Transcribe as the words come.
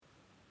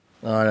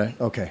All right.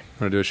 Okay. Want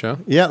to do a show?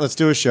 Yeah, let's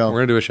do a show.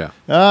 We're going to do a show.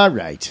 All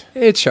right.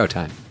 It's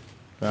showtime.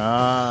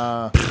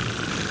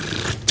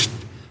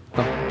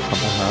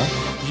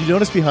 Did you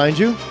notice behind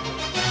you?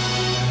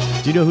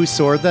 Do you know whose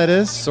sword that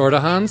is? Sorta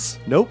Hans?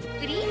 Nope.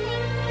 Good evening.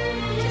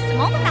 Just a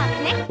moment, I'll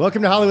connect.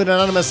 Welcome to Hollywood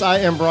Anonymous. I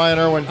am Brian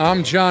Irwin.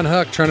 I'm John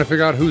Huck, trying to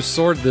figure out whose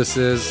sword this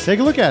is. Take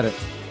a look at it.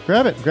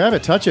 Grab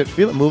it, touch it,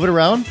 feel it, move it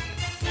around.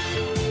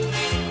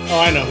 Oh,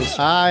 I know who's.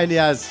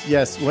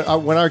 Yes. When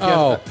our guest,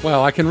 Oh,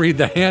 well, I can read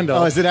the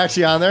handle. is it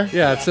actually on there?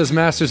 Yeah, it says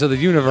Masters of the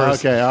Universe.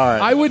 Okay, all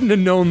right. I wouldn't have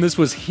known this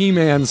was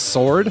He-Man's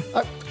sword.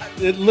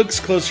 It looks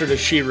closer to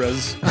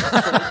She-Ra's.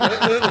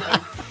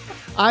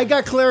 I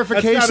got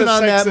clarification That's not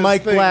on a that, sexist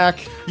Mike thing. Black.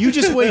 You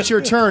just wait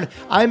your turn.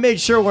 I made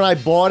sure when I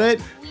bought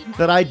it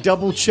that I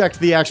double-checked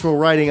the actual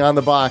writing on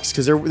the box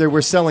because they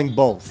were selling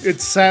both.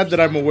 It's sad that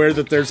I'm aware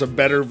that there's a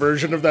better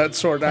version of that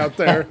sword out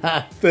there.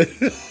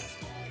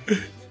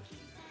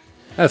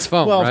 That's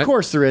fun, Well, right? of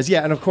course there is.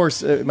 Yeah, and of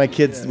course my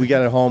kids, we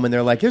got it home and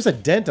they're like, there's a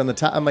dent on the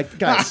top. I'm like,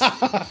 guys,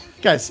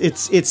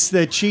 it's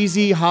the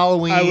cheesy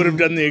Halloween. I would have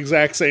done the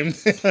exact same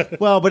thing.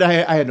 Well, but I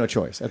had no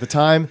choice. At the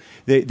time,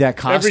 that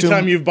costume. Every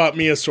time you've bought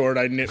me a sword,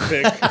 I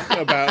nitpick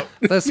about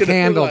This you know,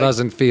 handle like-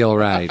 doesn't feel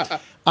right.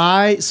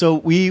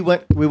 we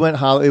went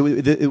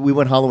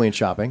Halloween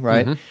shopping,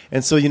 right? Mm-hmm.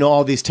 And so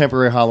all these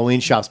temporary Halloween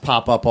shops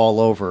pop up all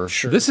over.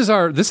 Sure. This is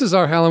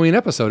our Halloween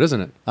episode, isn't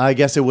it? I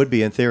guess it would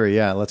be in theory.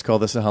 Yeah, let's call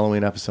this a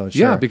Halloween episode.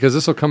 Sure. Yeah, because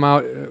this will come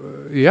out.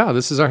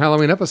 This is our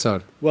Halloween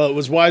episode. Well, it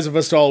was wise of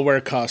us to all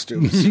wear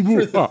costumes.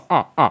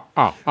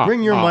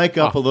 Bring your mic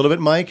up a little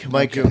bit, Mike.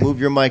 Mike, move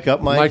your mic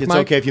up, Mike. Mike, It's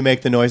Mike. okay if you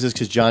make the noises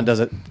because John does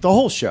it the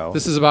whole show.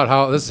 This is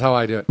how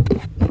I do it.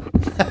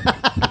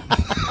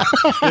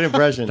 Good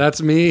impression.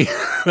 That's me.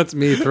 That's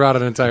me throughout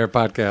an entire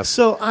podcast.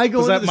 So I go.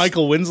 Was into that the-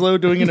 Michael Winslow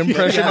doing an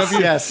impression Yes, of you?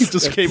 yes. He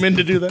just came in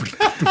to do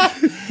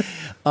that.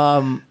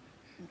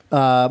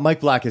 Mike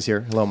Black is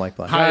here. Hello, Mike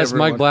Black. Hi, Guys,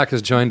 everyone. Mike Black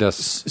has joined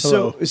us.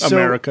 Hello,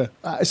 America.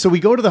 So we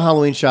go to the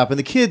Halloween shop, and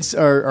the kids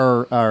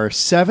are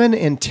 7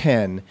 and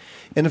 10.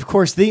 And, of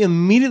course, they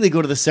immediately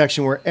go to the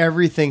section where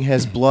everything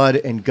has blood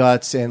and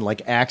guts and,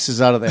 like,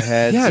 axes out of the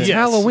heads. Yeah, it's Yes.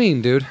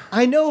 Halloween, dude.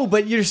 I know,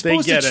 but you're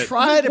supposed to get it.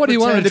 try to What, do you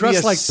want pretend to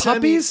dress be a like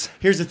puppies?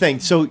 Here's the thing.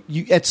 So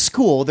at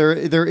school, they're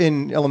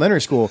in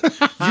elementary school.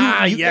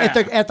 Yeah.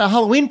 At the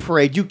Halloween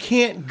parade, you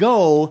can't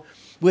go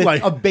with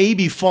Like- a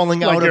baby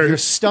falling out of you're- your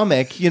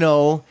stomach,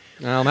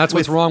 Well, that's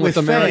what's wrong with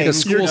with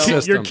America's fangs, school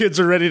system. Your kids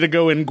are ready to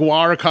go in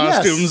Guar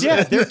costumes.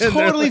 Yes, yeah, they're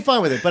totally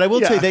fine with it. But I will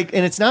tell you, Yeah.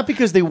 and it's not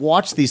because they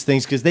watch these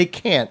things because they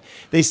can't.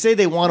 They say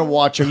they want to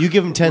watch them. You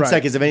give them 10 Right.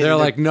 seconds of anything. They're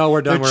like, "No,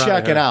 we're done. They're We're outta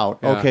checking here." out.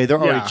 Yeah. Okay, they're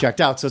already Yeah. checked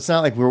out. So it's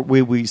not like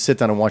we sit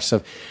down and watch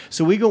stuff.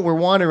 So we're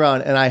wandering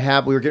around,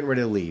 and we were getting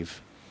ready to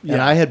leave. And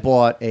Yeah. I had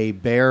bought a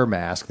bear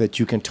mask that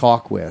you can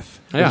talk with,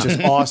 Yeah. which is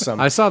awesome.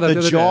 I saw that the the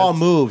other jaw day.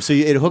 moves, so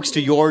it hooks to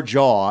your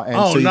jaw, and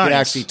Oh, so you can nice.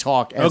 actually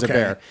talk as a Okay.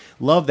 bear.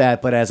 Love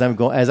that. But as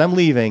I'm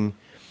leaving,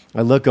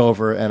 I look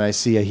over and I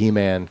see a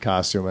He-Man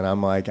costume, and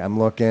I'm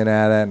looking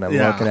at it, and I'm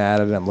Yeah. looking at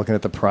it, and I'm looking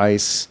at the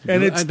price.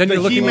 And it's Then the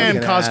you're looking He-Man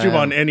at costume it.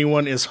 on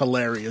anyone is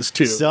hilarious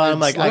too. So I'm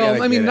like, I Well,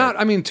 gotta I mean, get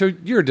it. to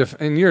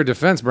in your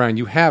defense, Brian,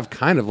 you have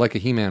kind of like a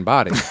He-Man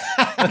body,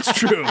 That's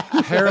true.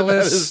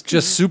 hairless,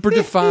 just super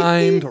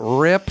defined,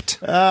 ripped.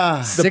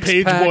 The Six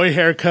page pack. boy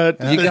haircut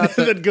You got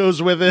the- that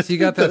goes with it. You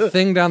got that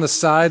thing down the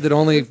side that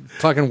only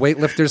fucking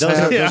weightlifters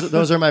have.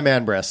 Those are my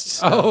man breasts.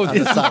 Oh, on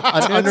the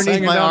side. Underneath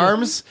hanging my down.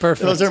 arms.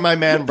 Perfect. Those are my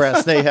man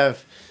breasts. They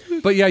have.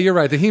 But yeah, you're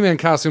right. The He-Man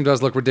costume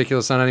does look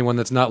ridiculous on anyone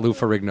that's not Lou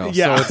Ferrigno.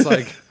 Yeah. So it's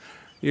like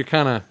you're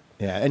kind of.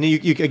 Yeah, and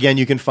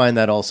you can find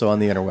that also on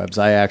the interwebs.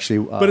 I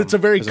actually, But it's a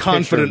very there's picture of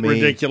confident me.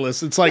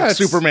 ridiculous. It's like Yeah, it's-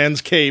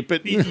 Superman's cape.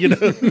 You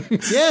know,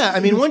 Yeah, I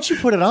mean, once you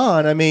put it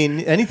on, I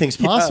mean, anything's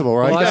possible,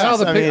 right? Well, I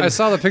saw guys? I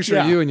saw the picture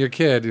of yeah. you and your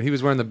kid. And he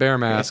was wearing the bear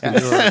mask, and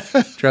you were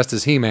dressed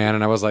as He-Man.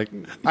 And I was like,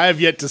 I have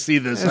yet to see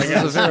this. I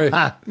 "This guess.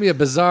 is be a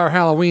bizarre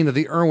Halloween of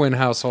the Irwin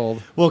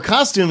household." Well,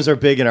 costumes are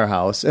big in our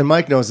house, and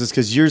Mike knows this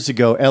because years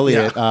ago,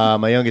 Elliot,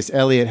 my youngest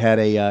Elliot, had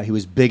he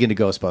was big into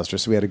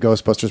Ghostbusters, so we had a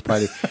Ghostbusters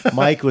party.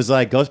 Mike was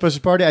like,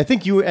 Ghostbusters party? I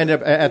think you ended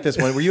up at this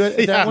one. Were you at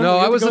that one? No, Were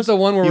you I at was the at the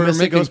one where you we were missed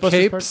the making Ghostbusters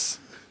capes.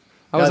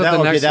 I was No, at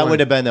the next that one. would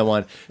have been the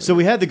one. So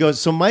we had the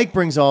Ghost. So Mike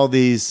brings all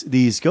these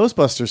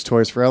Ghostbusters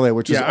toys for Elliot,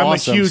 which was Yeah, I'm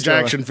awesome. a huge So-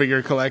 action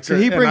figure collector. So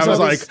he and brings I was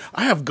all like, these-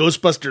 I have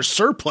Ghostbusters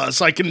surplus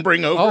I can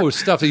bring over. Oh,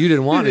 stuff that you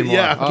didn't want anymore.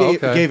 Yeah. Oh,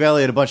 Gave, okay. gave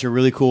Elliot a bunch of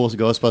really cool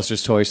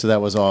Ghostbusters toys, so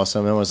that was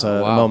awesome. It was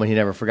a wow. moment he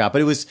never forgot.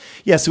 But it was,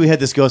 so we had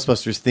this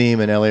Ghostbusters theme,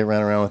 and Elliot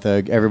ran around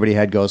with everybody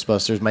had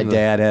Ghostbusters. My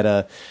dad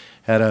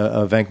had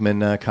a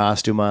Venkman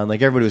costume on.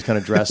 Like, everybody was kind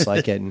of dressed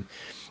like it. And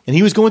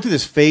he was going through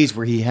this phase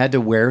where he had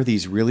to wear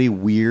these really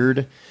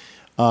weird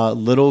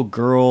little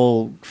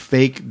girl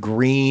fake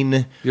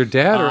green. Your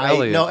dad or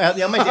Elliot? No,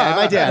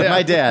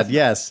 my dad,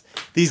 yes.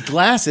 These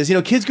glasses,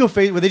 kids go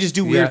where they just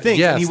do weird Yeah, things.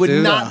 yes, and he would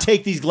dude. not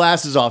take these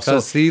glasses off. So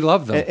Because he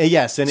loved them.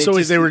 yes, and so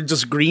they were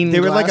just green. they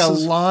were like a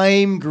glasses?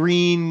 lime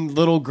green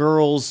little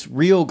girl's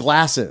real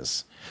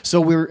glasses.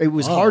 So it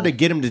was hard to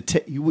get him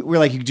to. We're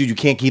like, dude, you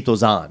can't keep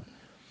those on.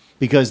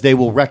 because they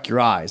will wreck your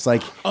eyes.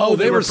 Like, Oh,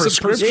 they were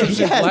prescriptions.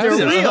 prescription yeah, they're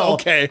glasses. real.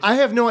 Okay. I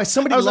have no idea.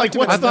 Somebody I was like, left them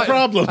what's in the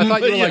problem? I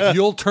thought you were Yeah. like,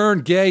 you'll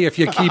turn gay if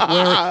you keep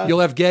wearing. You'll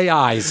have gay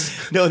eyes.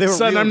 No, they were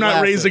Son, real I'm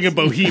not glasses. raising a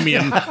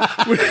bohemian.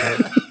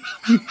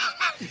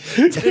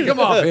 Take them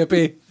off,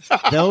 hippie.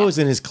 Those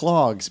and his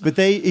clogs. But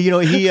they, he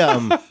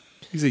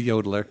He's a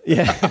yodeler.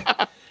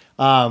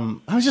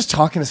 I was just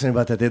talking to someone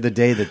about that the other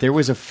day, that there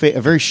was a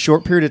very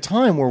short period of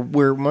time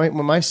where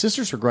when my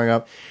sisters were growing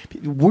up,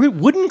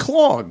 wooden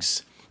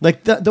clogs,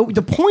 like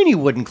the pointy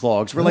wooden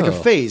clogs, were like a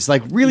phase,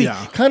 like really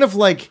kind of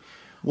like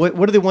what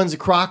are the ones, the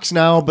Crocs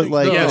now, but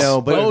like Yes.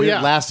 but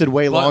it lasted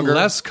way But longer.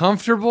 less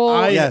comfortable.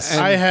 Yes.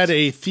 I had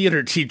a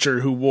theater teacher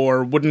who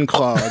wore wooden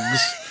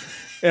clogs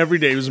every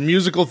day. He was a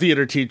musical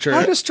theater teacher.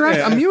 How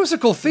distracting. A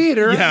musical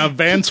theater. Yeah,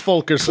 Vance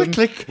Fulkerson.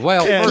 click.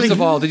 Well, And- first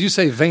of all, did you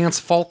say Vance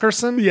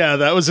Fulkerson? Yeah,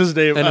 that was his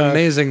name. An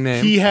amazing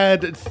name. He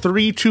had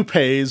 3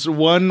 toupees.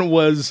 One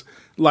was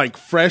like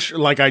fresh,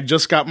 like I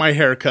just got my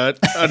hair cut.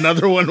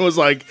 Another one was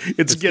like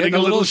it's getting a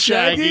little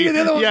shaggy. and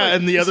the other one's like,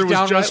 and the other it's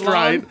was just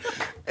downright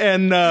right.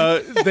 And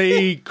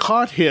they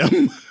caught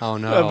him. Oh,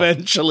 no.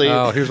 Eventually.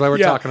 Oh, here's why we're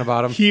talking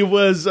about him. He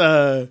was.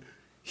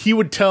 He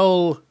would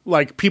tell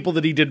like people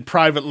that he did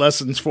private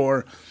lessons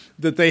for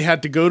that they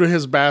had to go to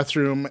his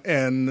bathroom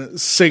and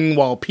sing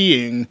while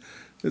peeing.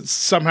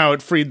 Somehow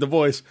it freed the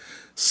voice.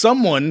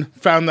 Someone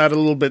found that a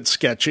little bit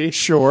sketchy.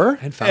 Sure.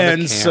 And found a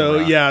And so,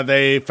 camera. yeah,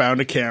 they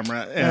found a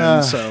camera,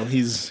 and so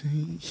he's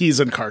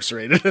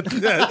incarcerated at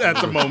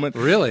the moment.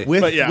 Really?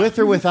 With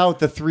or without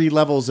the 3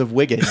 levels of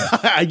wigging.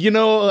 I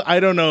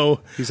don't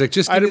know. He's like,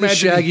 just I'd give me the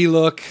imagine shaggy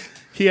look.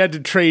 He had to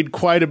trade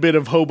quite a bit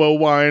of hobo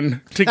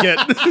wine to get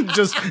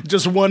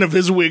just one of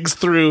his wigs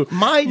through.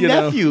 My know.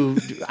 nephew,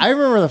 I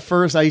remember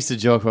I used to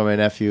joke about my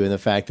nephew and the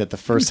fact that the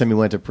first time he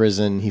went to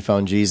prison, he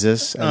found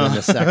Jesus. And then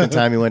the second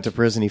time he went to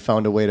prison, he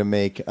found a way to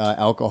make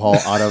alcohol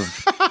out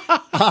of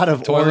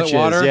Toilet oranges.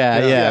 water?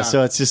 Yeah. Yeah.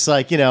 So it's just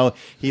like,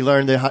 he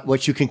learned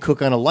what you can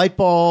cook on a light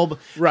bulb,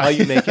 how Right.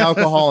 you make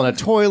alcohol in a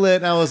toilet.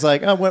 And I was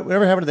like, oh,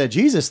 whatever happened to that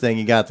Jesus thing?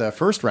 You got the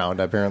first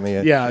round, apparently.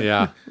 Yeah.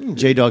 Yeah.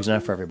 J-Dog's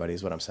not for everybody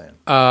is what I'm saying.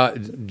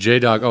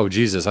 J-Dog. Oh,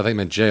 Jesus. I think you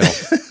meant jail.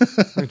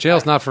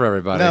 Jail's not for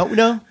everybody.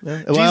 No.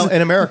 Well,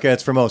 in America,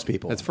 it's for most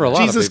people. It's for a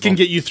lot Jesus of people. can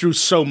get you through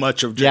so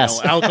much of jail.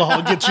 Yes.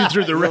 Alcohol gets you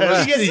through the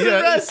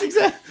rest.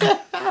 Exactly.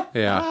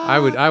 Yeah.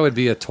 I would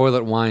be a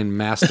toilet wine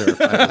master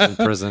if I was in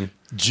prison.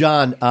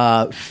 John,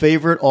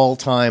 favorite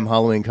all-time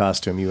Halloween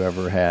costume you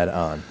ever had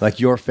on? Like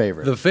your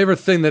favorite? The favorite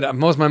thing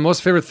my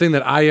most favorite thing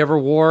that I ever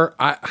wore,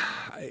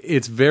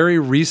 it's very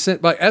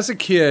recent, but as a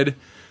kid,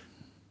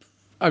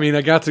 I mean,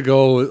 I got to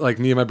go, like,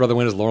 me and my brother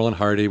went as Laurel and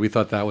Hardy. We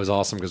thought that was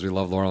awesome because we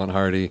love Laurel and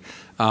Hardy.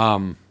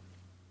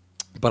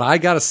 But I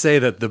got to say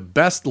that the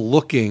best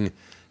looking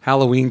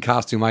Halloween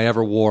costume I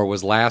ever wore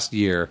was last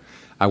year.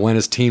 I went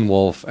as Teen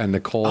Wolf, and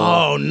Nicole.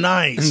 Oh,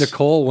 nice. And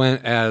Nicole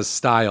went as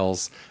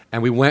Styles,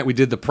 and we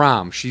did the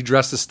prom. She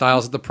dressed as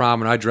Styles at the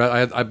prom, and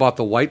I bought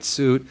the white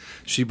suit.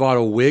 She bought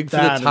a wig for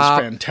That the is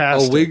top,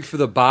 fantastic. a wig for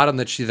the bottom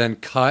that she then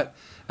cut,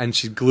 and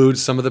she glued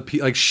some of the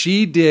like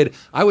she did.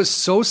 I was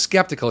so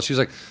skeptical. She was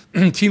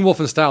like, Teen Wolf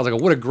and Styles. I go,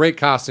 what a great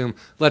costume.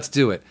 Let's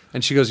do it.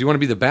 And she goes, you want to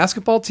be the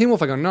basketball Teen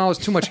Wolf? I go, no,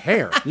 it's too much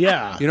hair.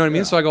 Yeah. You know what I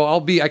mean? So I go,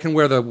 I can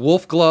wear the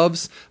wolf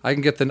gloves.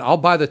 I'll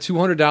buy the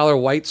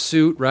 $200 white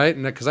suit, right?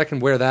 And because I can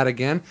wear that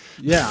again.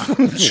 Yeah,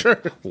 sure.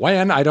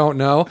 When? I don't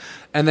know.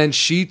 And then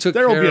she took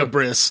There will care be a of-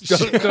 bris.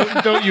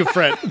 Don't you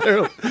fret.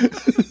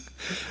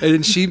 And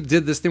then she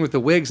did this thing with the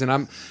wigs,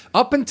 and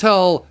up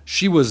until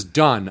she was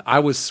done, I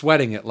was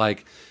sweating it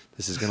like,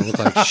 this is going to look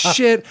like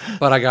shit,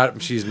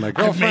 but she's my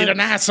girlfriend. made an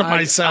ass of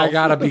myself. I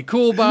got to be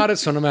cool about it,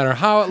 so no matter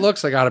how it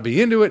looks, I got to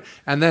be into it.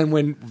 And then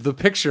when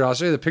I'll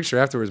show you the picture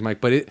afterwards,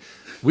 Mike, but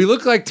we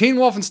look like Teen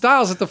Wolf and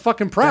Styles at the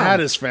fucking prom.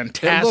 That is It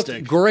fantastic.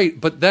 looked great,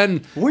 but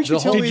then Weren't you the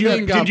whole telling me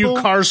thing that- got Did you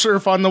car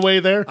surf on the way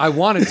there? I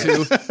wanted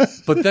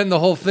to, but then the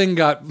whole thing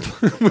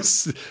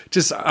was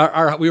just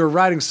we were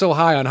riding so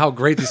high on how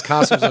great these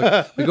costumes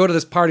look. We go to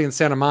this party in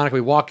Santa Monica. We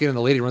walk in, and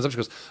the lady runs up. She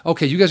goes,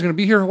 "Okay, you guys are going to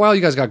be here a while.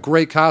 You guys got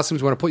great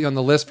costumes. We want to put you on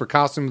the list for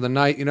costume of the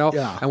night, you know?"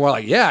 Yeah. And we're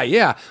like,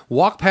 "Yeah."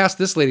 Walk past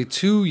this lady.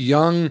 2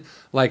 young,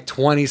 like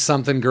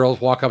 20-something girls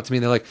walk up to me,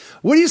 and they're like,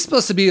 "What are you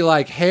supposed to be,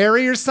 like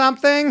Harry or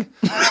something?"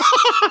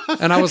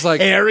 And I was like,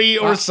 Harry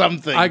or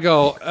something. I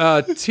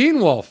go, Teen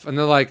Wolf. And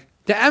they're like,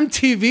 the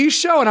MTV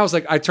show? And I was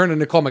like, I turned to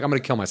Nicole, I'm like, I'm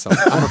going to kill myself.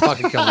 I'm going to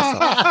fucking kill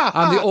myself.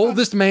 I'm the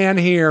oldest man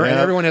here, and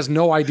everyone has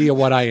no idea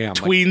what I am. Like,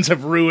 Tweens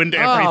have ruined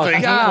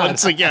everything God.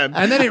 once again.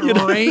 and then it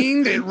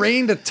rained. It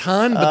rained a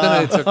ton,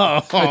 but then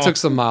I took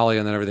some Molly,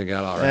 and then everything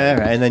got all right. All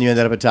right, and then you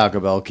ended up at Taco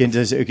Bell.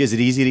 Is it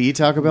easy to eat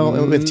Taco Bell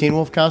with Teen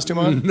Wolf costume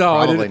on? No,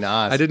 I Probably didn't-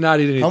 not. I did not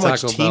eat any How Taco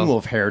much Teen Bell.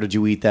 Wolf hair did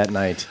you eat that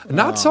night?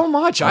 Not so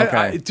much.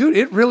 Okay. Dude,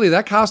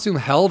 that costume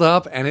held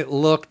up, and it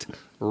looked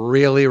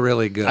really,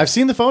 really good. I've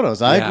seen the photos.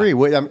 I Yeah.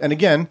 agree. And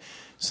again,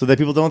 so that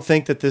people don't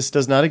think that this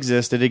does not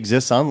exist, it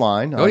exists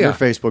online on your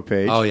Facebook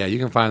page. Oh, yeah, you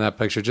can find that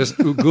picture. Just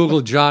Google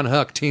John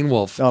Huck, Teen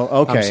Wolf. Oh,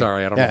 okay. I'm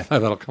sorry, I don't know if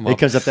that'll come up. It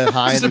comes up that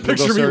high Just in a the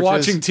Google picture of me searches.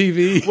 watching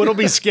TV. What'll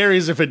be scary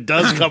is if it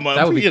does come up.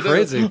 That would be you know?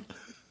 crazy.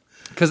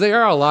 Because they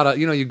are a lot of,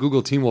 you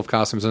Google Teen Wolf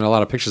costumes and a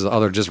lot of pictures of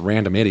other just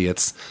random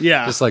idiots.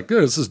 Yeah. Just like,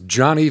 good, this is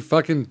Johnny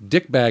fucking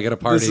Dickbag at a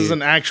party. This is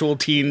an actual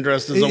teen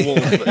dressed as a wolf.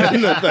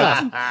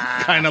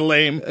 That's kind of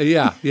lame.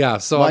 Yeah.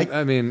 So, Mike?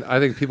 I mean, I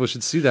think people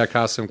should see that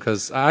costume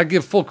because I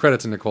give full credit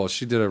to Nicole.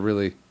 She did a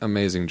really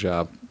amazing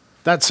job.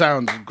 That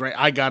sounds great.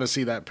 I got to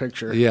see that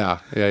picture. Yeah.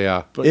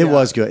 But It yeah.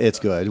 was good. It's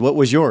good. What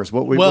was yours?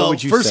 What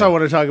would you first say? I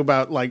want to talk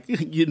about, like,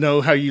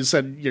 how you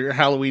said your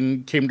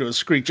Halloween came to a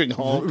screeching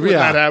halt. When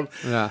that happened.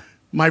 Yeah.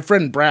 My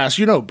friend Brass,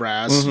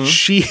 Brass,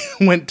 she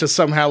went to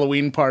some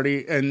Halloween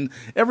party and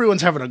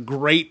everyone's having a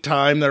great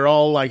time. They're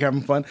all like having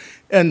fun.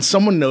 And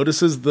someone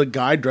notices the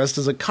guy dressed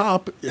as a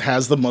cop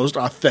has the most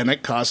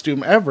authentic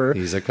costume ever.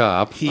 He's a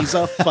cop. He's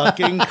a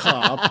fucking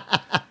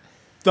cop.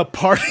 The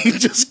party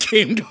just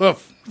came to a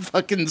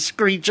fucking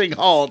screeching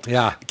halt.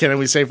 Yeah. Can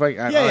we say fucking?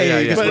 Yeah.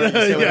 You can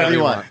say whatever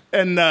you want.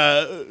 And,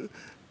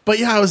 but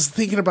yeah, I was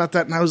thinking about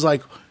that and I was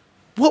like,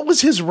 what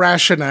was his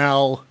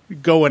rationale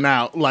going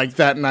out like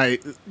that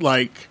night?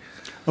 Like,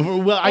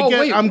 well,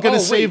 I'm going to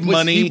save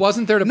money. He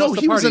wasn't there to bust the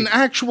party. No, he was an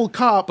actual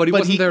cop. But he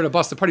wasn't there to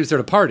bust the party. He was there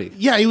to party.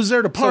 Yeah, he was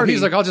there to So party.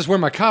 he's like, I'll just wear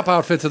my cop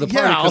outfit to the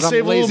party yeah, I'll because I'm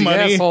save a a little lazy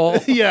money. asshole.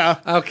 Yeah.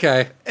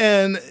 Okay.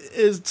 And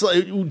it's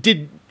like,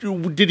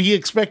 did he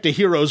expect a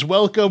hero's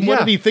welcome? What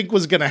Yeah. did he think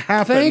was going to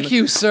happen? Thank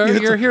you, sir.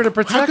 It's You're like, here to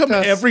protect How come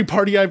us. every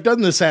party I've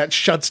done this at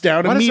shuts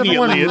down Why does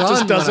everyone immediately? It run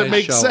just doesn't when I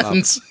make show up?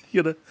 sense.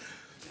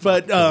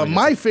 But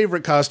my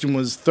favorite costume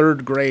was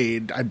third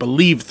grade. I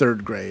believe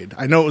third grade.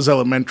 I know it was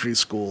elementary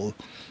school.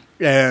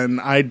 And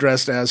I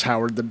dressed as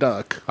Howard the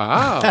Duck.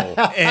 Oh.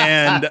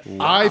 And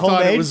I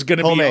thought it Homemade? was going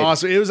to be Homemade.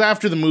 awesome. It was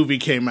after the movie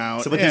came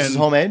out. So, but this and is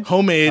homemade?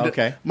 Homemade.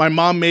 Okay. My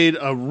mom made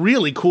a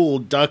really cool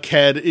duck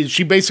head.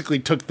 She basically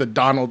took the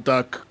Donald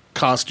Duck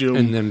costume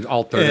And then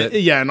altered it.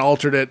 Yeah, and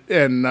altered it.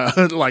 And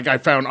like I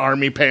found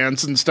army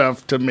pants and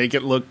stuff to make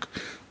it look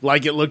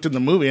like it looked in the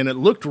movie. And it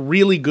looked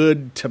really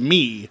good to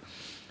me.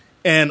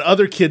 And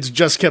other kids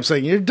just kept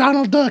saying, "You're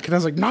Donald Duck," and I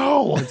was like,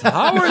 "No, it's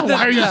Howard the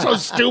why are you Duck." so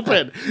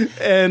stupid?"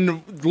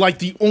 And like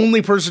the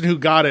only person who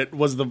got it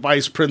was the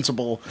vice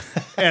principal,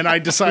 and I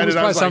decided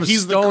I was like,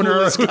 "He's the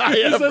coolest guy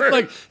He's ever."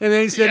 like, and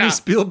then he said, Yeah. "New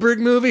Spielberg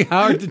movie,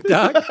 Howard the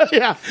Duck."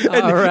 Yeah,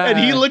 All right. and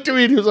he looked at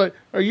me and he was like,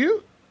 "Are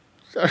you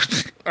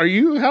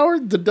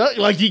Howard the Duck?"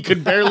 Like he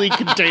could barely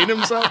contain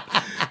himself,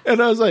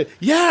 and I was like,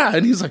 "Yeah,"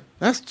 and he's like,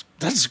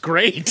 "That's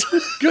great."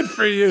 Good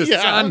for you,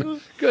 Yeah.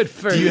 son. Good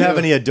for you. Do you have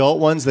any adult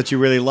ones that you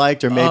really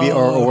liked, or maybe,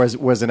 or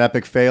was an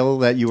epic fail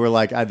that you were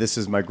like, this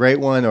is my great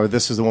one, or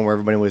this is the one where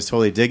everybody was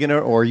totally digging it,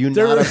 or are you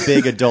not a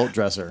big adult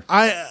dresser?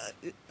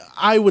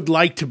 I would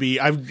like to be.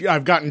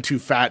 I've gotten too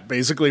fat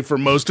basically for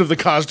most of the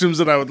costumes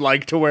that I would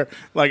like to wear.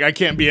 Like I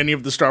can't be any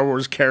of the Star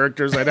Wars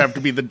characters. I'd have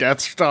to be the Death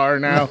Star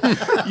now.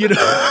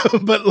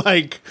 But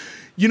like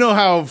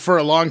how for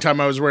a long time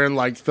I was wearing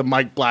like the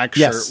Mike Black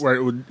shirt Yes. where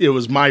it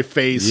was my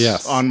face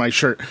Yes. on my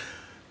shirt.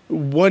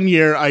 One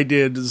year I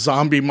did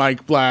zombie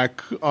Mike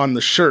Black on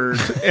the shirt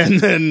and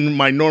then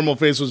my normal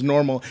face was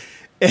normal.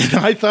 And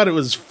I thought it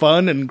was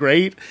fun and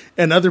great,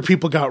 and other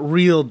people got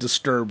real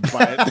disturbed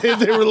by it.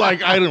 They were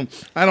like, "I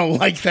don't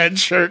like that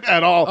shirt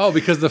at all." Oh,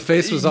 because the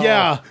face was all.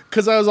 Yeah,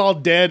 because I was all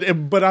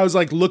dead, but I was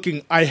like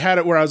looking. I had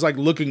it where I was like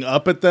looking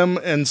up at them,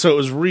 and so it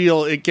was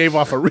real. It gave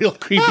off a real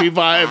creepy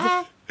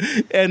vibe,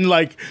 and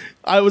like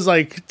I was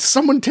like,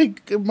 "Someone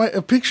take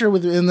a picture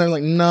with it," and they're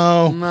like,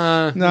 "No,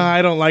 no,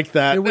 I don't like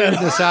that." You're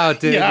weirding this out,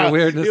 dude. Yeah, You're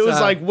weirding this it was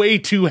out. like way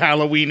too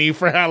Halloween-y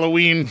for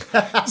Halloween.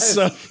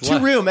 So Too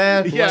real,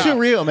 man. Yeah. Too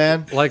real,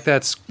 man. Like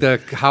the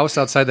house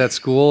outside that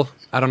school.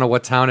 I don't know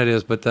what town it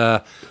is, but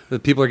the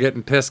people are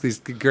getting pissed. These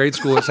grade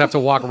schoolers have to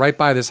walk right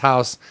by this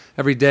house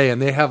every day,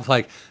 and they have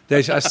like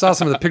I saw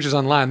some of the pictures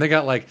online. They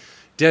got like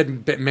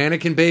dead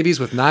mannequin babies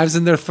with knives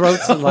in their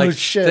throats, and like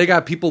shit. they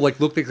got people like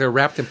look like they're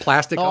wrapped in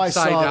plastic Oh, I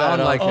upside saw down.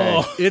 that. Like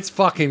Okay. it's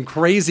fucking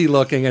crazy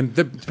looking, and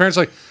the parents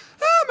are like.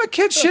 My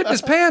kid's shitting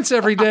his pants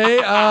every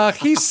day.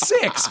 He's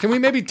 6. Can we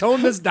maybe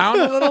tone this down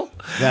a little?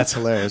 That's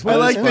hilarious. I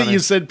like that funny. you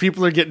said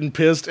people are getting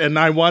pissed, and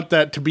I want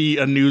that to be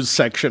a news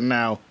section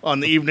now on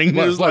the evening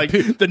news. what, Like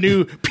pe- the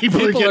new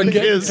people are getting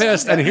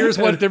pissed. and here's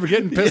what they're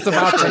getting pissed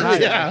about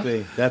tonight. Yeah.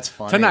 Exactly. That's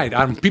funny.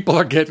 Tonight, people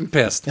are getting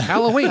pissed.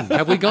 Halloween,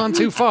 have we gone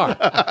too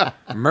far?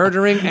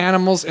 Murdering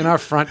animals in our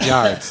front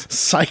yards.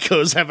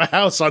 Psychos have a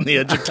house on the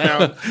edge of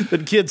town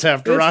that kids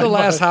have to It's ride the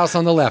last by. house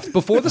on the left,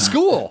 before the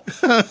school.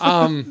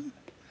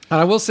 And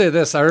I will say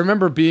this. I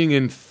remember being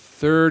in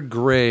 3rd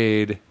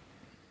grade,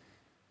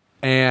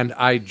 and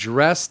I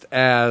dressed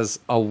as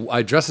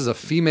a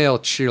female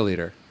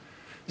cheerleader.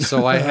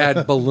 So I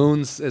had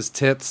balloons as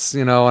tits,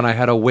 and I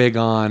had a wig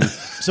on.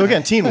 So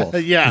again, Teen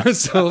Wolf. Yeah.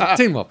 So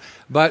Teen Wolf.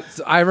 But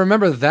I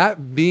remember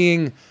that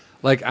being,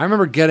 like, I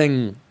remember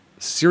getting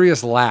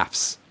serious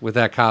laughs with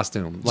that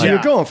costume. So Like, you're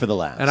going for the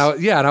laughs. and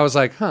I was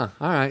like, all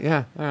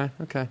right,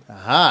 okay.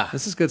 Aha.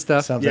 This is good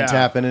stuff. Something Yeah.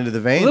 tapping into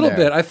the vein A little there.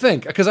 bit, I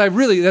think, because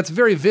that's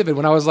very vivid.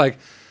 When I was like,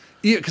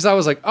 because I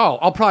was like, oh,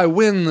 I'll probably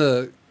win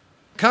the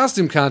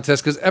costume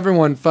contest because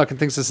everyone fucking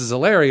thinks this is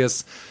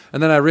hilarious.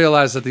 And then I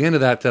realized at the end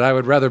of that I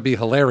would rather be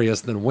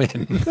hilarious than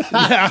win.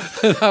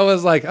 And I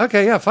was like,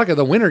 okay, yeah, fuck it.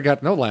 The winner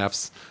got no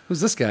laughs.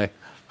 Who's this guy?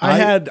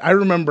 I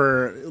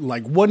remember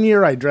like one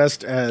year I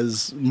dressed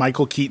as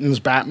Michael Keaton's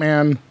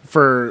Batman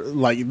for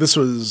like, this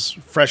was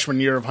freshman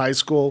year of high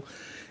school,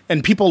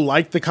 and people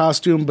liked the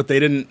costume, but they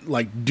didn't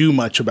like do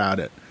much about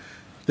it.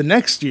 The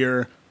next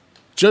year,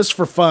 just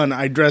for fun,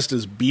 I dressed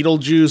as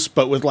Beetlejuice,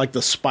 but with like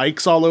the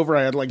spikes all over.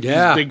 I had like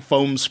these big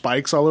foam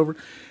spikes all over.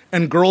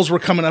 And girls were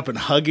coming up and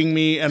hugging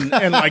me and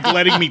like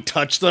letting me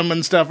touch them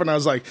and stuff. And I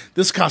was like,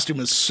 this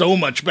costume is so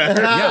much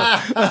better.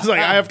 Yeah. I was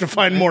like, I have to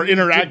find more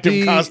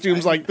interactive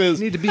costumes like this.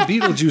 You need to be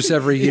Beetlejuice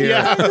every year.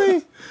 Yeah.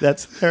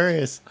 That's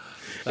hilarious.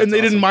 And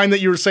they didn't mind that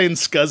you were saying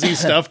scuzzy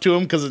stuff to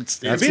them because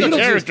it's in Beetlejuice.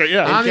 character.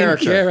 Yeah. I'm in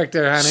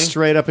character, honey.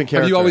 Straight up in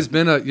character. Have you always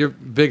been you're a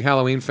big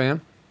Halloween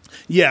fan?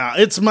 Yeah,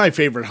 it's my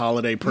favorite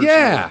holiday personally.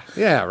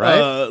 Yeah,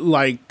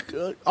 right.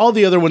 All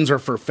the other ones are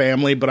for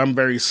family, but I'm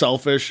very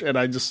selfish, and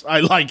I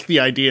like the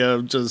idea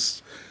of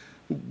just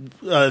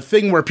a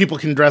thing where people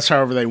can dress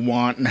however they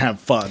want and have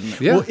fun.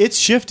 Yeah. Well, it's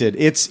shifted.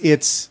 It's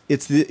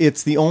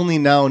the only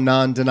now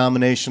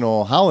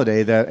non-denominational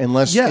holiday that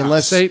unless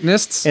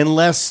Satanists,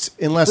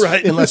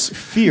 unless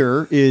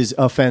fear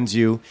offends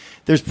you,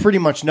 there's pretty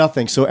much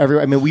nothing. So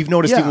we've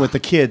noticed even with the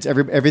kids,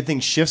 everything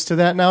shifts to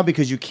that now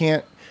because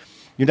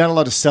you're not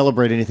allowed to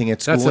celebrate anything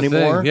at school That's the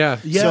anymore. thing, yeah.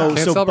 So, Can't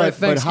celebrate but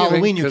Thanksgiving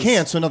Halloween you 'cause-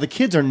 can. So now the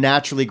kids are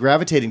naturally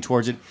gravitating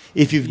towards it.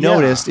 If you've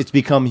noticed, it's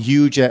become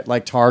huge at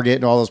like Target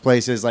and all those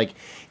places. Like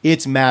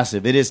it's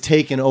massive. It has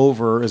taken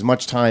over as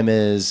much time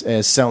as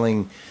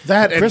selling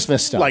That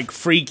Christmas and, stuff. like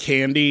free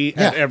candy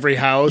at every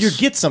house. You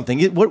get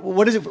something.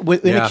 What is it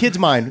in a kid's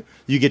mind?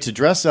 You get to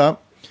dress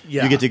up.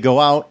 Yeah. You get to go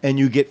out and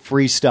you get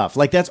free stuff.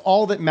 Like that's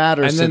all that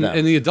matters and to then them.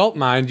 in the adult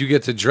mind, you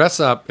get to dress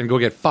up and go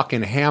get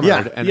fucking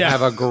hammered and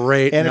have a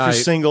great and night. if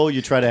you're single,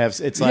 you try to have.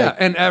 It's like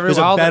and there's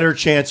a better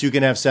chance you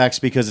can have sex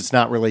because it's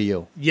not really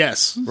you,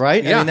 Yes.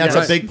 right? Yeah, I mean that's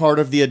right. a big part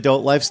of the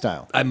adult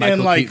lifestyle. I'm Michael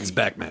And, like, Keaton's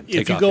Batman.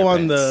 If you go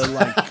on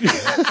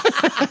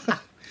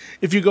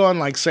if you go on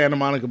like Santa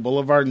Monica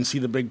Boulevard and see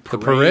the big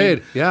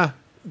parade, yeah.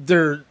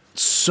 there are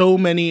so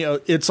many.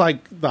 It's like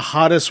the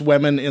hottest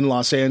women in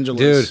Los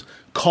Angeles. Dude.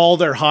 Call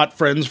their hot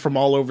friends from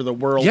all over the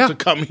world Yeah. to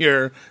come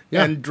here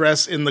Yeah. and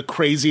dress in the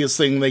craziest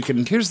thing they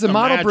can. Here's the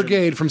model imagine.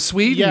 brigade from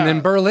Sweden Yeah.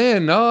 and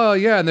Berlin. Oh,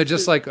 yeah. And they're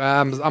just like,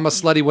 I'm a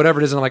slutty,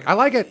 whatever it is. And I'm like, I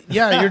like it.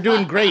 Yeah, you're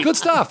doing great. Good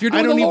stuff. You're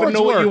doing I don't the even Lord's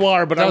know what work. you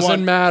are, but Doesn't I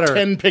want matter.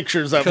 10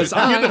 pictures of it.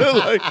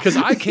 Because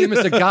I came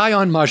as a guy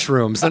on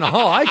mushrooms, and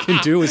all I can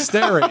do is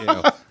stare at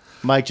you.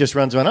 Mike just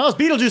runs around. I was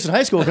Beetlejuice in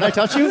high school. Can I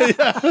touch you?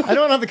 I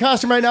don't have the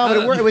costume right now,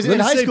 but it was in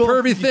Let's high say school.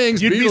 pervy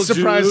things. You'd be Beetlejuice.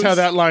 surprised how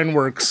that line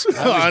works.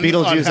 I was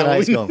Beetlejuice in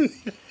high school.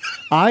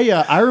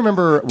 I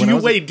remember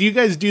when Do you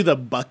guys do the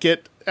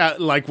bucket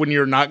like when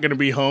you're not going to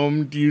be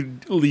home? Do you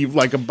leave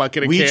like a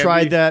bucket of We candy?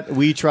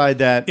 tried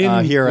that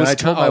In here, and I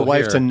told my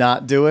wife to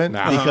not do it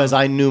because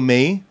I knew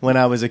me when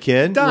I was a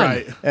kid. Done.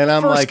 Right. And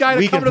I'm First like, guy to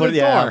we come can to put the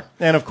it, yeah. door.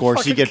 And of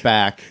course, you get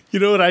back. You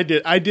know what I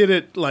did? I did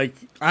it like,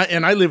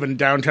 I live in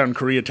downtown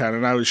Koreatown,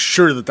 and I was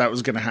sure that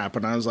was going to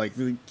happen. I was like,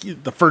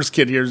 the first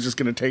kid here is just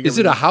going to take. Is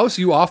it a house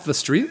you off the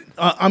street?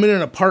 I'm in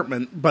an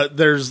apartment, but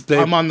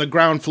I'm on the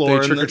ground floor, they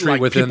and trick-or-treat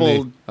like within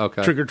people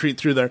okay. trick or treat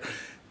through there.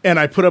 And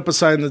I put up a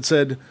sign that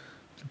said,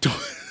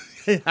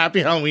 Happy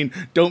Halloween,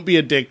 don't be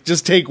a dick,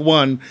 just take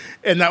one.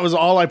 And that was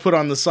all I put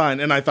on the sign.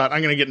 And I thought,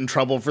 I'm going to get in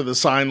trouble for the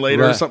sign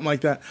later or Right. something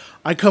like that.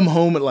 I come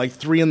home at like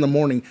 3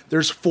 a.m.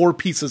 There's 4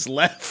 pieces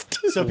left.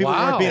 So people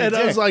Wow. weren't being a And I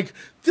dick. was like,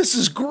 this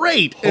is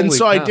great. And Holy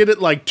so I cow. did it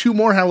like 2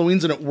 more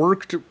Halloweens, and it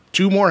worked.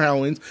 2 more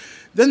Halloweens.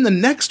 Then the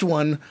next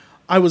one,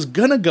 I was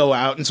going to go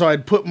out, and so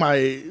I'd put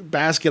my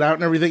basket out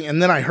and everything,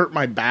 and then I hurt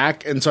my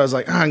back, and so I was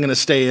like, I'm going to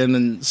stay in.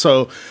 And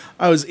so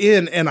I was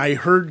in, and I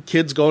heard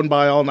kids going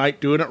by all night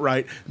doing it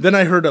right. Then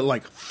I heard it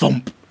like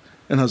thump,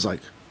 and I was like,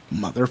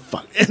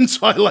 motherfucker. And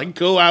so I like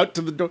go out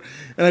to the door,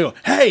 and I go,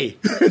 hey.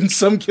 And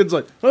some kid's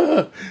like,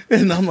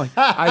 and I'm like,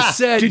 I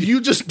said, did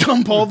you just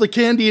dump all the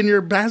candy in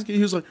your basket?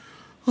 He was like,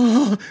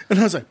 and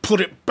I was like, put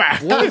it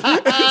back.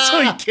 And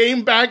so he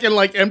came back and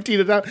like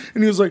emptied it out,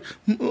 and he was like,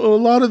 a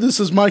lot of this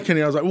is my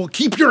candy. I was like, well,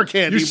 keep your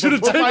candy. You should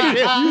have before my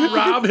taken candy. you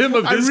rob him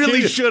of I his really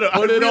candy. should have.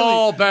 Put it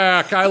all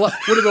back. What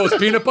are those,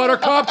 peanut butter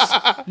cups?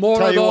 More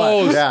Tell of you what,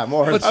 those. yeah,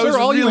 more of But those. I was sir,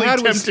 all you really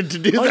had was tempted to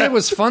do all you that. had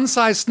was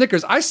fun-sized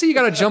Snickers. I see you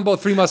got a jumbo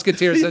Three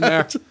Musketeers in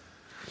there.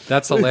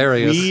 That's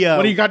hilarious.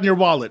 What do you got in your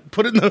wallet?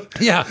 Put it in the.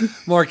 Yeah,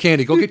 more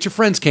candy. Go get your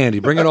friend's candy.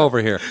 Bring it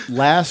over here.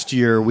 Last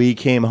year we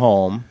came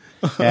home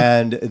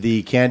and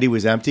the candy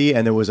was empty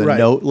and there was a Right.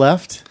 note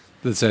left.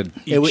 That said,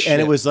 It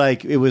was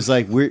like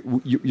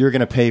you're going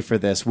to pay for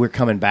this. We're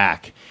coming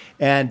back.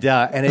 And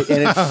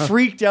it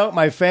freaked out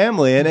my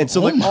family, and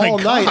so like my all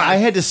night God. I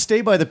had to stay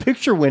by the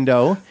picture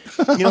window,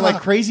 like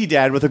crazy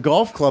dad with a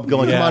golf club,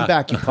 going, "Come Yeah. on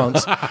back, you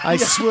punks! I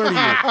swear to you,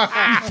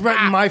 you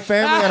threaten my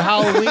family on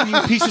Halloween,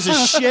 you pieces of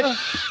shit!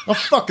 I'll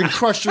fucking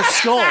crush your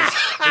skulls!"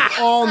 And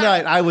all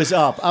night I was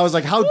up. I was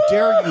like, "How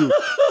dare you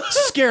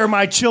scare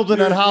my children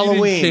on Eating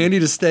Halloween. candy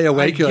to stay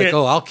awake. You're like, get-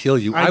 oh, I'll kill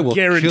you. I will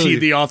kill guarantee you.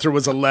 the author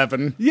was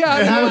 11. Yeah,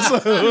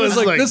 And it was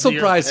like this will dear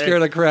probably heck. scare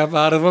the crap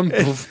out of him.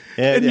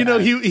 And you know,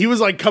 he was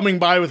like coming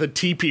by with a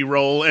teepee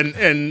roll,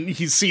 and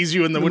he sees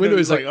you in the window.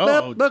 He's like, "Oh,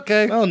 "Nope,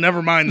 okay, oh,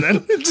 never mind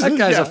then." that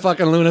guy's a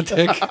fucking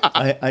lunatic."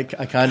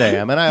 I kind of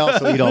am, and I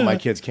also eat all my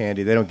kids'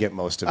 candy. They don't get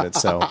most of it,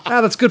 so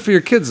That's good for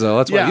your kids, though.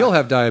 That's why Yeah. you'll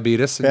have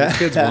diabetes and your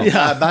kids won't.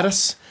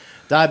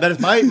 diabetes.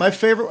 My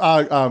favorite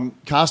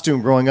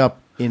costume growing up,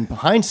 in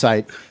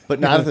hindsight, but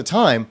not at the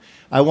time,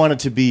 I wanted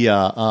to be.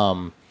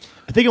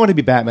 I think I wanted to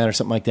be Batman or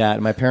something like that.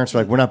 And my parents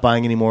were like, "We're not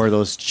buying any more of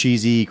those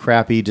cheesy,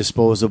 crappy,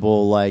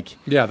 disposable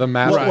Yeah, the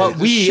mask. what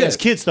we as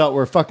kids thought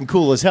were fucking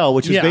cool as hell,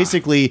 which was Yeah.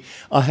 basically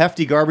a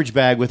hefty garbage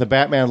bag with a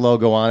Batman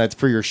logo on it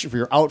for your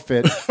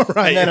outfit,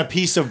 Right. and then a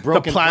piece of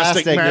broken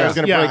plastic plastic that was mask,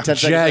 going to yeah. break 10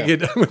 seconds later.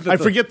 jagged. With I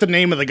forget the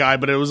name of the guy,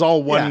 but it was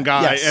all one Yeah,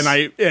 guy,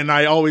 yes. and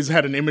I always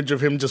had an image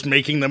of him just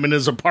making them in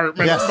his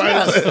apartment, Yes,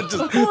 yes,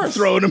 just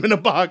throwing them in a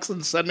box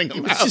and sending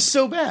them It's out. just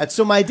so bad.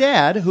 So my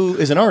dad, who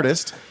is an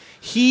artist,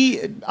 he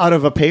out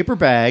of a paper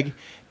bag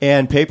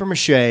and paper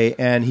mache,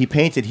 and he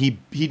painted. He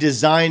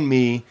designed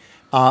me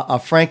a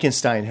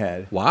Frankenstein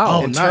head.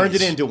 Wow. And Oh, turned it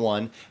nice. into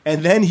one.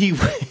 And then he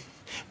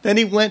then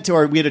he went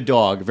to we had a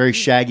dog, a very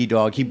shaggy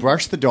dog. He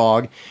brushed the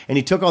dog, and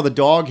he took all the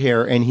dog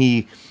hair and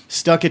he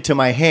stuck it to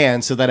my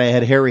hand so that I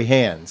had hairy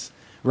hands.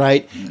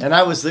 Right, and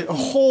I was the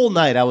whole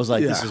night. I was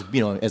like, "This is,"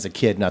 as a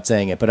kid, not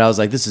saying it, but I was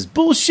like, "This is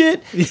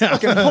bullshit."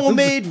 Fucking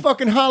homemade,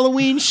 fucking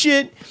Halloween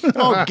shit,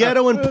 all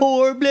ghetto and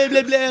poor, blah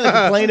blah blah. Like,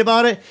 complain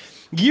about it.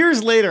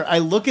 Years later, I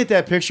look at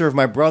that picture of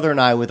my brother and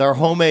I with our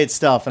homemade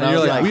stuff, and And I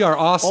was you're like, like, "We are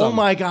awesome." Oh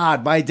my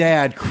god, my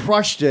dad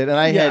crushed it, and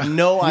I had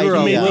no You were a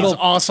idea. little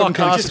awesome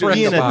fucking Just prick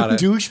being a about it.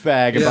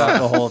 douchebag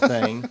about the whole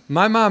thing.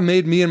 My mom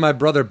made me and my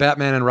brother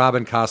Batman and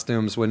Robin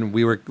costumes when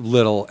we were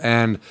little,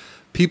 and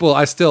people,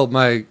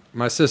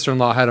 my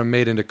sister-in-law had them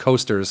made into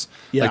coasters.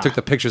 Yeah. Like took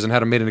the pictures and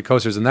had them made into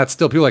coasters, and that's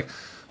still people are like,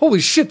 holy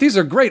shit, these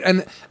are great.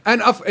 And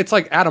it's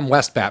like Adam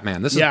West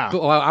Batman. This is Yeah.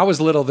 I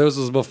was little. This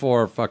was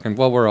before fucking.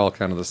 Well, we're all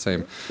kind of the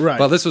same, Right.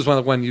 But this was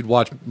when you'd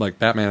watch like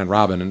Batman and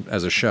Robin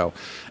as a show,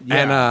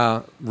 and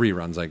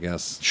reruns, I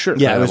guess. Sure.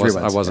 Yeah, it I was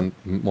wasn't, reruns, I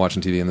wasn't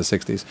watching TV in the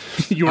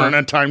 '60s. You weren't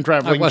a time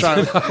traveling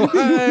child.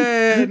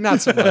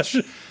 Not so much.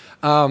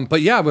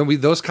 But yeah, when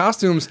those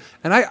costumes,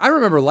 and I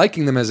remember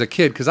liking them as a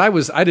kid because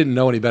I didn't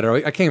know any better.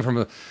 I came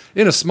from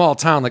in a small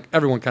town, like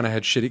everyone kind of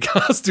had shitty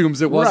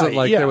costumes. It wasn't Right,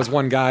 like yeah. there was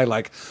one guy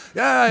like,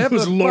 I have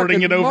was the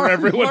lording fucking it over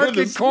everyone with Market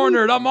his-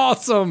 cornered. I'm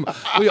awesome.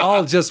 We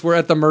all just were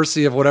at the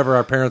mercy of whatever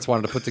our parents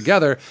wanted to put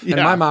together. And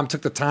Yeah. my mom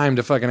took the time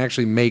to fucking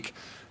actually make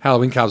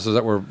Halloween costumes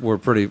that were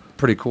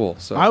pretty cool.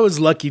 So I was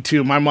lucky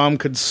too. My mom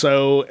could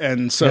sew,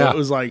 and so Yeah. it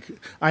was like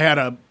I had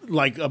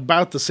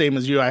about the same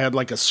as you. I had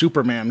like a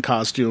Superman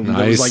costume that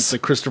Nice. was like the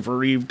Christopher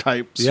Reeve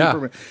type Yeah.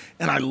 Superman,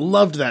 and I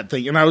loved that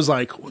thing. And I was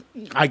like,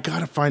 I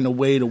gotta find a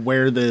way to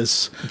wear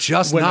this,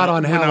 Just not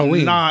on when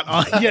Halloween. I'm not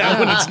on,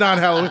 when it's not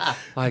Halloween.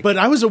 Like- but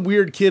I was a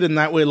weird kid in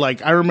that way.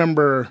 Like I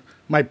remember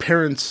my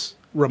parents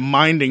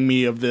reminding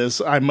me of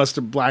this. I must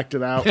have blacked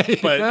it out,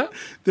 but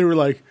they were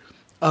like,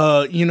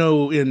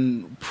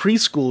 in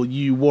preschool,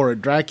 you wore a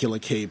Dracula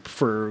cape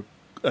for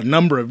a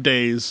number of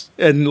days,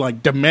 and like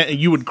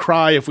you would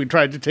cry if we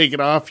tried to take it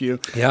off you.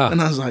 Yeah.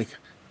 And I was like,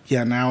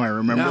 yeah, now I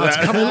remember Now it's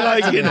that. coming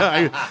back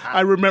Like,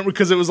 I remember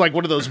because it was like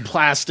one of those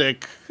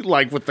plastic,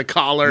 like with the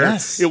collar.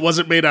 Yes. It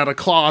wasn't made out of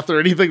cloth or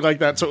anything like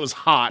that, so it was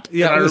hot.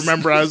 Yeah, and it I was-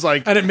 remember I was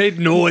like, and it made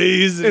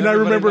noise. and I everybody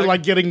remember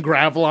like getting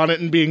gravel on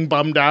it and being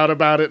bummed out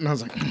about it, and I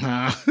was like,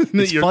 nah,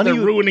 funny they're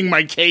you- ruining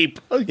my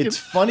cape. It's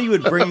funny you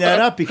would bring that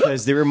up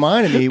because they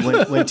reminded me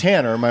when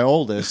Tanner, my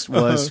oldest,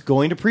 was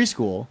going to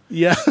preschool,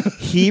 Yeah.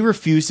 he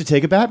refused to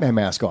take a Batman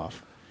mask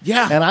off.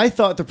 Yeah. And I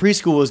thought the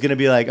preschool was going to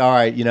be like, all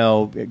right,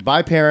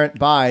 bye parent,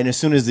 bye. And as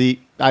soon as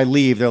I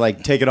leave, they're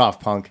like, take it off,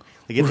 punk.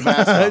 They get the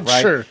mask off,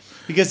 right? Sure.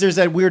 Because there's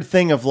that weird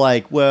thing of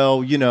like,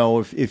 well,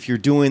 if you're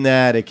doing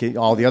that,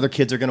 all the other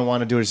kids are going to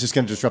want to do it. It's just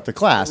going to disrupt the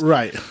class.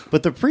 Right.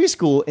 But the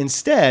preschool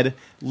instead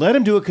let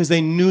him do it because they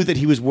knew that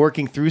he was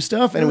working through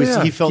stuff and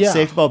he felt Yeah.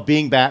 safe about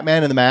being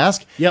Batman in the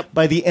mask. Yep.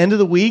 By the end of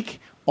the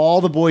week, all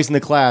the boys in the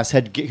class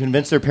had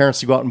convinced their parents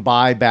to go out and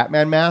buy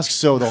Batman masks.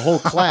 So the whole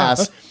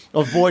class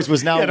of boys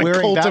was now He had a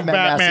wearing cult of Batman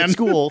masks Batman. at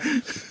school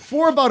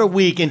for about a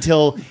week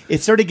until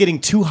it started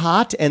getting too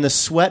hot and the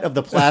sweat of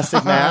the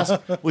plastic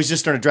mask was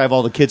just starting to drive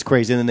all the kids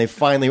crazy. And then they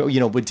finally,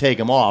 would take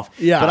them off.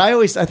 Yeah. But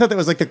I thought that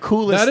was like the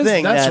coolest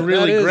thing. that's that-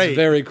 really that is great.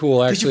 very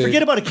cool. because Actually, you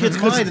forget about a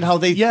kid's mind and how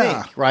they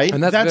Yeah. think, right?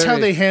 And That's how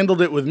very- they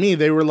handled it with me.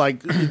 They were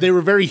like, they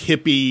were very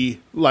hippie.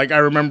 Like I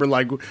remember,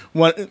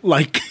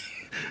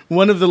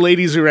 one of the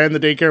ladies who ran the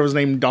daycare was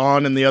named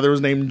Dawn, and the other was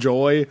named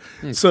Joy.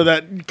 So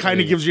that kind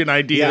of gives you an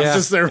idea Yeah. of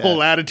just their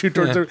whole attitude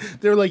towards her.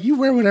 They were like, "You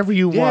wear whatever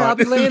you Yeah, I'll want."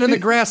 be laying in the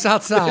grass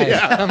outside.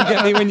 Come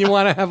get me when you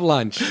want to have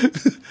lunch.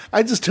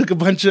 I just took a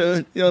bunch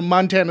of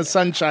Montana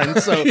sunshine.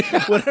 So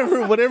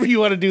whatever you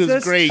want to do is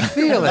Just great.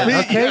 feel it,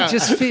 okay? Yeah.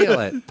 Just feel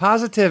it.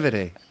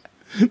 Positivity.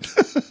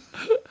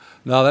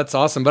 No, that's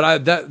awesome.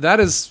 But that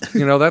is,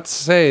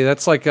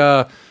 that's like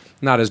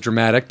not as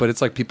dramatic, but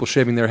it's like people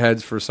shaving their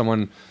heads for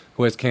someone who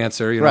who has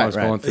cancer. You know, Right, is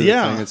right. going through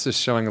Yeah. the thing. It's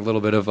just showing a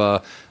little bit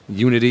of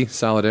unity,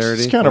 solidarity.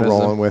 Just kind of What is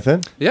rolling it? with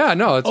it. Yeah,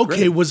 no, it's Okay,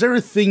 great. was there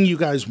a thing you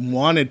guys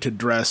wanted to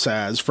dress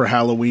as for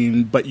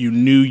Halloween, but you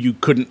knew you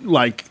couldn't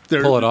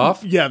Pull it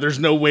off? Yeah, there's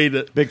no way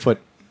to. Bigfoot.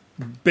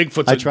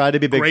 Bigfoot's I a tried to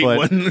be great Bigfoot,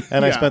 one.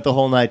 and I Yeah. spent the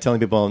whole night telling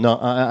people, "No,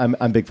 I'm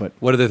Bigfoot."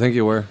 What did they think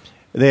you were?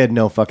 They had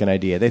no fucking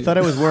idea. They thought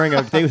I was wearing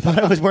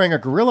a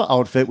gorilla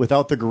outfit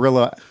without the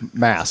gorilla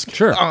mask.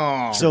 Sure.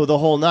 So the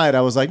whole night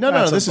I was like, no,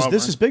 That's a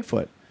this is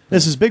Bigfoot.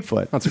 This is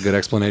Bigfoot. That's a good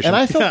explanation. And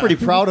I felt pretty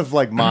proud of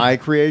like my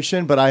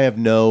creation, but I have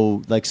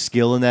no like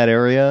skill in that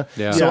area.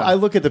 Yeah. So Yeah. I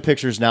look at the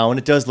pictures now, and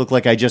it does look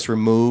like I just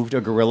removed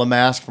a gorilla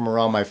mask from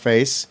around my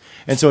face,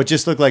 and so it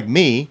just looked like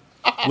me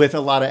with a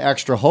lot of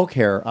extra Hulk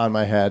hair on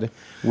my head,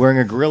 wearing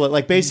a gorilla.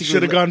 Like basically,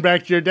 Should have gone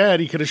back to your dad.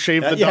 He could have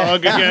shaved the yeah. dog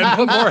again.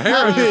 Put more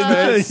hair on your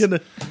face. You know-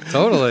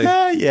 Totally.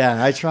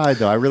 Yeah, I tried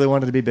though. I really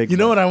wanted to be Bigfoot. You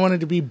know what I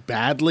wanted to be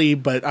badly,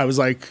 but I was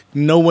like,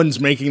 no one's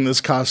making this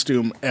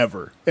costume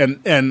ever, and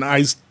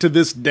I to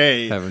this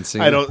day Haven't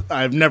seen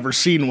I've never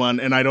seen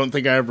one, and I don't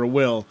think I ever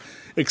will,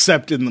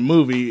 except in the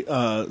movie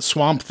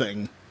Swamp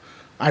Thing.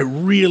 I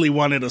really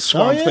wanted a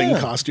Swamp yeah. Thing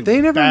costume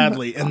They never-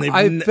 badly, and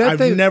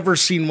I've never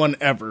seen one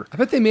ever. I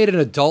bet they made an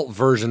adult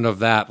version of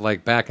that,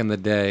 like back in the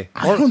day.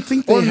 I don't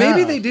think Or they maybe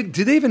have. they did.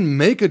 Did they even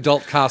make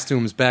adult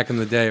costumes back in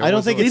the day? Or I don't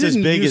was think it it's They as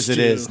didn't big as used it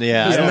to. is.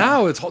 Yeah, Because I don't-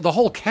 now it's the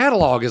whole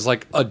catalog is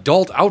like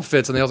adult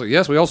outfits, and they also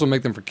we also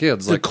make them for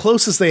kids. The Like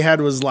closest they had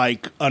was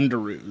like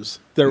underoos.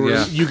 There was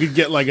Yeah. you could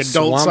get like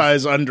adult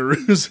size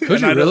underoos. Could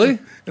and you I don't- really?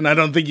 And I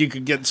don't think you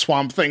could get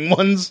Swamp Thing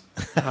ones.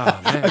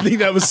 I think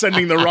that was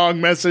sending the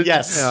wrong message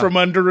Yes. Yeah. from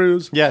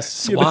underoos. yes.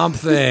 Swamp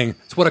Thing.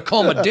 It's what I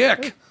call my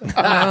dick.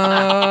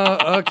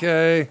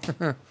 Okay.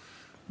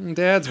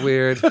 Dad's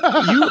weird.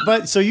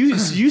 But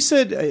you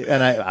said,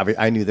 and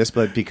I knew this,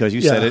 but because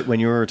you said Yeah. it when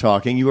you were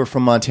talking, you were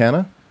from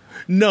Montana.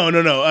 No.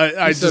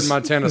 I You said just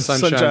Montana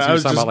Sunshine. So I you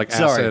was talking about just like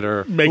sorry. acid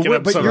or making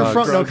up but some you're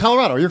from drug.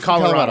 Colorado. You're from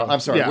Colorado. Colorado. I'm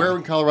sorry. Yeah. Where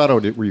in Colorado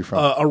were you from?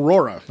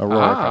 Aurora. Aurora.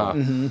 Ah,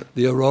 Colorado.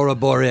 the Aurora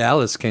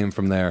Borealis came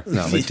from there.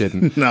 No, it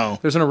didn't. No.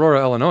 There's an Aurora,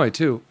 Illinois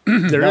too.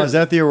 There Now, is- is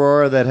that the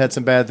Aurora that had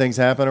some bad things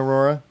happen?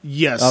 Aurora.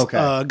 Yes. Okay.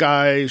 A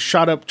guy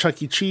shot up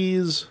Chuck E.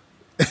 Cheese.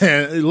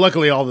 And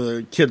luckily, all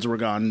the kids were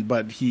gone,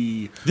 but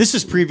he. This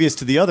is previous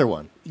to the other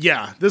one.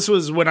 Yeah, this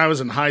was when I was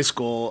in high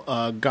school.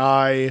 A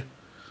guy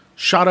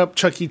shot up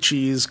Chuck E.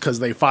 Cheese because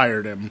they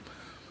fired him.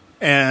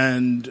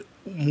 And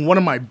one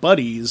of my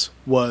buddies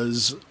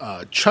was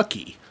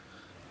Chucky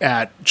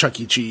at Chuck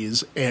E.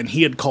 Cheese, and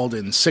he had called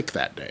in sick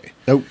that day.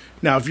 Nope.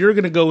 Now, if you're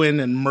going to go in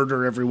and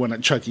murder everyone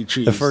at Chuck E.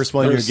 Cheese, The first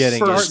one you're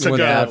getting first is to with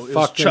go that is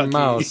fucking Chucky.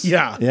 mouse.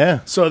 Yeah, Yeah.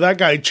 So that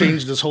guy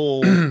changed his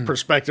whole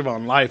perspective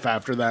on life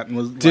after that, and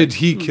was Did like,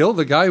 he kill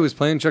the guy who was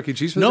playing Chuck E.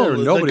 Cheese? No, there, or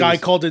the nobody guy was-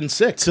 called in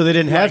sick. So they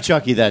didn't have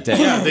Chucky that day.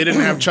 Yeah, they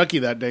didn't have Chucky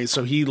that day,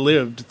 so he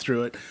lived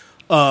through it.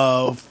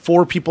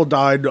 4 people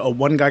died.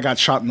 One guy got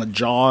shot in the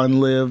jaw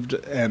and lived,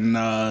 and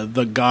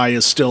the guy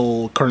is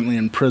still currently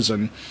in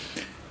prison.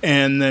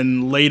 And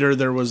then later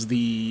there was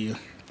the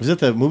Was it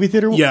the movie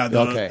theater?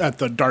 Okay. at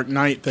the Dark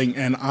Knight thing,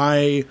 and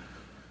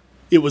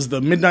it was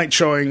the midnight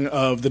showing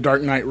of The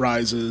Dark Knight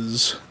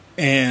Rises,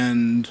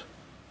 and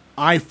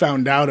I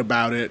found out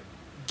about it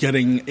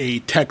getting a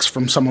text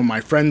from some of my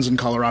friends in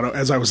Colorado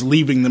as I was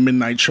leaving the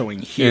midnight showing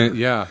here.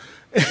 Yeah.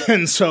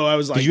 And so I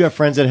was like, Did you have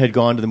friends that had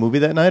gone to the movie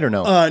that night or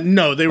no?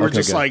 no, they were Okay,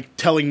 just good. like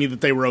telling me that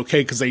they were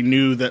okay because they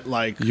knew that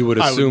like You would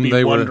I assume be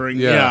they were- wondering,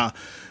 yeah.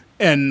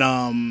 And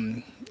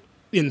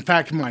in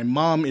fact, my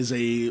mom is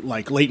a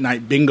like late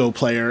night bingo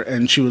player,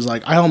 and she was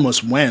like, I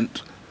almost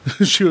went.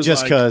 She was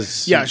Just like,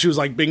 'cause- yeah, she was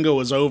like, bingo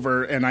was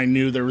over, and I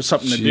knew there was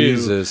something to do.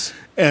 Jesus.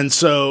 And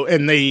so,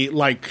 and they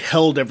like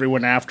held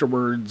everyone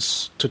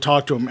afterwards to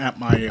talk to him at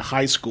my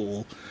high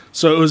school.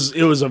 So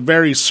it was a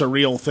very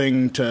surreal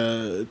thing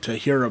to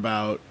hear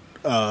about.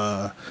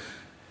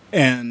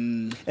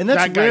 And And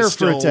that's that guy's rare for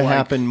still, it to like,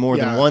 happen more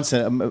than yeah. once.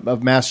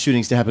 Of mass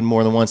shootings to happen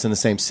more than once in the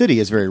same city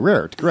is very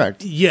rare.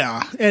 Correct.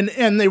 Yeah,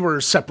 and they were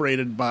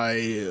separated by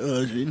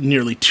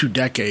nearly 2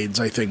 decades,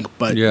 I think.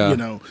 But Yeah. you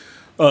know,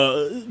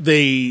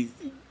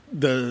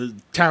 the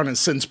town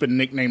has since been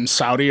nicknamed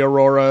Saudi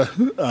Aurora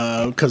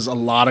because a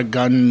lot of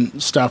gun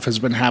stuff has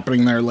been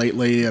happening there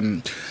lately,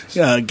 and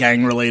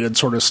gang related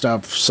sort of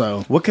stuff.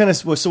 So What kind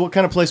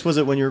of place was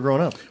it when you were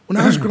growing up? when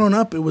I was growing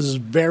up, it was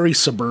very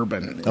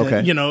suburban.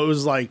 Okay. You know, it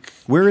was like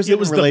Where is it it in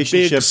was the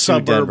relationship big to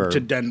suburb Denver? to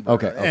Denver.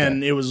 Okay.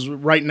 And it was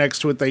right next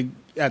to it. They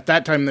at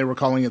that time they were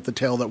calling it the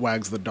tail that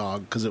wags the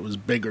dog because it was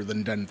bigger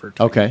than Denver.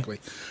 Okay. Technically.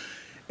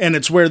 And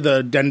it's where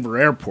the Denver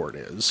airport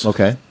is.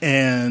 Okay.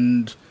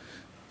 And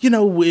you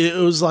know, it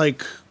was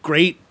like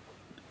great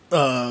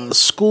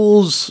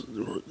schools,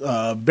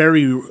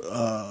 very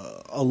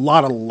a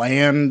lot of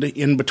land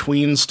in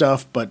between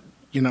stuff, but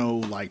you know,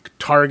 like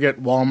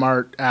Target,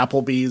 Walmart,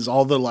 Applebee's,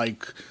 all the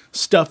like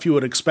stuff you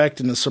would expect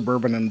in a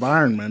suburban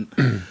environment.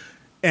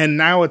 And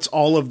now it's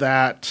all of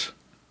that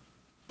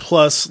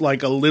plus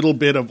like a little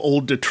bit of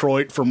old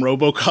Detroit from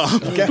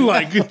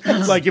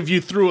RoboCop. like if you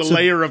threw a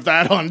layer of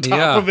that on top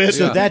Yeah. of it.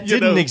 So That you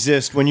didn't know.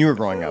 exist when you were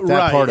growing up. That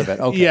Right. part of it.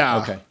 Okay. Yeah.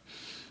 Okay.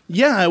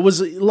 Yeah, it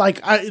was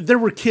like there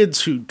were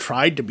kids who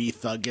tried to be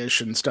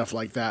thuggish and stuff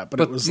like that, but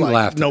it was you laughed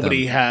like at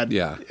nobody them. had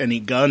Yeah. any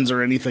guns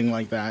or anything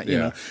like that. You Yeah.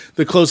 know,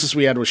 the closest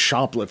we had was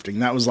shoplifting.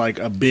 That was like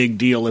a big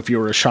deal if you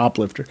were a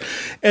shoplifter,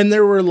 and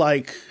there were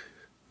like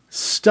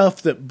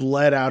stuff that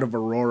bled out of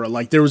Aurora.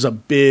 Like there was a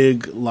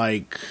big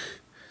like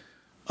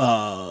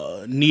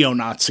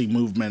neo-Nazi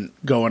movement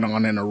going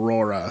on in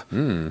Aurora,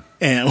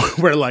 and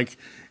where like,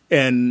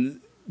 and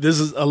this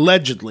is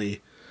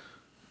allegedly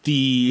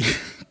the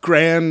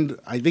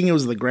I think it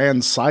was the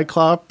Grand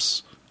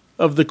Cyclops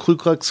of the Ku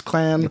Klux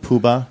Klan.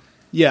 Poobah.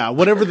 Yeah,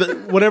 whatever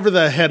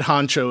the head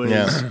honcho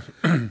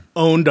is,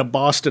 owned a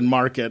Boston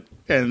market,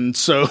 and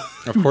so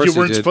course you he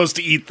weren't did. supposed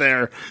to eat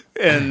there.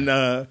 And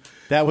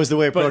That was the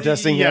way of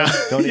protesting. yeah,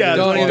 Don't eat yeah, it.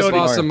 Don't eat a Don't eat-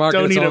 Boston market.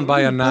 don't It's eat owned a-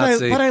 by a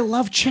Nazi. But I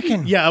love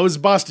chicken. yeah, it was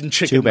Boston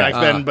chicken Too bad.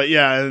 back then, but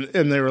yeah,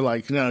 and they were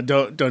like, no,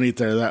 don't eat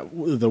there. That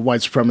the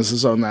white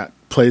supremacists own that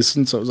place,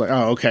 and so it was like,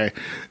 oh, okay,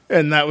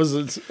 and that was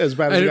as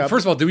bad as it And got.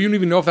 first of all, do you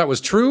even know if that was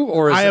true,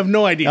 or is I have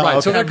no idea. Right, Oh,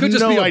 so okay. that could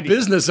just no be a idea.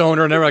 business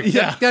owner, and they're like,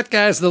 Yeah. that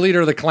guy's the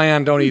leader of the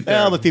Klan. Don't eat there.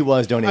 Well, if he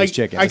was, don't eat his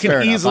chicken. I That's fair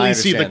can enough. easily I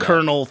see the understand that.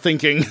 colonel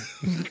thinking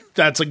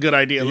that's a good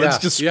idea. Let's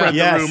just spread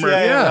Yes, the rumor.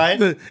 yeah,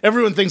 right.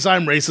 Everyone thinks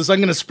I'm racist. I'm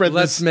going to spread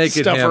Let's this make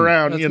it stuff him.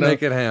 around. Let's you know,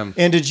 make it him.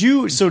 And did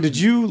you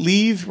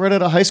leave right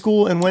out of high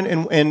school and went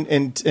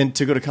and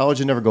to go to college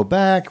and never go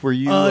back? Were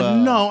you?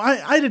 no,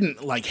 I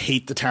didn't like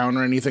hate the town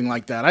or anything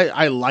like that.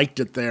 I liked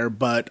it there,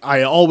 but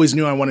I always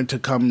knew I wanted to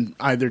come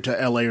either to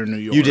LA or New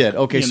York. You did.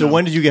 Okay, you so know.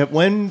 when did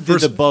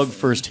the bug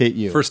first hit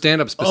you? For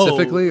stand-up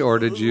specifically, or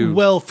did you?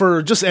 Well,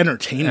 for just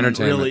entertainment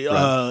really.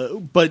 right.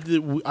 But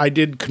I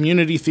did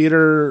community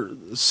theater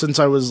since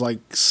I was like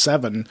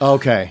 7.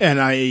 Okay.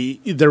 And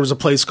there was a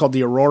place called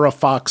the Aurora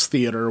Fox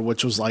Theater,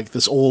 which was like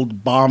this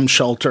old bomb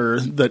shelter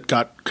that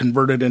got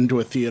converted into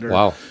a theater.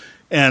 Wow.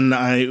 And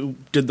I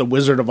did the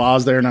Wizard of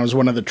Oz there, and I was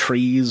one of the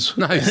trees.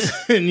 Nice.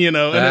 And and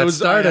That it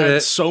was I started had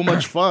it. so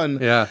much fun.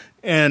 Yeah.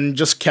 And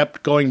just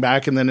kept going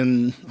back. And then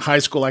in high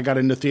school, I got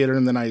into theater,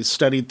 and then I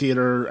studied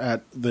theater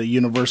at the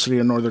University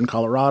of Northern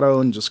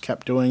Colorado, and just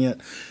kept doing it.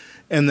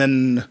 And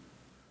then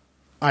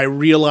I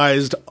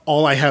realized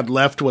all I had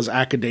left was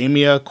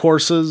academia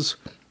courses,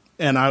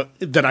 and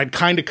I'd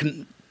kind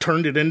of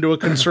turned it into a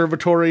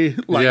conservatory.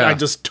 Like Yeah. I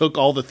just took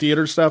all the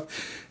theater stuff,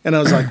 and I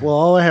was like, well,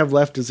 all I have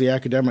left is the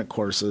academic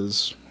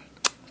courses.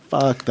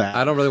 Fuck that.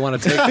 I don't really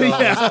want to take those,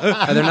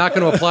 and they're not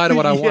going to apply to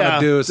what I want to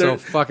do. So they're-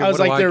 fucking. I was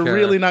what like, do they're care?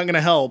 really not going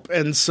to help,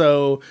 and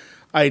so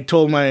I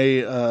told my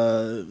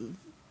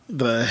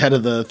the head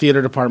of the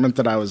theater department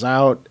that I was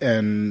out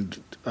and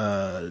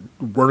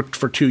worked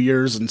for 2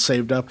 years and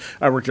saved up.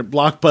 I worked at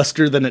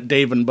Blockbuster, then at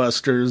Dave and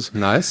Buster's,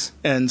 nice.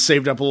 and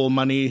saved up a little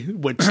money,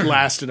 which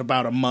lasted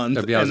about a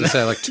month. Yeah, I was And, gonna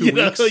say, like 2 you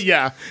know, weeks?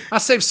 yeah, I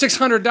saved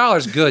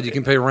 $600. Good, you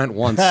can pay rent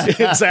once.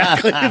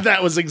 exactly.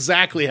 That was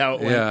exactly how it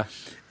went. Yeah.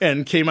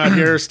 And came out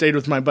here, stayed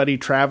with my buddy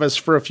Travis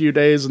for a few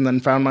days, and then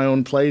found my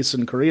own place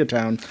in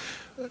Koreatown.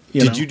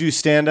 Did you do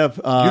stand up?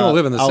 You don't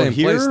live in the same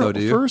place, though, do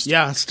you? First,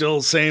 Yeah,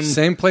 still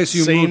same place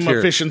you same moved here.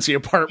 efficiency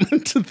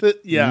apartment.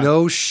 Yeah,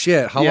 No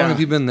shit. How Yeah. long have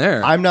you been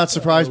there? I'm not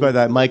surprised by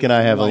that. Mike and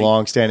I have a Like-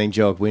 long-standing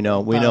joke. We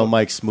know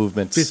Mike's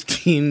movements.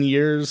 15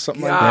 years,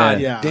 something like God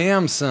that. Yeah,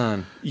 damn,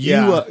 son.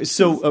 You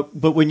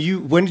but when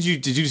did you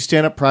do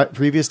stand up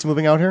previous to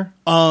moving out here?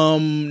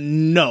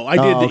 No, I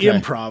did okay.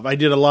 improv. I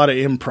did a lot of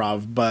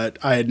improv, but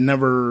I had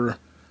never.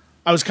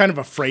 I was kind of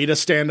afraid of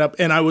stand up,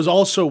 and I was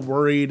also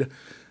worried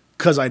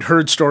because I'd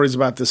heard stories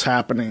about this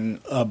happening.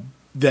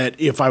 That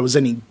if I was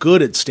any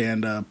good at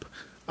stand up,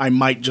 I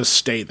might just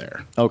stay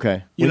there.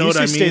 Okay, You know when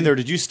what I say stay mean? there,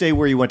 did you stay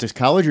where you went to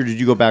college, or did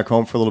you go back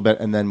home for a little bit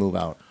and then move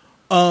out?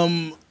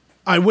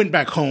 I went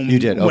back home. You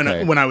did,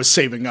 okay. when I was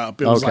saving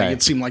up. It was Okay. like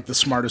it seemed like the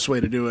smartest way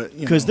to do it.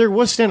 Because there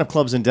was stand up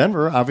clubs in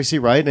Denver, obviously,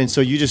 right? And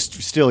so you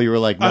were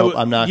like, nope,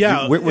 I'm not.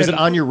 yeah, was it and-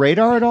 on your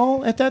radar at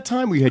all at that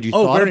time? Had you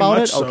thought very about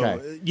much it? so.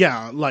 Okay,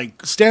 Yeah,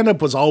 like stand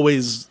up was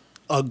always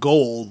a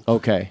goal.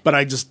 okay. But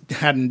I just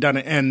hadn't done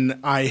it, and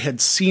I had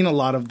seen a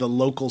lot of the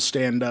local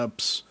stand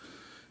ups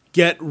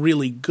get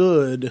really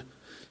good,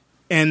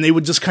 and they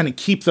would just kind of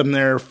keep them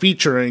there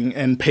featuring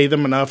and pay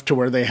them enough to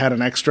where they had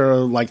an extra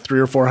like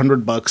 $300 or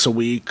 $400 a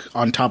week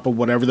on top of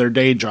whatever their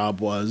day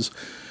job was.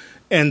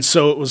 And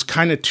so it was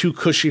kind of too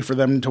cushy for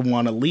them to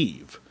want to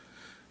leave.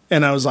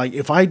 And I was like,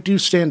 if I do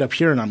stand up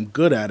here and I'm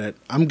good at it,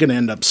 I'm going to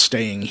end up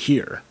staying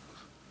here.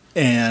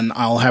 And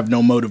I'll have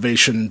no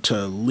motivation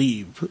to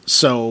leave.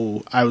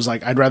 So I was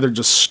like, I'd rather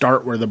just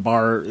start where the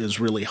bar is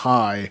really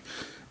high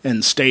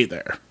and stay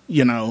there,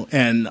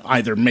 and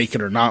either make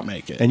it or not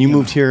make it. And you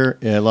moved here,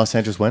 Los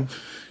Angeles, when?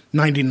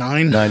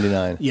 99?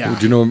 99. Yeah.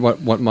 Do you know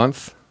what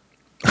month?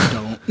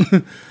 I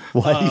don't.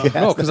 Why do you ask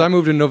No, because I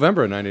moved in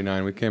November of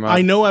 '99. We came out.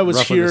 I know I was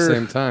roughly here. at the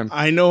same time.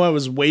 I know I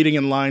was waiting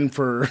in line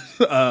for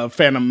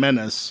Phantom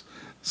Menace.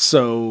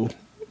 So,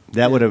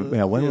 that would have?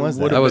 Yeah, when was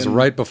that? would've That was been-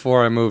 right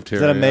before I moved here.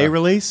 Is that a May yeah.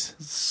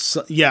 release?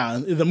 yeah,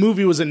 the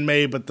movie was in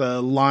May, but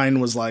the line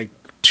was like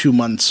 2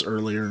 months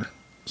earlier.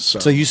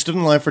 So you stood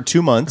in line for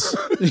 2 months.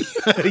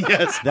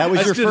 Yes, That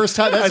was your first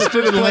time. That's I the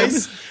stood first in line.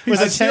 place.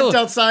 Was a tent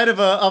outside of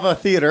a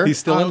theater. He's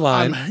still in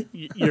line.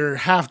 You're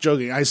half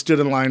joking. I stood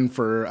in line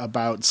for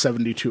about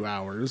 72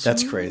 hours.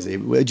 That's crazy.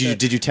 Did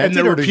you tent and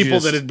there it, or were did you people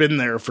just- that had been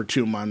there for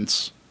 2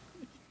 months.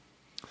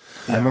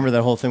 I remember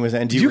that whole thing was.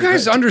 And do Do you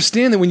guys regret-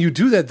 understand that when you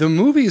do that, the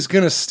movie is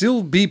going to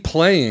still be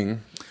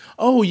playing?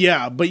 Oh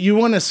yeah, but you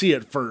want to see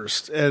it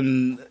first,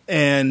 and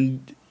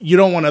you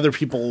don't want other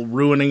people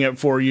ruining it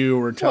for you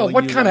or Well, telling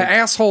what you. kind of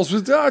assholes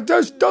was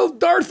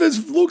Darth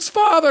is Luke's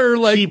father?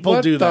 Like people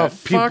what do the that?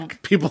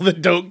 Fuck? People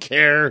that don't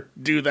care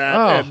do that.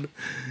 Oh. And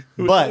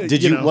But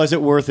did you? know. Was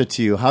it worth it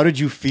to you? How did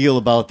you feel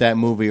about that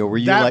movie, or were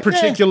you that like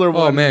particular Oh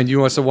one? man, you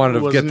must have wanted to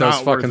was get those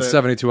not worth fucking it.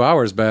 72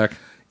 hours back.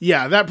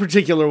 Yeah, that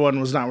particular one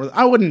was not worth.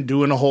 I wasn't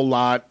doing a whole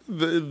lot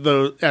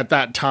the at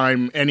that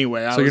time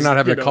anyway. So you're not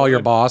having to call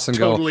your boss and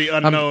totally go,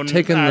 unknown I'm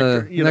taking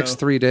actor, the you next know.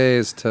 3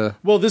 days to...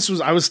 Well,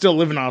 I was still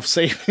living off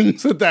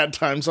savings at that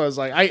time, so I was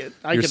like, I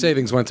Your can,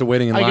 savings went to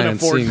waiting in I line can and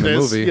afford seeing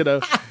this, the movie. you know.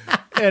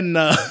 And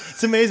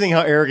It's amazing how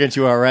arrogant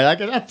you are,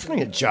 right? I'm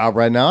doing a job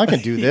right now. I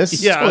can do this.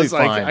 It's yeah, totally I was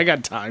like, fine. I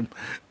got time.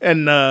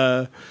 And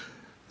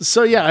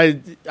so yeah,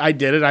 I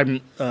did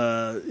it.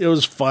 It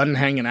was fun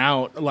hanging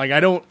out. Like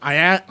I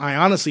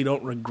honestly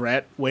don't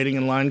regret waiting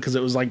in line because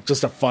it was like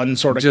just a fun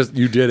sort of Just-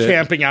 you did it.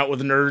 camping out with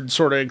nerds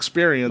sort of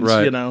experience,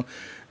 Right. you know.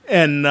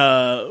 And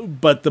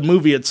but the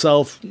movie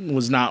itself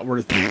was not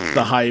worth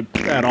the hype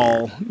at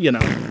all, you know.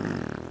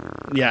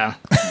 Yeah,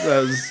 that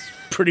was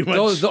pretty much.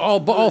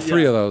 All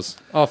three of those.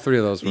 All three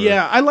of those were.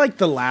 Yeah, I like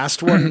the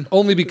last one.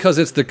 Only because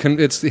it's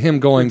him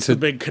going The to...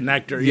 big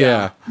connector.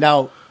 Yeah.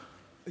 Now,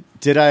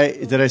 did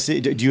I see?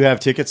 Do you have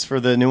tickets for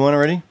the new one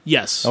already?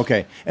 Yes.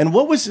 Okay. And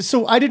what was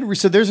so? I didn't.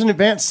 So there's an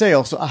advance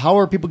sale. So how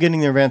are people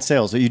getting their advance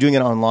sales? Are you doing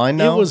it online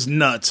now? It was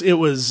nuts. It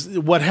was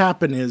what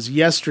happened is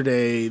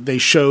yesterday they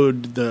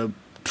showed the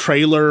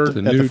trailer The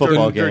at new the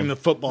football the- game. during the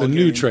football The game.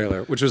 new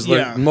trailer, which was like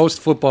Yeah. most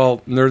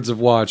football nerds have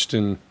watched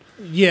in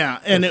Yeah,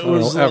 and it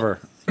was ever.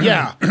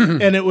 Yeah,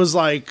 and it was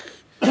like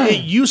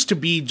it used to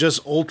be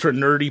just ultra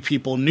nerdy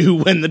people knew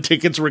when the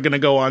tickets were going to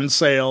go on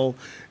sale,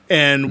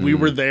 and we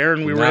were there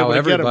and we were Now able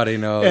to get everybody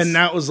them. knows. And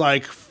that was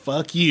like,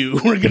 fuck you,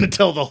 we're going to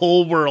tell the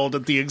whole world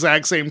at the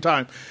exact same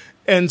time.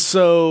 And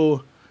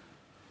so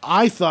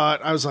I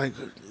was like,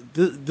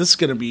 this is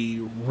going to be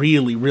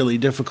really, really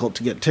difficult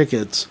to get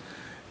tickets.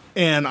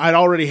 And I'd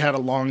already had a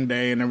long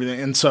day and everything.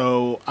 And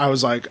so I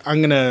was like, I'm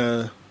going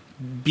to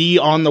be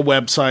on the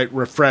website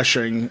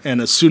refreshing.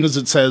 And as soon as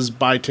it says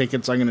buy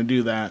tickets, I'm going to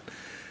do that.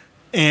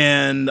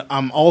 And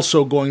I'm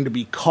also going to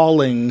be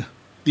calling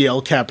the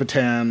El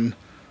Capitan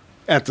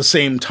at the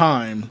same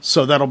time.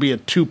 So that'll be a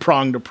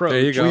two-pronged approach. There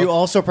you go. Were you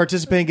also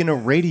participating in a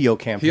radio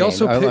campaign? He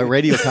also a picked-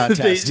 radio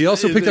contest. He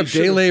also picked They up day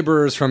should've-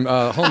 laborers from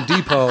Home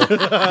Depot,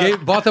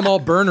 bought them all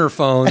burner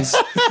phones,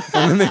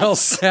 and then they all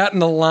sat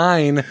in a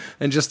line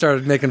and just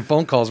started making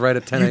phone calls right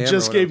at 10 a.m. You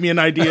just gave me an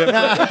idea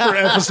for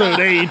episode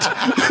 8.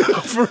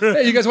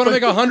 Hey, you guys want to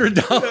make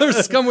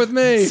 $100? Come with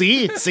me.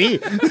 See?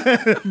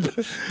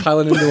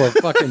 Piling into a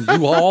fucking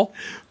U-Haul.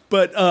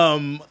 But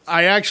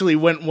I actually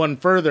went one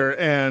further,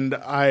 and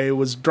I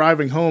was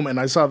driving home, and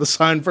I saw the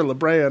sign for La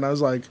Brea, and I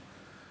was like,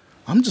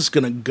 I'm just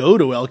going to go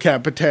to El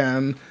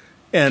Capitan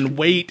and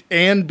wait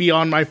and be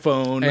on my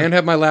phone. And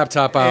have my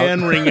laptop out.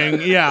 And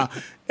ringing, yeah.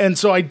 And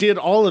so I did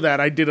all of that.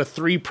 I did a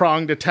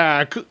 3-pronged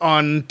attack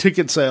on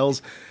ticket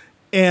sales,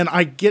 and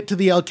I get to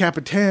the El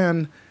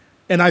Capitan,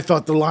 and I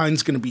thought the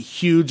line's going to be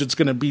huge. It's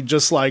going to be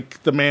just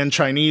like the Man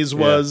Chinese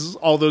was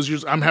all those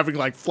years. I'm having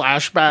like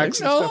flashbacks and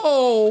stuff.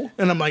 No.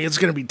 And I'm like, it's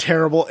going to be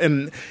terrible.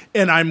 And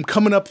I'm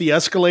coming up the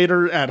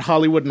escalator at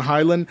Hollywood and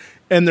Highland,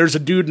 and there's a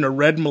dude in a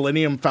red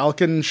Millennium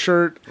Falcon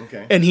shirt.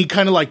 Okay. And he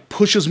kind of like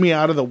pushes me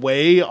out of the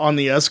way on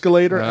the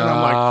escalator. And I'm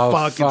Oh,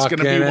 like, fuck, it's going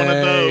to be fucking one of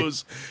A.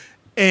 those.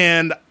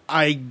 And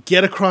I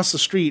get across the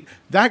street.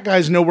 That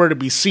guy's nowhere to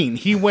be seen.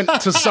 He went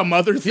to some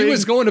other thing. He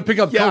was going to pick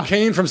up Yeah.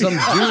 cocaine from some dude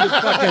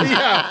at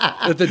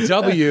fucking at the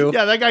W.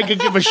 Yeah, that guy could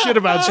give a shit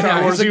about Star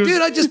Yeah, Wars. he's like, He was-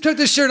 dude, I just took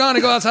this shirt on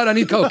to go outside. I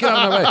need coke. Get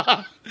out of my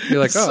way. You're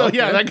like, oh, so okay.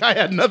 yeah, that guy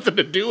had nothing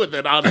to do with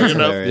it, oddly enough.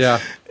 Hilarious. Yeah.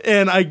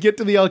 And I get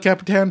to the El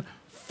Capitan,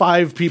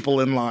 5 people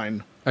in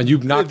line. And you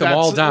knocked them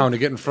all That's- down to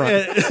get in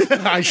front.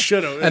 I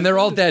should have. And they're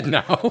all dead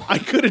now. I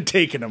could have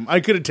taken them. I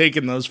could have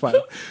taken those 5.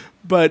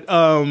 But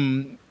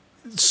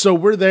so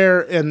we're there,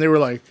 and they were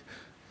like,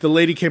 the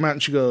lady came out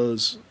and she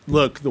goes,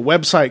 "Look, the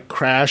website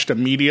crashed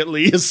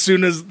immediately as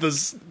soon as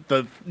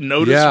the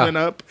notice Yeah. went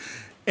up,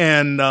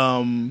 and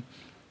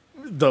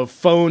the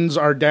phones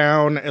are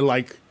down. And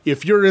like,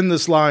 if you're in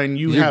this line,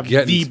 you You're have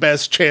getting- the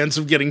best chance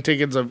of getting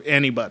tickets of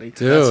anybody." That's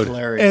Dude.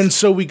 hilarious. And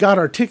so we got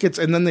our tickets,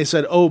 and then they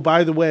said, "Oh,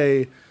 by the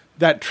way,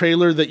 that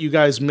trailer that you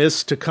guys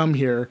missed to come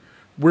here,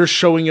 we're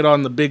showing it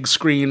on the big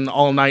screen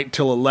all night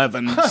till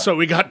 11." So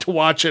we got to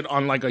watch it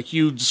on like a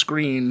huge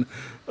screen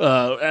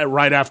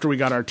right after we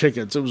got our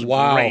tickets. It was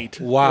Wow. great.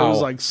 Wow. It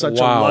was like such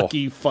Wow. a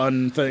lucky,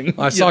 fun thing.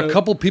 I saw a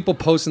couple people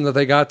posting that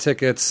they got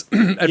tickets.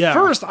 At Yeah.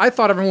 first, I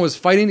thought everyone was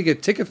fighting to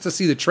get tickets to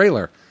see the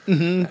trailer.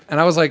 Mm-hmm. And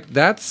I was like,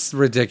 that's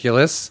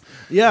ridiculous.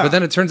 Yeah. But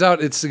then it turns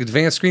out it's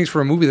advanced screenings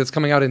for a movie that's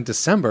coming out in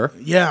December.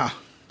 Yeah.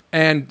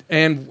 And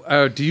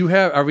do you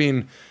have, I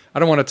mean, I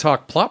don't want to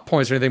talk plot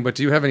points or anything, but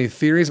do you have any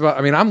theories about,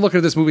 I mean, I'm looking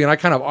at this movie and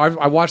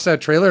I watched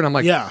that trailer and I'm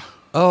like, Yeah.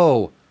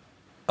 oh,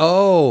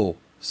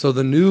 so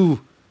the new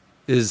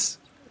is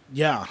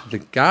Yeah. the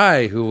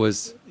guy who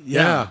was,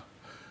 Yeah.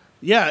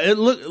 Yeah, it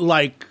looked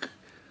like.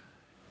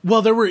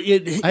 Well, there were.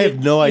 I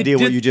have no idea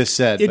what you just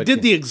said, It but-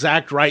 did the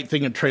exact right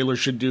thing a trailer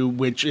should do,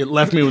 which it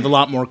left me with a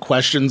lot more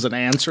questions than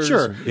answers.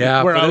 Sure.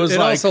 Yeah, where but I was it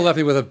like, also left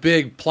me with a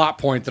big plot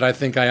point that I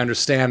think I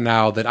understand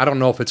now. That I don't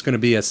know if it's going to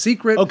be a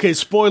secret. okay,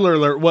 spoiler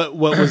alert. What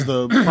was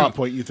the plot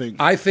point you think?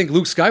 I think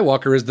Luke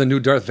Skywalker is the new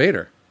Darth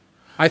Vader.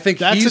 I think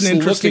That's he's an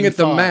interesting looking at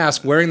the thought.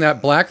 mask, wearing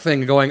that black thing,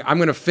 and going, "I'm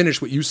going to finish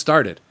what you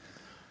started."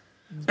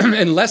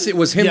 Unless it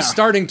was him Yeah.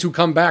 starting to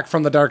come back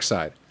from the dark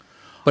side,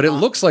 but it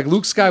looks like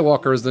Luke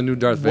Skywalker is the new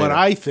Darth Vader. What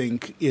I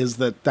think is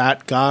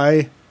that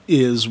guy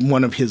is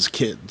one of his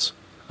kids.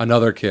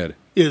 Another kid.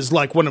 Is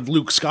like one of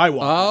Luke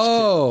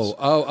Skywalker's kids.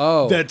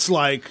 Oh. That's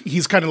like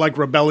he's kind of like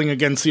rebelling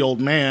against the old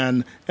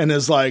man and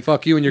is like,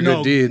 Fuck you and your "No,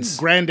 good deeds."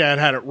 Granddad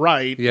had it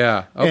right.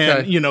 Yeah, okay.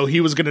 And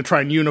he was going to try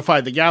and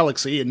unify the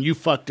galaxy, and you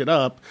fucked it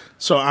up.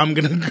 So I'm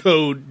going to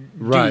go do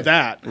Right,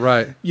 that.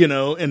 right.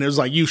 And it was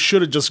like you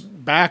should have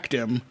just backed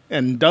him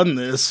and done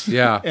this.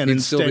 Yeah, and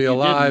he'd still instead be you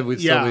alive, didn't. we'd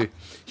still be-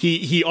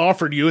 He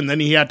offered you, and then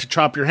he had to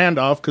chop your hand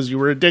off because you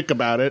were a dick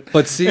about it.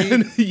 But see,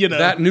 And,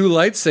 that new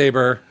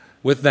lightsaber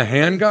with the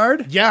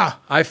handguard. yeah.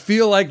 I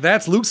feel like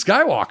that's Luke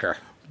Skywalker.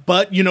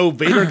 But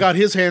Vader got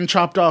his hand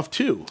chopped off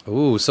too.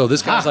 Ooh, so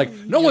this guy's like,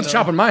 no one's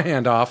chopping my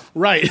hand off.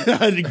 Right,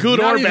 good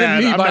Not or even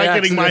bad. me I'm by not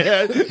getting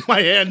my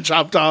hand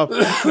chopped off,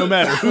 no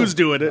matter who's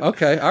doing it.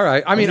 Okay, all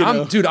right. I mean,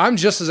 I'm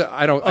just as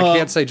I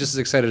can't say just as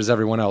excited as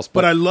everyone else,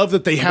 But I love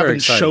that they very haven't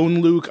excited.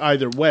 shown Luke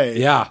either way.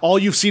 Yeah. all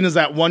you've seen is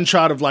that one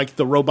shot of like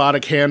the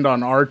robotic hand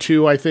on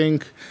R2, I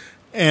think,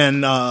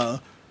 and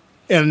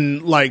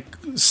like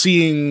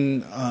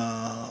seeing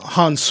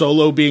Han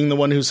Solo being the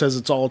one who says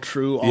it's all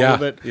true, all Yeah,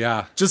 of it.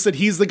 yeah. Just that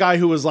he's the guy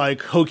who was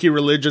like hokey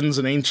religions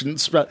and ancient,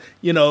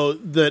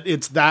 that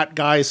it's that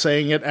guy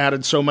saying it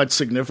added so much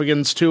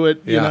significance to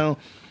it. Yeah.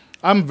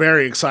 I'm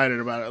very excited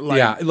about it. Like,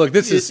 Yeah, look,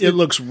 it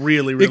looks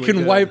really, really. it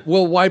can good.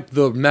 we'll wipe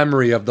the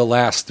memory of the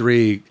last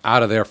three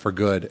out of there for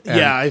good. And,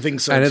 Yeah, I think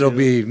so, And it'll too.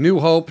 be New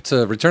Hope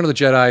to Return of the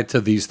Jedi to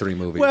these three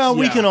movies. Well,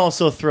 we Yeah. can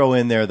also throw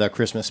in there the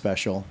Christmas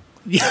special.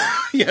 Yeah,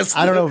 yes.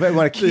 I don't know if I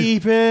want to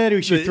keep it or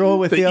we should throw it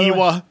with the other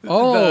one.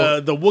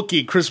 Ewok, the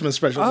Wookiee Christmas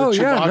special. oh the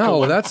yeah, Chewbacca no,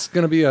 one. that's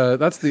gonna be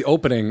that's the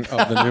opening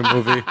of the new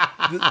movie.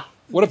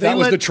 What if that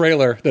was let- the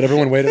trailer that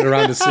everyone waited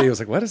around to see? I was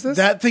like, what is this?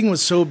 That thing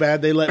was so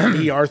bad they let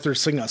B. Arthur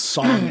sing a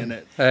song in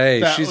it. Hey,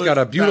 That she's got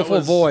a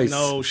beautiful voice.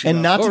 No, she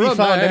And doesn't. not to be Or a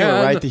found anywhere,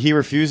 man. right? He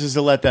refuses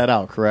to let that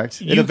out,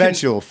 correct? It You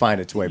eventually will find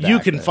its way back. You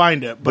can but-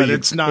 find it, but you-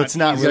 it's not. It's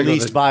not You gotta go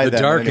released to by the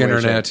them dark in any way,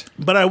 internet. shape.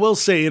 But I will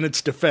say, in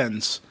its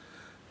defense,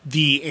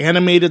 the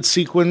animated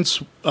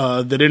sequence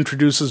that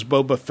introduces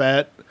Boba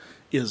Fett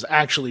is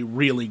actually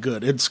really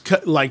good. It's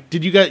like,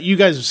 did you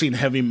guys have seen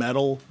Heavy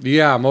Metal?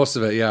 Yeah, most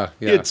of it. Yeah,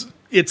 yeah,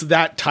 It's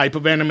that type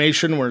of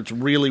animation where it's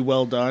really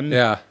well done.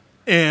 yeah.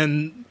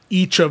 And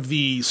each of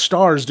the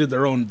stars did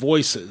their own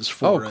voices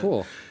for Oh, it.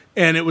 cool.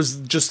 And it was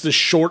just this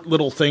short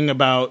little thing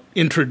about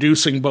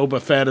introducing Boba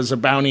Fett as a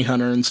bounty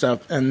hunter and stuff.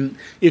 And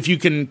if you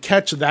can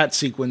catch that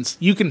sequence,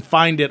 you can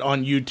find it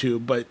on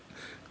YouTube, but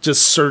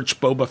just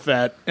search Boba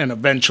Fett and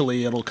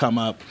eventually it'll come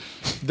up.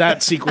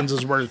 That sequence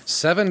is worth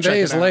 7 Check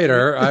days it out.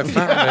 later, I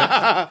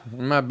found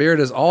it. My beard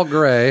is all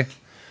gray.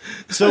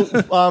 So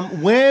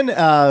when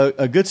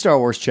a good Star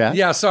Wars chat.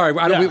 Yeah, sorry.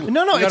 Yeah. No, we it's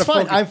gotta fine.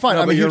 focus- I'm fine.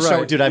 No, I'm a but huge you're Star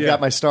right. dude. I've Yeah.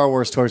 got my Star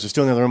Wars toys. They're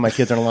still in the other room. My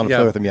kids aren't allowed to Yeah.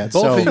 play with them yet.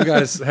 Both so of you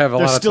guys have a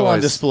they're lot of still on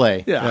toys.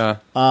 display. Yeah.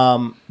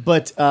 Yeah.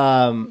 But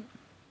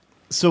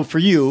so for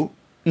you,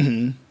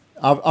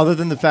 other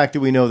than the fact that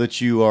we know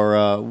that you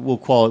are, we'll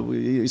call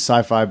it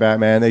sci-fi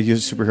Batman, they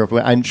use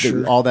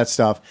superhero, all that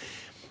stuff.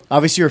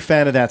 Obviously, you're a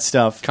fan of that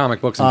stuff.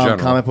 Comic books in general.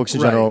 Comic books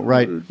in general,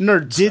 right?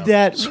 Nerd Did stuff.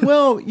 that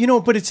well?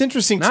 But it's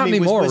interesting to Not me.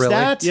 anymore, was really.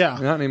 that Yeah.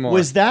 Not anymore.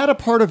 Was that a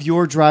part of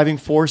your driving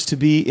force to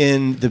be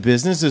in the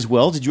business as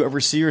well? Did you ever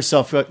see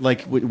yourself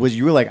like? Was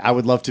you were like, I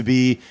would love to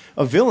be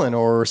a villain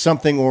or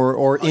something,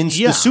 or in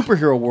Yeah. the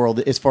superhero world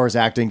as far as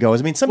acting goes?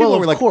 I mean, some Well, people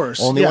were of like,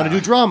 course, only want yeah. to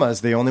do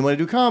dramas. They only want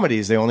to do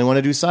comedies. They only want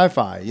to do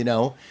sci-fi.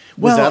 Was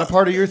Well, that a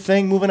part of your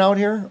thing moving out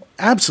here?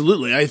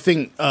 Absolutely. I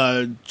think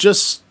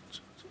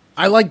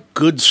I like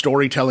good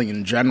storytelling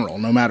in general,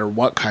 no matter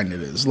what kind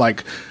it is.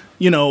 Like,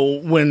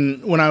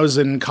 when I was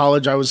in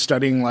college, I was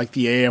studying like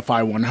the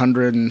AFI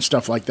 100 and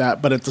stuff like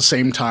that. But at the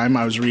same time,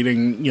 I was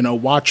reading,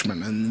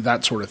 Watchmen and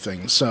that sort of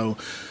thing. So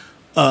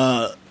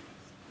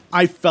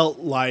I felt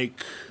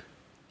like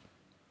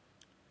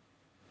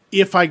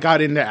if I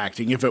got into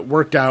acting, if it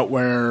worked out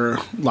where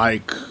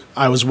like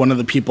I was one of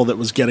the people that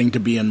was getting to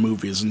be in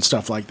movies and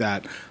stuff like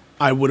that,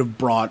 I would have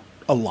brought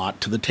a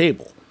lot to the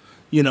table.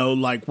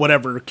 like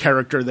whatever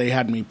character they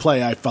had me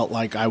play, I felt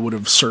like I would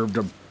have served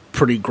a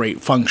pretty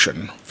great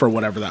function for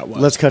whatever that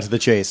was. Let's cut to the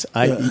chase.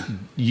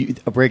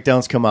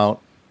 Breakdowns come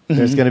out.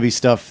 There's going to be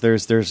stuff.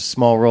 There's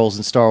small roles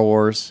in Star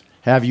Wars.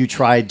 Have you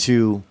put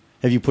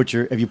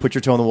your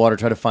toe in the water,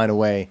 try to find a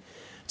way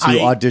to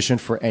audition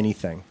for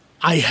anything?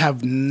 I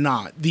have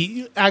not.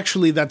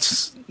 Actually,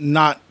 that's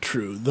not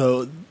true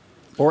though.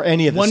 Or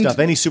any of the stuff,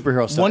 any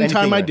superhero stuff. One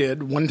time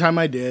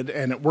I did,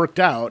 and it worked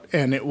out,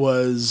 and it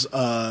was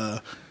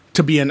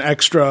to be an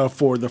extra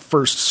for the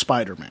first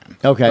Spider-Man.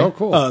 Okay. Oh,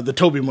 cool. The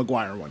Tobey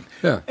Maguire one.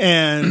 Yeah.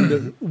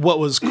 And what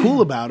was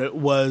cool about it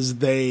was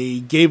they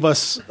gave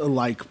us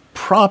like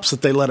props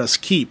that they let us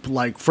keep,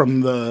 like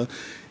from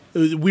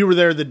we were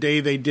there the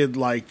day they did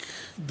like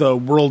the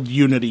World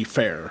Unity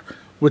Fair,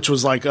 which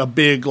was like a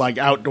big like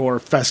outdoor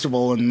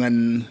festival, and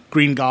then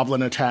Green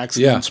Goblin attacks,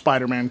 and then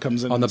Spider-Man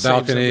comes in on the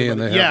balcony,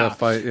 and they have that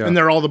fight. Yeah. And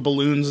there are all the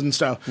balloons and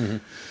stuff. Mm-hmm.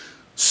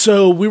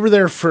 So we were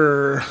there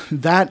for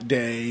that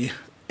day,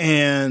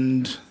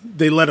 and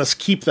they let us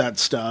keep that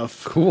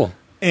stuff. Cool.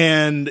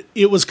 And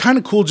it was kind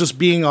of cool just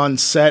being on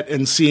set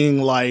and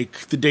seeing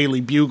like the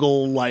Daily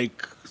Bugle,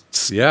 like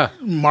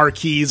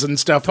marquees and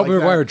stuff Tobey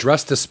Maguire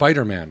dressed as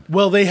Spider-Man.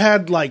 Well, they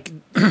had like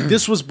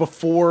this was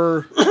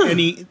before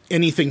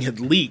anything had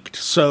leaked,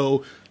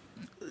 so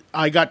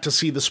I got to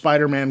see the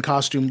Spider-Man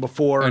costume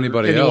before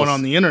anyone else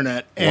on the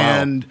internet,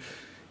 and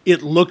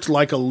it looked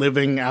like a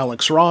living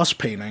Alex Ross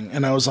painting,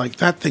 and I was like,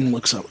 that thing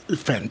looks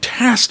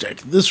fantastic.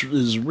 This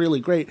is really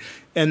great.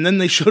 And then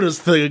they showed us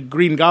the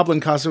Green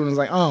Goblin costume, and I was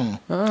like,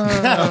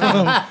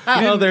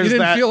 you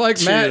didn't feel like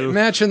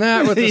matching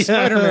that with the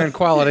Spider-Man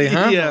quality,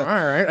 huh? Yeah. All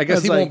right. I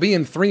guess he won't be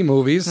in 3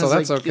 movies, so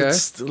that's okay.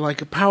 It's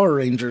like a Power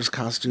Rangers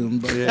costume,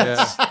 but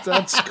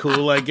that's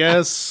cool, I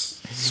guess.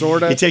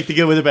 Sort of. You take the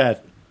good with the bad.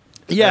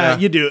 Yeah,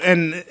 you do.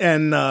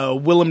 And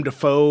Willem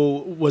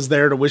Dafoe was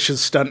there to wish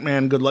his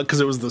stuntman good luck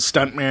because it was the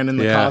stuntman in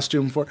the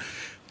costume for.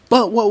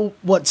 But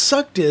what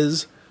sucked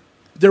is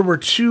there were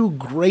 2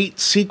 great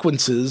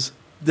sequences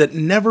that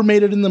never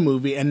made it in the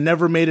movie and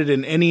never made it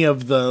in any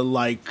of the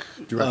like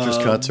director's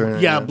cuts or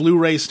anything.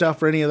 Blu-ray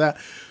stuff or any of that.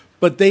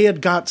 But they had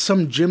got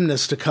some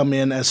gymnast to come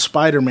in as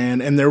Spider-Man,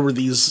 and there were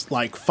these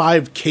like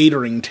 5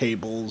 catering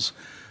tables,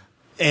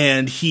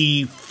 and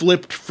he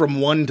flipped from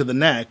one to the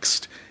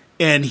next.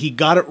 And he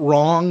got it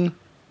wrong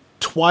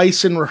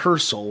twice in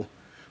rehearsal,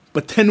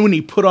 but then when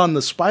he put on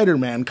the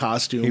Spider-Man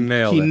costume,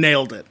 he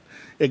nailed it.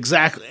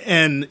 Exactly.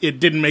 And it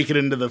didn't make it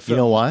into the film.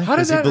 You know why?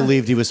 Because he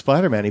believed he was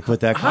Spider-Man. He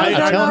put that costume.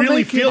 I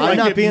really feel like I'm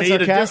not being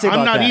sarcastic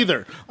about that.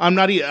 I'm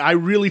not either. I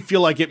really feel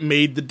like it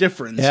made the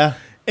difference. Yeah.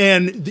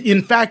 And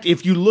in fact,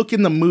 if you look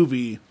in the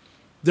movie,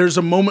 there's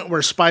a moment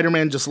where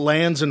Spider-Man just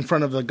lands in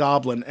front of the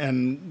Goblin,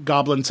 and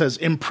Goblin says,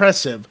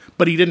 "Impressive,"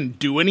 but he didn't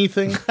do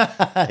anything.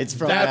 It's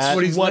from That's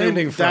what he's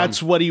landing from.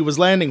 That's what he was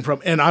landing from.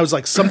 And I was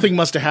like, something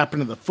must have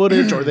happened to the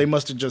footage, or they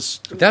must have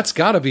just... That's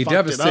got to be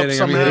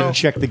devastating. I mean, they didn't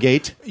check the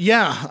gate?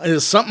 Yeah, it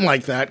was something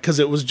like that, because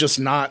it was just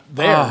not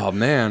there. Oh,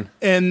 man.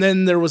 And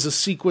then there was a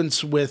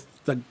sequence with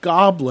the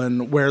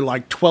Goblin where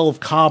like 12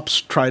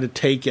 cops try to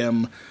take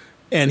him,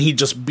 and he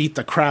just beat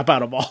the crap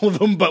out of all of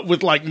them, but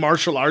with like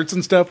martial arts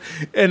and stuff.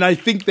 And I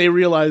think they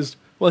realized,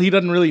 well, he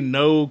doesn't really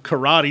know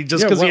karate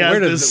just because he has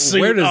this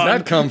suit Where does on.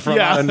 that come from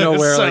out of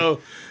nowhere?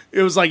 So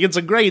it was like, it's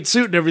a great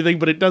suit and everything,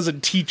 but it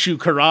doesn't teach you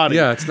karate.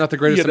 Yeah, it's not the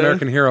greatest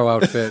American hero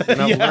outfit.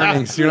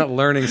 You're not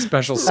learning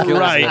special skills.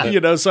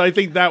 Right, so I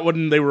think that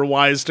one they were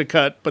wise to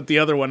cut, but the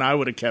other one I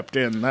would have kept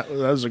in. That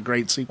was a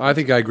great sequence. I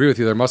think I agree with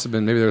you. There must have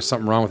been, maybe there was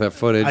something wrong with that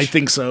footage. I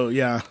think so,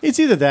 yeah. It's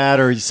either that,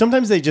 or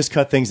sometimes they just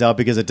cut things out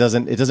because it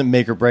doesn't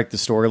make or break the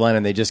storyline,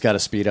 and they just got to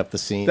speed up the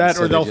scene. That,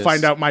 or they'll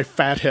find out my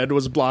fat head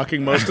was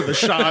blocking most of the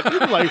shot.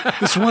 Like,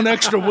 this one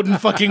extra wouldn't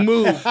fucking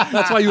move.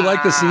 That's why you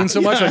like the scene so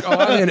much? Like,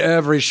 I'm in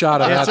every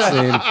shot of that scene.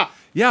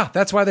 Yeah,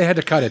 that's why they had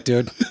to cut it,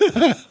 dude.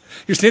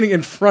 You're standing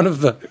in front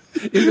of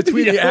in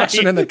between the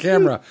action and the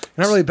camera.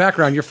 You're not really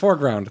background, you're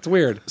foreground. It's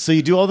weird. So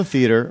you do all the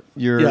theater.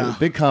 You're a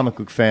big comic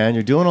book fan.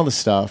 You're doing all the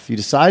stuff. You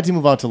decide to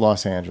move out to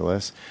Los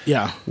Angeles.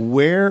 Yeah.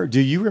 Where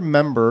do you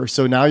remember?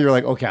 So now you're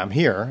like, okay, I'm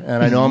here,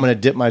 and I know I'm going to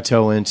dip my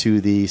toe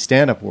into the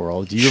stand-up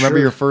world. Do you remember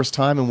your first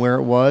time and where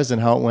it was and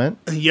how it went?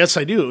 Yes,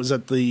 I do. It was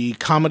at the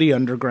Comedy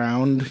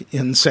Underground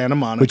in Santa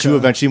Monica. Which you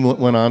eventually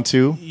went on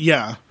to?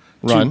 Yeah.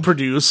 Run. To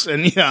produce.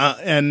 And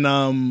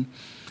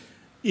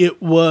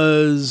it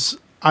was...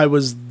 I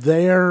was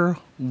there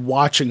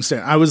watching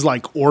stand. I was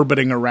like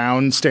orbiting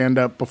around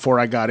stand-up before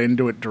I got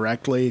into it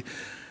directly.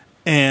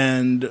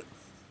 And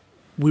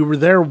we were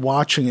there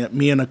watching it,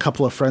 me and a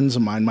couple of friends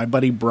of mine. My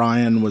buddy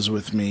Brian was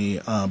with me.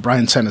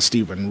 Brian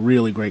Sena-Steven,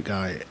 really great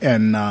guy.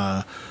 And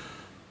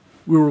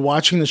we were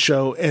watching the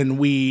show, and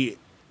we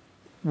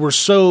were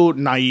so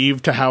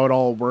naive to how it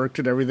all worked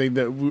and everything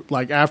that,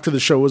 like, after the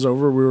show was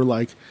over, we were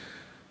like,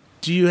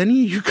 do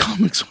any of you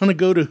comics want to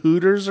go to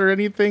Hooters or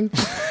anything?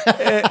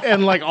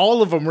 and like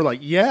all of them were like,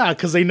 yeah,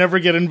 because they never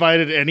get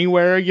invited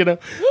anywhere, And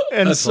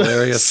That's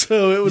hilarious.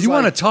 So it was You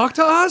like, want to talk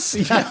to us?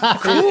 it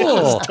Cool.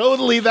 was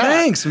totally that.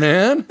 Thanks,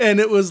 man. And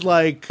it was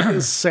like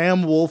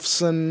Sam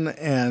Wolfson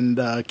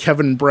and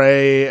Kevin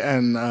Bray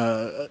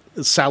and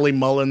Sally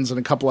Mullins and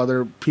a couple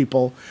other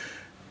people.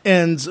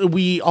 And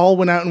we all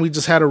went out and we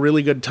just had a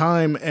really good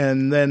time.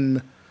 And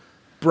then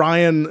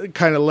Brian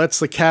kind of lets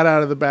the cat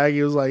out of the bag.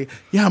 He was like,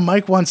 yeah,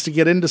 Mike wants to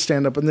get into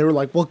stand-up. And they were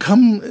like, well,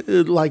 come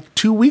like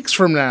 2 weeks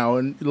from now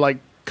and like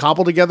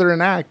cobble together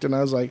an act. And I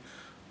was like,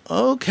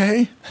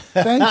 okay,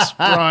 thanks,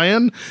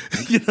 Brian.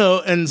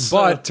 And so,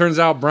 But turns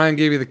out Brian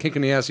gave you the kick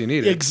in the ass you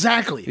needed.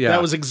 exactly. Yeah.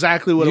 That was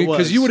exactly what it was.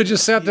 Because you would have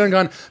just sat there and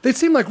gone, they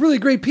seem like really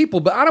great people,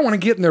 but I don't want to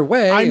get in their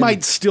way. I And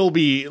might still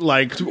be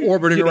like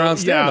orbiting around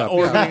stand-up,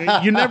 orbiting.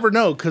 You never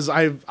know, because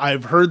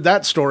I've heard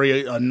that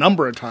story a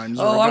number of times.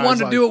 Oh, I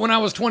wanted to do it when I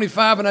was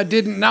 25 and I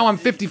didn't. Now I'm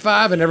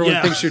 55 and everyone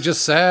Yeah. thinks you're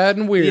just sad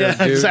and weird, Yeah,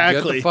 dude.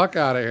 exactly. Get the fuck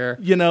out of here.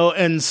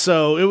 And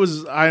so it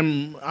was.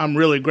 I'm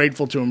really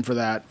grateful to him for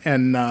that.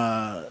 And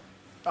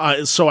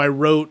so I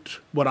wrote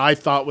what I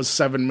thought was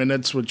 7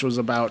 minutes, which was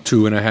about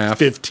 2.5.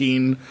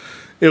 15.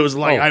 It was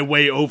like Oh. I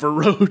way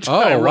overwrote. Oh,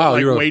 I wrote wow.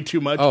 like you wrote way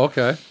too much. Oh,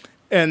 okay.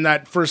 And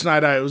that first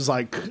night, I was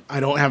like, I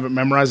don't have it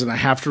memorized, and I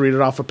have to read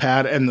it off a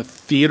pad. And the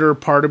theater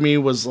part of me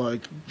was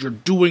like, "You're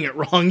doing it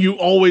wrong. You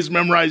always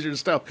memorize your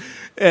stuff."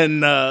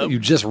 And You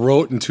just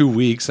wrote in 2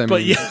 weeks. I mean,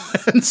 but yeah,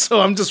 and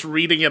so I'm just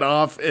reading it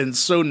off, and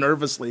so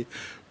nervously.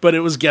 But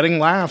it was getting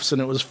laughs,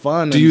 and it was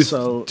fun. Do you and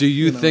so, do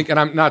you know. think? And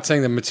I'm not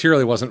saying the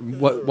material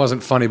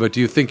wasn't funny, but do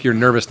you think your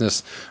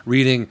nervousness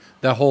reading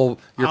that whole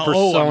your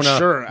Oh, I'm persona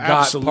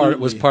sure.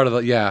 was part of the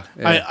yeah?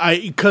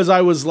 Because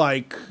I was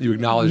like, You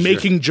acknowledged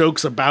making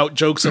jokes about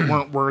jokes that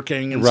weren't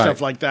working and Right. stuff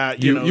like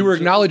that. You were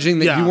acknowledging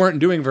that yeah. you weren't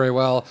doing very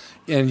well,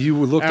 and you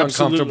looked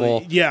Absolutely.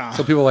 uncomfortable. Yeah.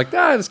 So people were like,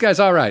 this guy's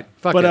all right.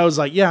 Fuck But it. I was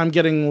like, yeah, I'm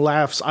getting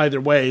laughs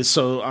either way,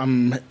 so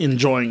I'm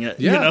enjoying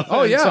it. Yeah. Oh,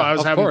 And yeah, So I was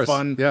of having course.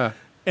 fun. Yeah.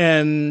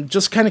 And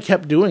just kind of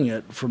kept doing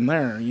it from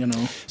there.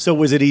 So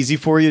was it easy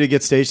for you to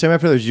get stage time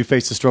after that? Or did you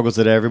face the struggles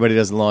that everybody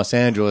does in Los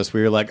Angeles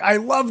where you're like, I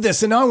love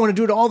this and now I want to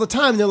do it all the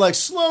time? And they're like,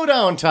 slow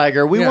down,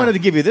 Tiger. We Yeah. wanted to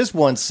give you this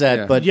one set,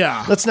 Yeah. but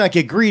Yeah. let's not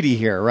get greedy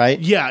here, right?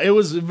 Yeah, it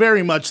was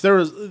very much.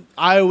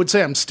 I would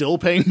say I'm still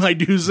paying my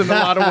dues in a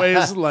lot of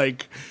ways.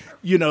 Like,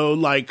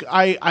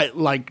 I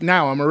like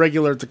now I'm a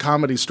regular at the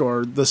Comedy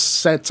Store. The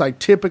sets I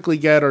typically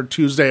get are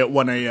Tuesday at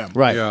 1 a.m.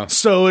 Right. Yeah.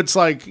 So it's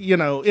like,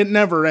 it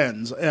never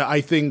ends. I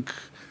think,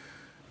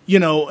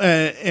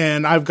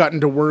 and I've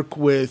gotten to work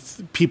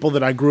with people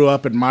that I grew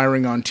up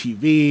admiring on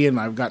TV, and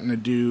I've gotten to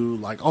do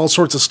like all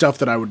sorts of stuff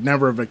that I would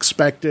never have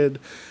expected.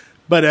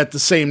 But at the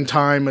same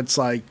time, it's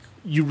like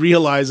you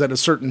realize at a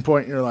certain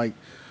point, you're like,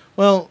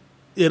 well,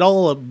 it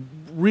all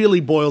really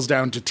boils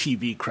down to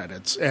TV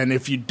credits. And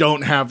if you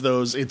don't have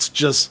those, it's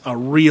just a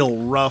real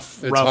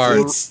rough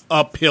hard.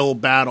 uphill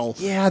battle.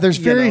 Yeah, there's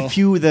You very know.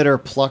 few that are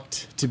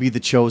plucked to be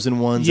the chosen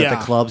ones at Yeah.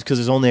 the clubs because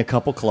there's only a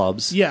couple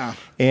clubs. Yeah.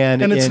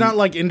 And it's not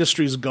like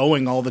industry's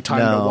going all the time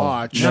No. to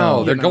watch. No,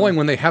 you they're know. going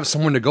when they have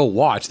someone to go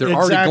watch. They're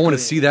already Exactly. going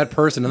to see that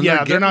person. And Yeah,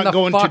 they're they're not getting the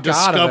going to fuck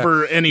out of discover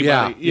there.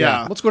 anybody.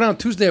 Yeah. Let's go down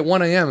Tuesday at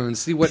 1 a.m. and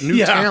see what new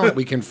Yeah. talent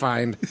we can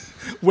find.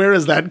 Where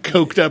is that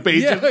coked up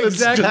agent? Yeah, that's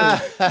exactly.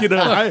 just,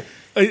 I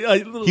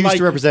He used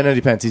to represent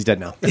Eddie Pence. He's dead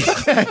now.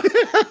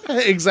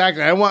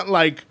 exactly. I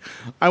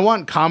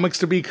want comics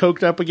to be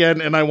coked up again,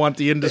 and I want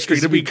the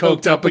industry to be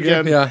coked up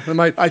again. Yeah, it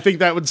might. I think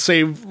that would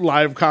save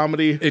live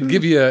comedy. It'd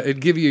give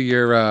you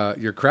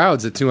your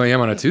crowds at 2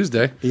 a.m. on a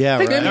Tuesday. Yeah,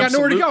 hey, right. man, we got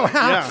nowhere to go.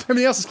 Absolutely. Yeah.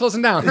 Everything else is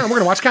closing down. We're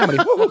gonna watch comedy.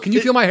 Woo, woo. Can you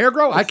feel my hair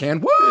grow? I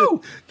can.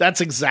 Woo! That's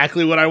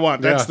exactly what I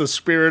want. That's Yeah. the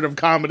spirit of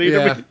comedy.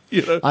 Yeah. To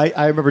me,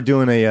 I remember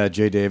doing a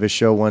Jay Davis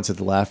show once at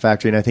the Laugh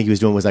Factory, and I think he was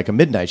doing was like a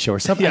midnight show or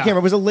something. I Yeah. can't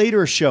remember. It was a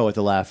later show at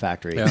the Laugh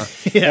Factory. Yeah.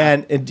 Yeah.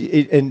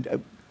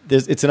 And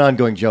it's an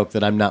ongoing joke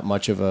that I'm not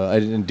much of I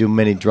didn't do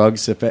many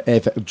drugs, if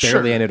barely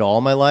Sure. any at all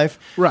in my life.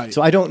 Right.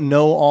 So I don't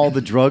know all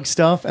the drug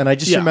stuff. And I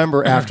just Yeah.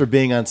 remember after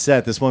being on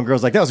set, this one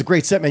girl's like, that was a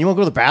great set, man. You want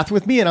to go to the bathroom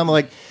with me? And I'm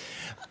like,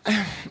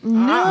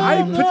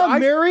 I'm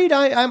married.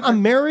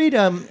 I'm married.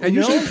 I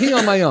usually pee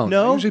on my own.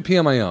 No. I usually pee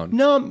on my own.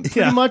 No, pretty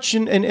Yeah. much,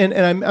 and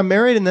I'm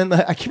married, and then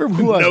I can't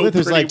remember who I was No, with. It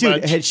was like, pretty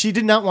dude, much. she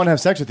did not want to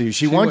have sex with you.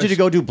 She wanted you was. to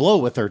go do blow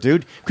with her,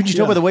 dude. Couldn't you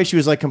tell Yeah. by the way she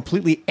was like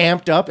completely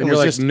amped up and you're was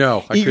like, just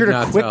no, I eager could to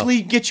not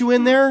quickly get you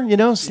in there?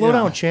 Slow Yeah.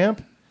 down,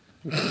 champ.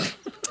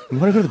 You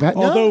want to go to the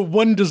bathroom? Although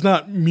one does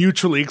not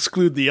mutually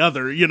exclude the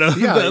other, Yeah,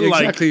 That,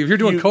 like, exactly. If you're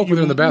doing coke with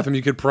her in the bathroom,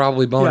 you could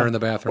probably bone her in the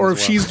bathroom. Or as if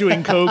well. she's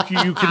doing coke,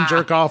 you can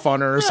jerk off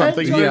on her or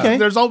something. yeah, okay.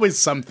 There's always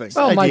something.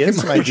 Some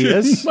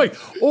ideas. Mike,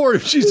 or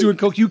if she's doing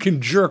coke, you can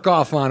jerk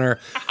off on her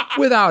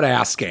without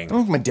asking.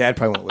 Oh, my dad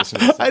probably won't listen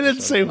to this. I didn't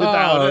say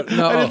without it.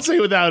 no. I didn't say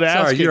without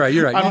Sorry, asking. you're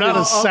right. I'm not Oh,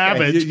 a okay.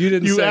 savage. You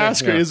didn't say it,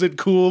 ask her, yeah. is it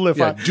cool if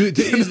Yeah,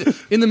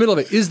 in the middle of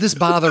it, is this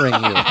bothering you?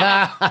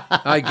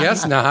 I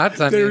guess not.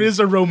 there is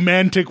a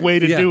romantic way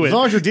to Yeah. do As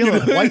long it? as you're dealing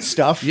with white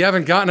stuff. You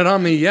haven't gotten it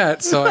on me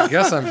yet, so I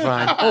guess I'm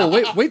fine. Oh,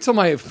 wait till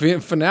my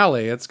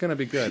finale. It's going to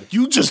be good.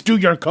 You just do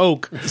your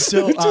coke.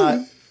 So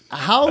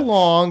how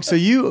long? So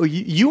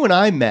you and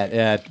I met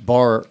at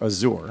Bar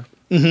Azur,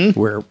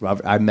 where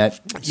I met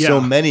so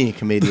Yeah. many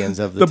comedians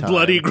of The time.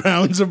 bloody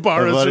grounds of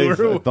Bar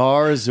Azur.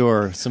 Bar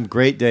Azur. Some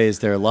great days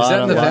there. A lot Is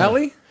that in the lot-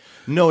 valley?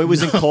 No, it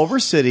was in Culver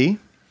City.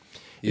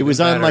 It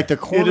was on better. like the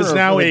corner. It is of,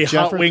 now like, a hot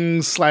Jefferson-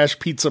 wings /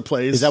 pizza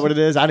place. Is that what it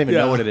is? I don't even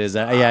Yeah. know what it is.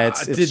 Yeah,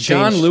 it's Did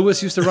John changed.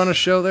 Lewis used to run a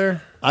show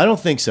there? I don't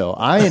think so.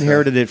 I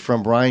inherited it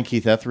from Brian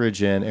Keith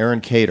Etheridge and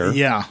Aaron Cater.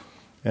 Yeah.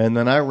 And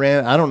then I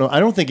ran. I don't know. I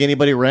don't think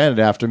anybody ran it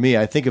after me.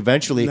 I think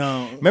eventually.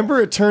 No.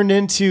 Remember, it turned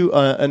into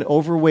an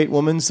overweight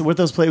woman's. What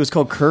those play? It was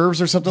called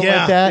Curves or something Yeah,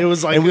 like that. it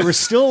was like- and we were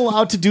still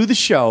allowed to do the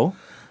show,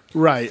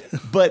 Right.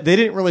 but they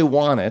didn't really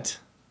want it.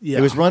 Yeah.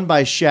 It was run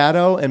by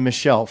Shadow and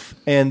Michelle,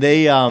 and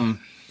they hate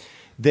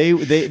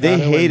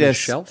and us.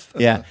 Michelle?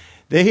 Yeah.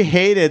 They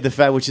hated the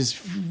fact, which is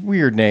a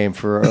weird name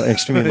for an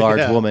extremely large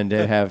Yeah. woman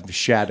to have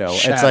Shadow. It's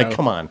Shadow. like,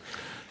 come on.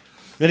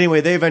 But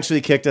anyway, they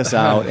eventually kicked us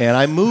out, and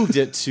I moved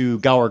it to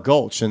Gower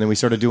Gulch, and then we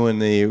started doing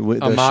the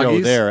show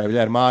Moggy's? there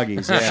at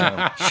Moggy's.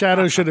 Yeah.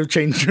 Shadow should have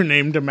changed your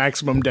name to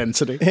Maximum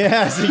Density.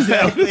 Yes,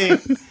 exactly.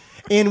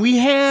 And we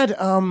had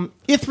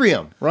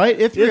Ithrium, right?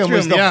 Ithrium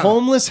was Ithrium, the yeah.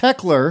 homeless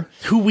heckler.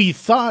 Who we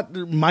thought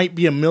might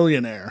be a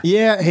millionaire.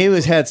 Yeah, he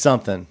had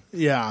something.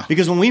 Yeah.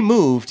 Because when we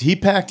moved, he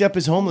packed up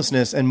his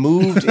homelessness and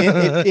moved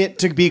it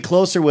to be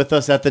closer with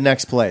us at the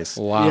next place.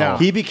 Wow. Yeah.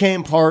 He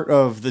became part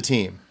of the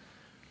team.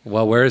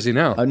 Well, where is he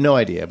now? No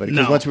idea, but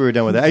because No. once we were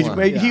done with that,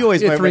 he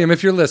always. Ithrium,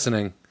 if you're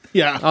listening,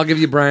 Yeah. I'll give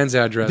you Brian's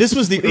address. This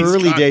was the Please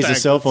early days of contact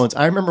cell us. phones.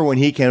 I remember when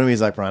he came to me,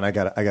 he's like, "Brian, I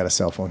got a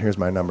cell phone. Here's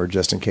my number,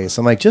 just in case."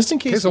 I'm like, "Just in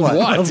case, Case of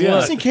what? Of Yeah.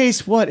 Just in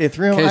case what?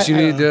 Ithrium? in case you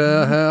need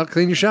to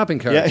clean your shopping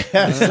cart.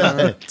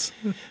 Yeah.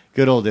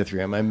 Good old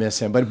Ithrium. I miss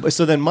him. But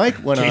so then Mike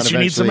went In on. case you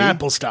need some eventually.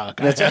 Apple stock.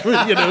 You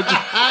know,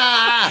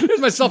 just- Here's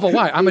myself a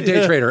why. I'm a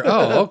day trader.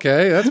 Oh,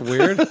 okay. That's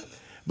weird.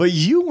 But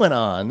you went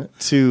on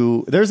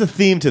to. There's a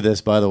theme to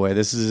this, by the way.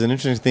 This is an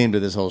interesting theme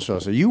to this whole show.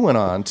 So you went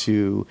on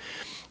to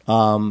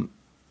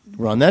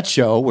run that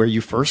show where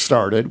you first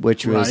started,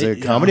 which was Right,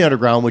 a Comedy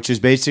Underground, which is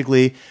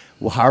basically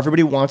how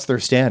everybody wants their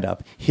stand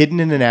up, hidden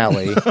in an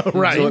alley.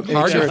 Right. So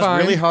Hard to it's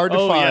find. really hard to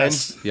Oh, find.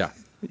 yes. Yeah.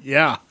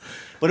 Yeah.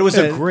 But it was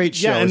a great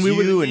show. Yeah, and It we was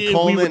would, you and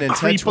Coleman we would and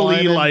Ted creepily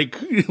Twyman. like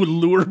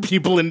lure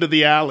people into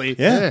the alley,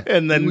 Yeah.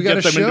 and then We got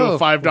get a them into show. a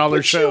 $5 But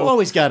you show.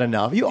 always got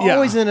enough. You Yeah.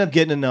 always end up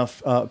getting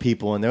enough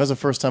people in there. It was the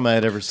first time I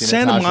had ever seen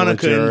Santa Natasha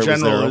Monica Leggero in was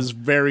general there. is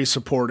very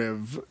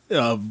supportive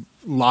of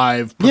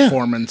live Yeah.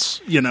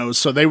 performance. You know,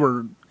 so they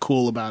were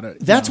cool about it.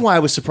 That's why I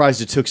was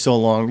surprised it took so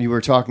long. You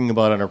were talking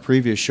about on our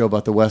previous show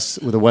about the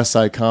West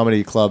Side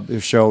Comedy Club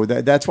show.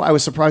 That's why I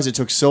was surprised it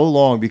took so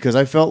long because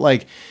I felt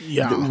like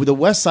Yeah. the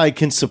West Side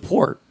can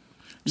support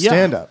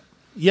stand up.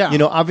 Yeah. You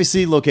know,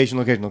 obviously location.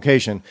 But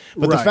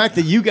the Right. fact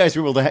that you guys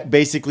were able to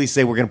basically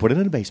say we're going to put it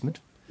in a basement,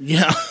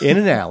 Yeah. in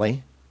an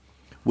alley,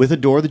 with a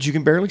door that you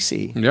can barely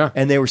see. Yeah.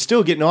 And they were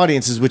still getting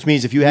audiences, which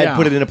means if you had Yeah.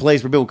 put it in a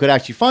place where people could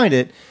actually find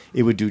it,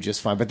 it would do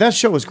just fine. But that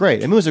show was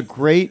great. I mean, it was a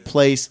great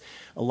place,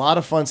 a lot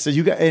of fun stuff.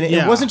 You got, and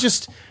Yeah. it wasn't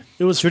just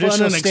It was fun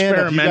traditional and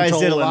stand-up. You guys experimental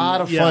did a lot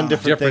and- of fun, yeah. different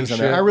Different things on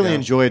there. shit, I really yeah.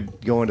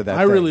 enjoyed going to that. I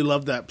thing. really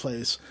love that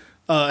place.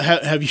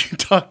 Have you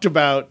talked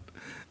about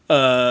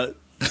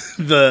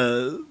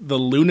the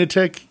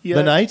lunatic yet?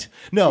 The night?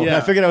 No, Yeah.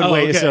 I figured I would Oh,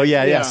 wait. okay. So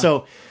yeah. Yeah.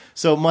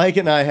 So Mike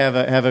and I have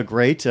a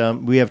great.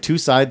 We have two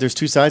sides. There's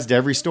two sides to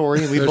every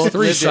story, and we There's both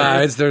three lived there.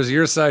 sides. There's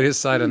your side, his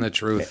side, and the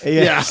truth.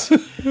 Yes.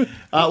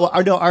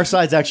 No, our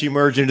sides actually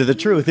merge into the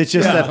truth. It's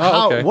just that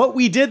okay. what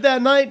we did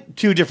that night,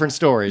 two different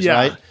stories,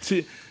 Yeah.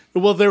 right?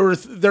 Well, there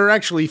are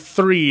actually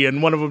three,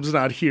 and one of them's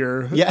not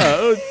here.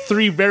 Yeah.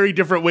 Three very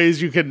different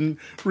ways you can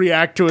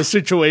react to a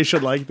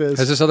situation like this.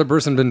 Has this other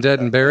person been dead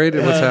and buried?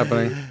 What's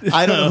happening?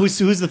 I don't know who's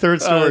the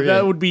third story.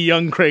 that would be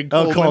young Craig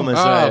Coleman. Coleman.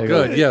 Oh, Sorry.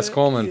 good. Yes,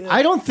 Coleman.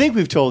 I don't think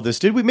we've told this,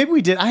 did we? Maybe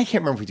we did. I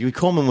can't remember if we did.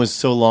 Coleman was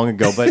so long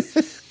ago, but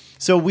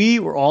so we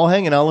were all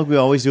hanging out like we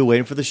always do,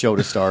 waiting for the show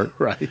to start.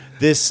 Right.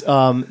 This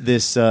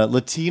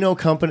Latino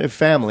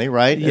family,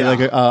 right? Yeah.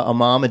 Like a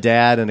mom, a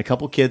dad, and a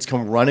couple kids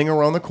come running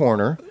around the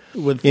corner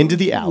into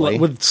the alley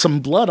with some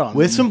blood on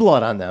with them. some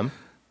blood on them.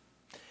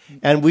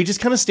 And we just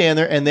kind of stand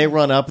there, and they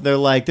run up, and they're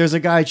like, "There's a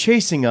guy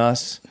chasing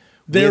us."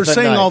 They're with a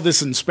saying knife." all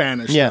this in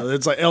Spanish. Yeah. though.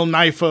 It's like El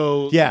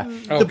Knifo. Yeah,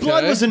 the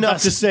blood was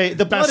enough to say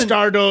the blood.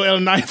 Bastardo El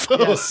Knifo.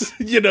 Yes.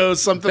 You know,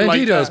 something like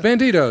Banditos, that.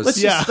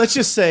 banditos. Let's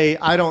just say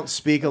I don't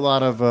speak a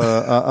lot of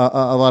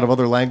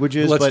other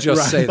languages. Let's but,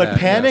 just say but that,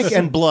 panic yes.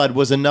 and blood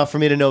was enough for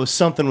me to know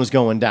something was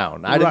going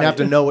down. I didn't Right. have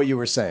to know what you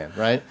were saying,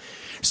 right?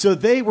 So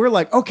they were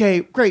like,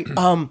 "Okay, great."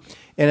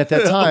 And at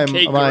that time,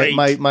 Okay,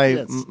 my great.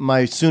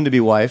 my soon to be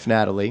wife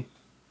Natalie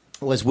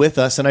was with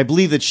us, and I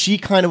believe that she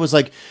kind of was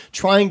like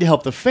trying to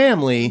help the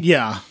family.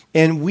 Yeah.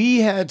 And we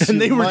had to.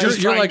 And they were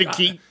just you're trying like,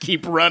 to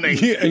keep running.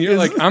 and you're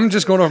like, I'm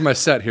just going over my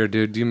set here,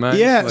 dude. Do you mind?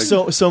 Yeah,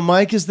 Like, so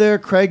Mike is there,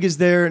 Craig is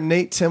there,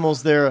 Nate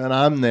Timmel's there, and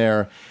I'm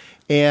there,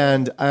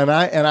 and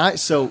I.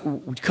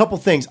 So a couple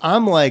things.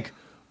 I'm like,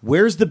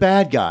 "Where's the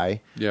bad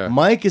guy?" Yeah.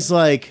 Mike is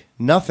like,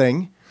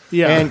 "Nothing."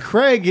 Yeah. And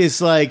Craig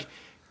is like,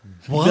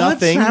 What's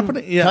 "Nothing."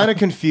 happening? Yeah. Kind of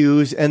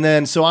confused, and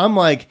then so I'm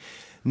like,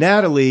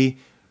 "Natalie,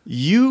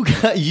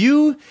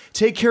 you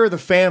take care of the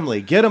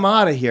family. Get them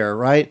out of here,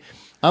 right?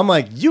 I'm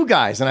like, you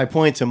guys. And I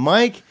point to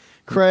Mike,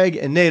 Craig,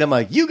 and Nate. I'm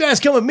like, you guys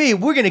come with me.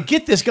 We're going to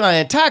get this guy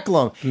and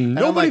tackle him.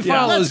 Nobody And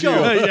I'm like, let's go.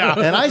 follows you. Yeah.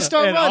 And I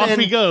start And running. off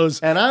he goes.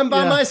 And I'm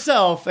by Yeah.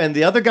 myself, and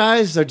the other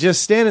guys are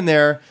just standing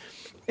there.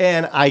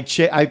 And I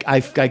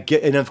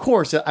get, and of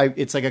course,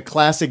 it's like a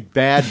classic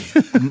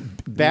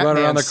Batman Run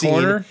around the scene.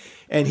 corner?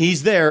 And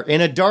he's there in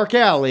a dark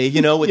alley,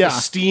 you know, with Yeah. the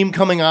steam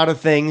coming out of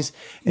things.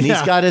 And he's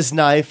Yeah. got his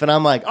knife. And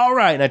I'm like, all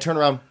right. And I turn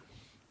around.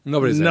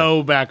 Nobody's there.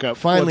 No backup.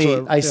 Finally,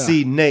 whatsoever. I Yeah.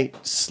 see Nate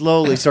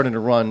slowly starting to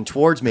run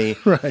towards me.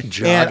 Right. And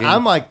Jogging.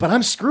 I'm like, but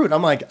I'm screwed.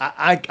 I'm like,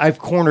 I've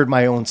cornered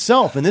my own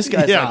self. And this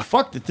guy's Yeah. like,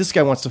 fuck it. This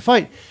guy wants to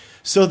fight.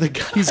 So the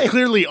guy. He's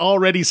clearly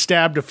already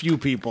stabbed a few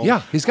people.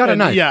 Yeah, he's got a And,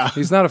 knife. Yeah.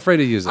 He's not afraid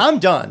to use it. I'm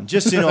done.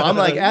 Just so you know, I'm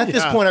like, at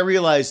this Yeah. point, I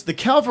realize the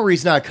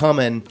cavalry's not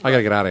coming. I got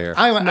to get out of here.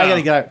 I got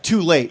to get out. Too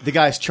late. The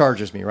guy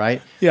charges me,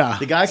 right? Yeah.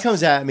 The guy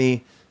comes at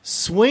me,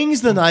 swings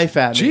the knife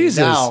at me.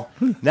 Jesus.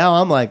 Now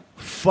I'm like,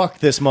 fuck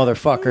this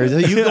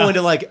motherfucker. You go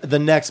into like the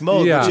next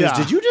mode, Yeah. which is, Yeah.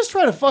 did you just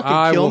try to fucking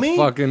I kill will me?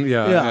 fucking,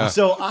 yeah. Yeah.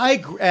 So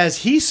as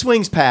he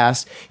swings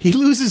past, he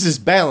loses his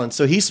balance.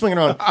 So he's swinging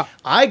around.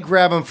 I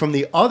grab him from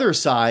the other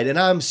side, and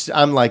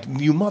I'm like,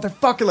 you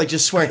motherfucker, like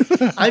just swearing.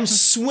 I'm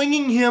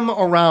swinging him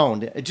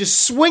around,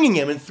 just swinging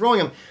him and throwing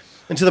him,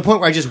 and to the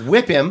point where I just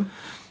whip him.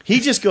 He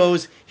just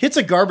goes, hits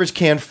a garbage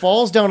can,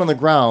 falls down on the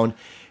ground,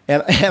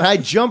 and I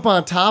jump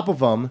on top of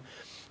him.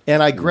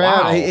 And I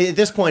grab, Wow. at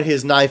this point,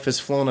 his knife has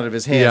flown out of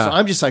his hand. Yeah. So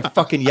I'm just like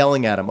fucking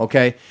yelling at him,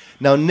 okay?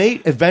 Now,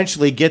 Nate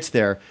eventually gets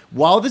there.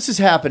 While this is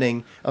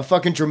happening, a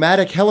fucking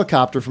dramatic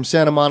helicopter from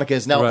Santa Monica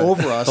is now Right.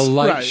 over us. The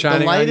light Right.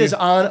 shining The light on you. is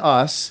on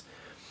us.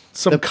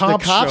 Some The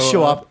cops,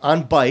 show up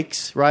on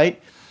bikes, right?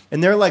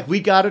 And they're like, we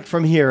got it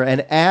from here.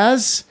 And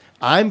as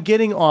I'm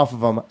getting off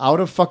of them, out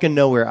of fucking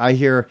nowhere, I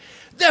hear,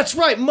 that's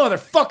right,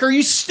 motherfucker.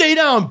 You stay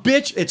down,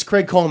 bitch. It's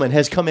Craig Coleman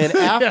has come in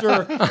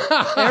after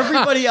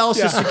everybody else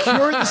has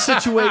secured the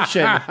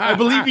situation. I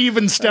believe he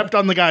even stepped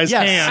on the guy's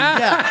hand.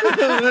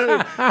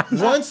 Yeah.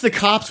 Once the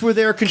cops were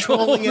there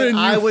controlling Coleman, it,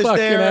 I you was fucking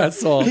there.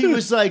 asshole. He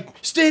was like,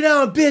 "Stay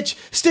down, bitch.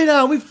 Stay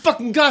down. We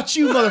fucking got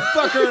you,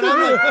 motherfucker." And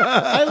I'm like,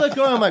 I look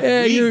around, I'm like,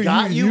 Yeah, "We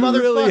got you, motherfucker."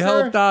 really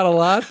helped out a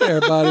lot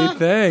there, buddy.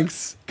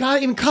 Thanks.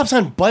 God, even cops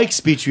on bikes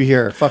beat you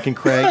here, fucking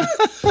Craig.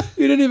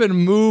 You didn't even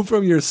move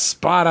from your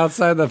spot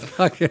outside the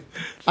fucking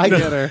I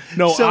theater.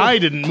 No, So- I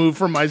didn't move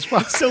from my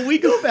spot. So we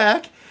go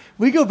back.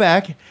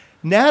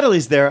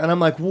 Natalie's there, and I'm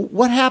like,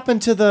 "What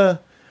happened to the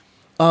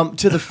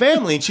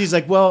family?" And she's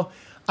like, "Well,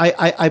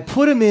 I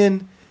put him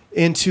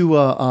into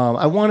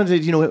I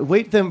wanted to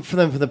wait for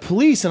the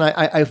police, and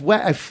I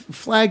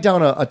flagged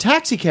down a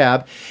taxi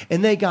cab,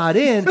 and they got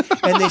in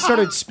and they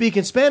started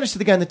speaking Spanish to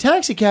the guy in the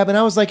taxi cab, and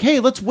I was like, hey,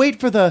 let's wait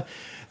for the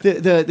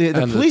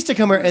police to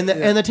come here, and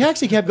the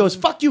taxi cab goes,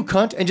 fuck you,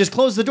 cunt, and just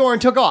closed the door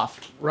and took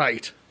off,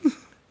 Right.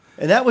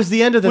 and that was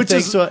the end of the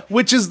thing.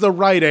 Which is the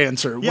right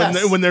answer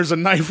Yes. when there's a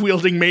knife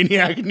wielding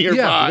maniac nearby.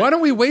 Yeah, why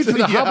don't we wait for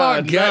the how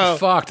about get no.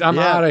 fucked? I'm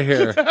Yeah. out of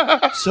here.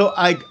 So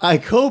I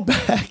go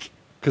back.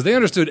 Because they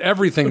understood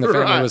everything the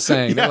family Right. was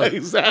saying. They're Yeah, like,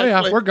 exactly.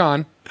 oh yeah, we're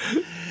gone.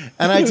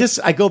 And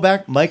I go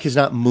back. Mike has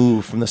not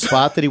moved from the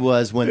spot that he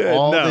was when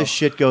all No. this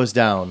shit goes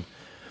down.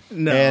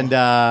 No. And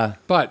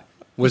But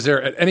was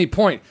there at any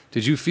point,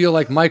 did you feel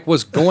like Mike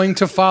was going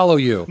to follow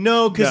you?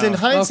 no, because No. in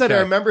hindsight, Okay.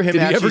 I remember him Did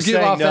he actually ever give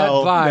saying off that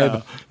no.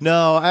 vibe?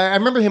 No, I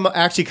remember him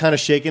actually kind of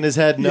shaking his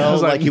head I no,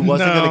 was like, like, he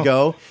wasn't no. going to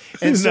go.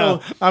 And so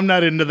no, I'm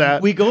not into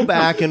that. we go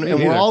back and we're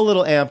neither. all a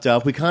little amped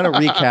up. We kind of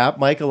recap.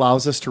 Mike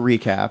allows us to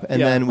recap, and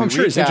Yeah. then we I'm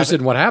sure he's recap interested it.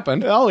 in what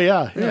happened. Oh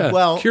yeah. Yeah.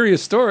 Well-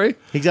 Curious story.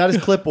 He got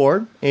his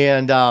clipboard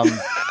and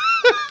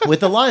with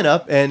the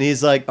lineup, and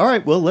he's like, "All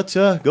right, well, let's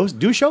go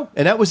do a show."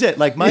 And that was it.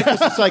 Like Mike was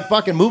just like,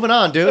 "Fucking moving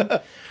on, dude."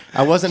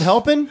 I wasn't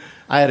helping.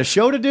 I had a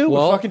show to do.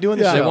 We're fucking doing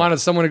the They show.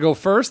 wanted someone to go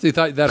first. They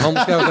thought that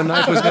homeless guy with the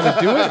knife was going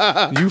to do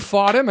it. You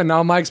fought him, and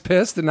now Mike's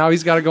pissed, and now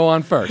he's got to go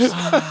on first.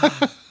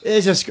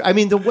 It's just, I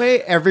mean, the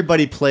way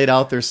everybody played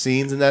out their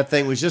scenes in that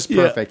thing was just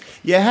Yeah. perfect.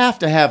 You have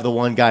to have the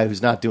one guy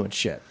who's not doing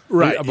shit.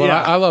 Right. But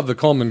yeah. I love the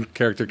Coleman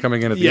character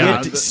coming in at the Yeah,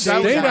 end. th- Stay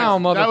that was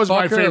down, my- motherfucker. that was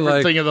my favorite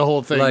like, thing of the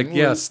whole thing. Like,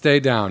 yes, stay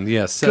down.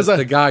 Yes, says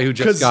the guy who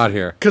just got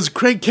here. Because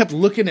Craig kept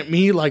looking at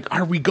me like,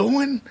 "Are we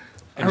going?"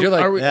 And you're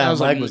like, Yeah, I was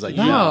Mike like, was like,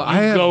 No, Yeah, I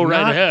have go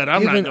right not ahead.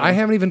 I'm not even- going. I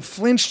haven't even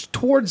flinched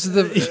towards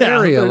the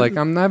area. Like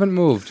I haven't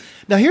moved.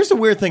 Now, here's the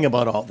weird thing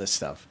about all this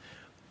stuff.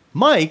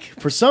 Mike,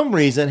 for some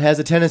reason, has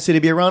a tendency to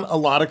be around a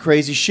lot of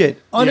crazy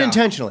shit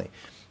unintentionally.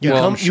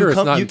 Well, I'm sure it's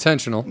not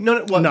intentional.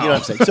 No, well, No. you know what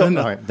I'm saying. So, all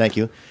right, thank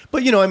you.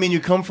 But, I mean, you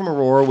come from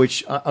Aurora,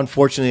 which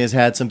unfortunately has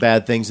had some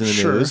bad things in the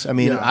Sure, news. I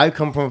mean, yeah. I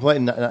come from a place,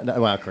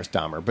 well, of course,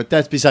 Dahmer, but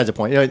that's besides the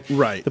point.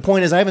 Right. The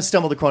point is, I haven't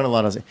stumbled across a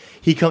lot of it.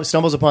 He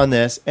stumbles upon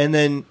this, and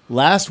then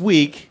last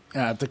week,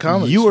 at the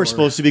comedy you were store.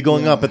 supposed to be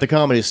going up at the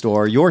Comedy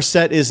Store. Your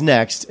set is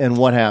next, and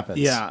what happens?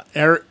 Yeah,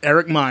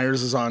 Eric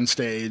Myers is on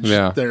stage.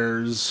 Yeah.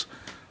 There's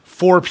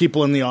 4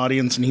 people in the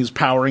audience, and he's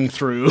powering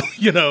through.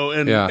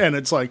 And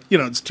it's like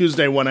it's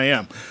Tuesday 1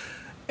 a.m.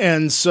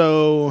 And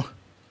so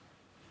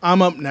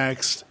I'm up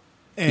next,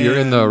 And You're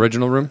in the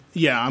original room?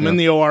 Yeah, I'm in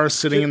the OR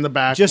sitting in the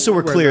back. Just so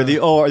we're where clear, the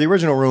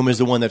original room is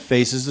the one that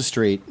faces the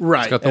street.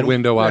 right. It's got the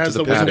window It out to has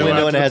the the window patio.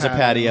 Window out and to it has the a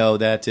patio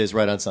that is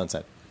right on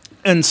Sunset.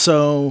 And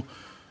so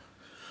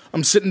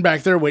I'm sitting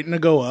back there waiting to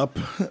go up,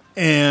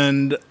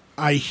 and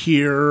I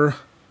hear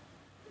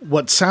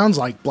what sounds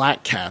like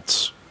black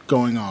cats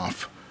going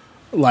off.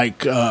 Like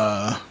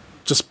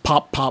just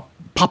pop, pop,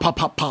 pop, pop,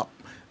 pop, pop.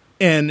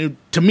 And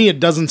to me, it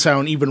doesn't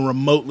sound even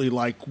remotely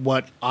like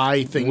what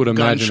I think Would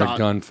imagine a gunshot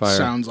gunfire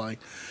sounds like.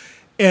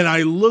 And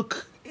I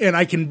look, and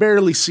I can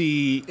barely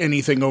see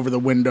anything over the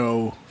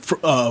window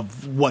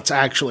of what's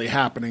actually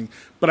happening,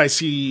 but I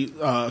see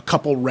a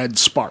couple red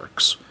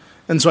sparks.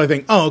 And so I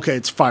think, oh, okay,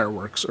 it's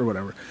fireworks or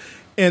whatever.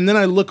 And then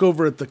I look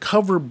over at the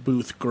cover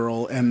booth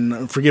girl,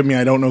 and forgive me,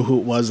 I don't know who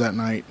it was that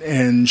night,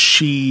 and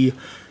she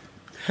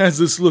has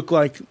this look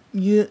like,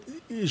 yeah,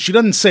 she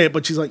doesn't say it,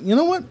 but she's like, you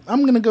know what?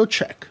 I'm going to go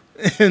check.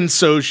 And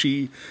so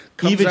she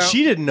comes Even out.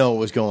 she didn't know what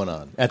was going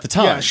on at the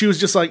time. Yeah, she was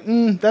just like,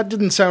 that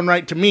didn't sound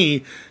right to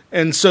me.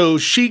 And so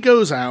she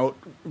goes out,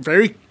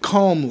 very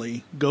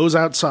calmly, goes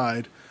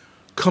outside,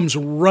 comes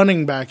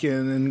running back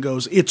in and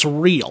goes, it's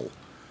real.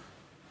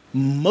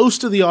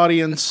 Most of the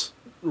audience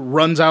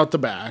runs out the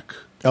back.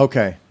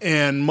 Okay.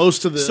 And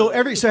most of the... So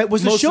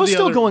was the most show of the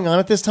still other- going on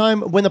at this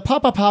time when the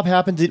pop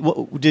happened?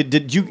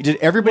 Did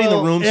everybody in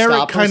the room Eric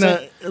stop? kind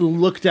of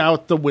looked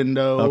out the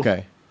window.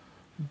 Okay.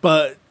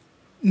 But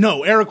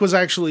no, Eric was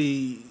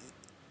actually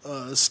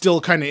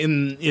still kind of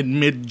in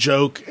mid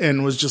joke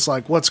and was just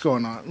like, "What's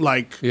going on?"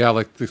 Like, Yeah,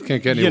 like this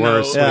can't get any you know,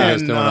 worse. What are you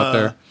guys doing up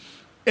there?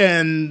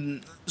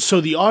 And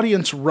so the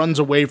audience runs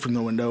away from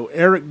the window.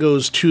 Eric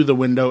goes to the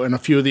window, and a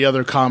few of the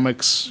other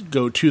comics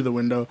go to the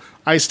window.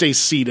 I stay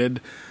seated,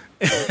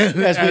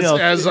 As we know.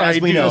 as I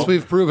we do. know. As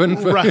we've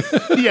proven. right?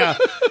 Yeah.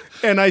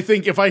 And I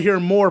think if I hear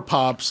more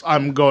pops,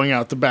 I'm going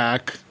out the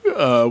back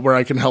where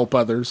I can help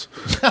others,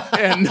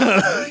 and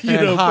you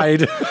and know,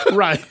 hide.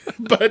 right.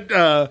 But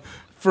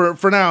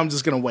for now, I'm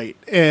just going to wait.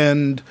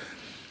 And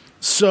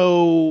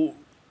so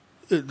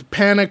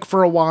panic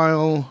for a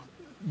while.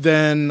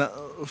 Then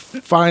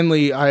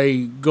finally,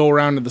 I go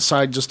around to the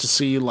side just to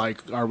see, like,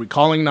 are we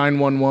calling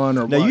 911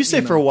 or Now what? you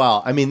say for a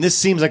while. I mean, this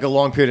seems like a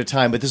long period of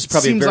time, but this is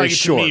probably Seems very like it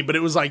short. to me, but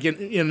it was like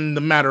in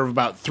the matter of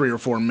about 3 or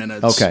 4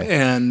 minutes. Okay.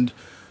 And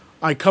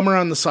I come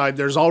around the side.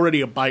 There's already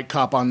a bike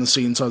cop on the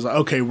scene, so I was like,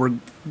 okay, we're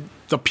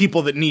the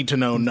people that need to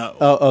know.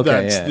 Oh, okay.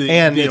 That's Yeah. the-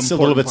 And the it's a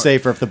little important bit part.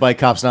 safer if the bike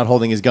cop's not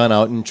holding his gun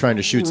out and trying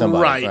to shoot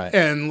somebody. Right.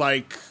 And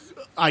like,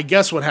 I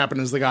guess what happened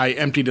is the guy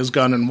emptied his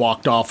gun and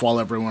walked off while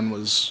everyone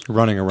was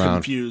Running around.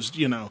 confused.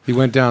 You know. He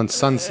went down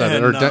Sunset,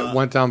 And, or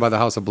went down by the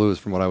House of Blues,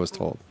 from what I was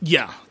told.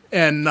 Yeah.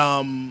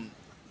 And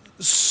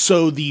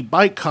so the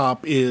bike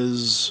cop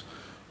is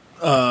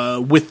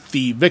with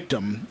the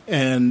victim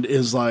and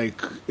is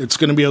like, it's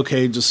going to be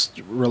okay,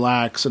 just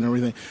relax and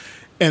everything.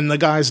 And the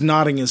guy's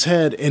nodding his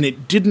head, and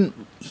it didn't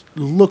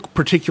look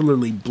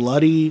particularly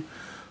bloody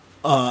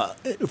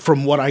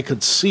from what I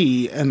could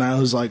see. And I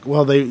was like,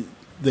 well,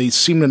 they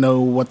seem to know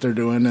what they're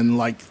doing. And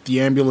like the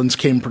ambulance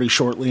came pretty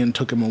shortly and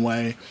took him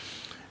away.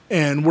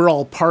 And we're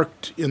all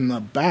parked in the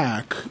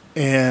back,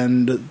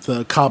 and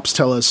the cops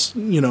tell us,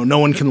 you know, no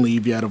one can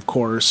leave yet, of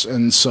course.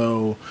 And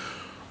so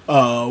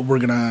we're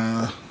going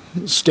to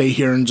stay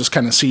here and just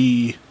kind of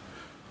see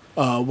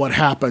what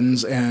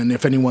happens. And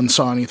if anyone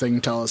saw anything,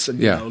 tell us. And,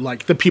 you Yeah. know,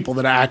 like the people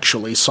that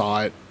actually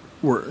saw it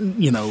were,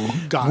 you know,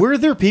 got Were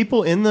there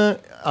people on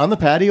the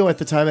patio at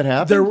the time it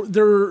happened?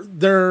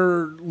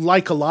 There,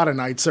 like a lot of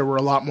nights, there were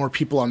a lot more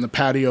people on the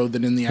patio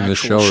than in the the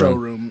actual showroom.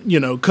 showroom. You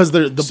know, because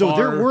the So bar,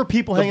 there were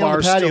people hanging on the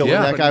bar's patio still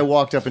when that open. guy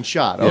walked up and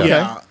shot. Okay.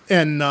 Yeah,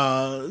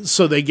 and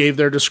so they gave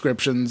their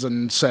descriptions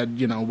and said,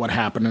 you know, what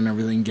happened and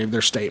everything, gave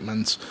their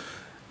statements.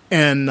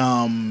 And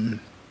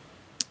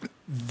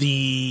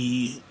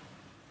the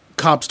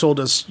cops told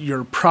us,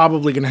 you're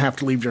probably going to have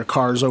to leave your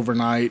cars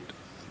overnight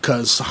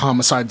because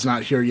homicide's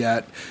not here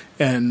yet.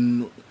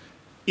 And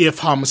if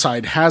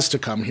homicide has to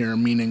come here,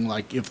 meaning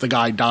like if the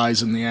guy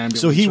dies in the ambulance.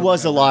 So he or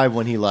was whatever, alive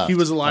when he left. He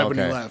was alive when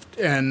he Okay. left.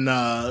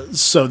 And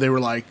so they were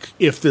like,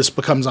 if this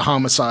becomes a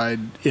homicide,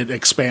 it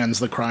expands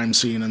the crime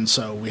scene, and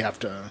so we have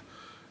to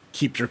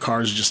keep your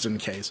cars just in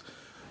case.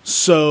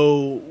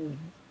 So,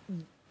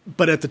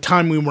 but at the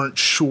time we weren't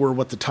sure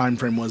what the time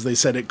frame was. They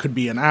said it could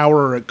be an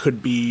hour or it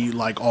could be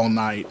like all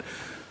night.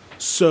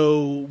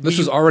 So This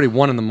was already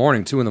 1 in the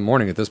morning, 2 in the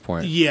morning at this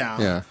point. yeah.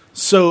 Yeah.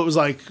 So it was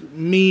like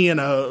me and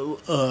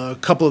a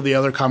couple of the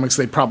other comics,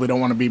 they probably don't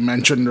want to be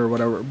mentioned or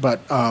whatever, but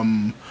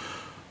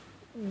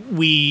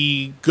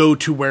we go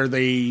to where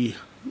they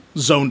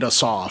zoned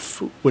us off,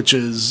 which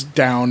is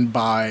down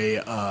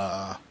by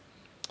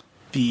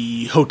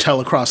the hotel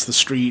across the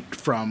street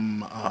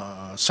from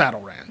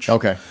Saddle Ranch.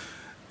 Okay.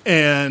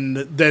 And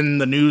then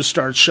the news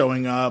starts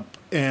showing up,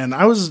 and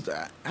I was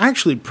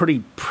actually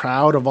pretty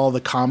proud of all the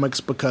comics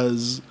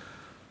because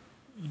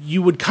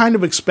you would kind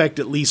of expect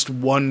at least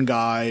one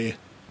guy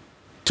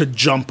to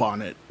jump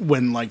on it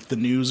when like the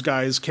news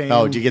guys came.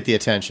 Oh, to get the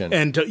attention.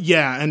 and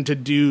to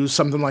do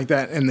something like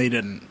that, and they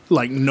didn't.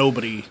 Like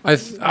nobody. I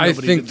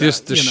nobody think did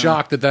just that, the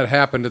shock that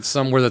happened at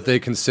somewhere that they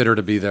consider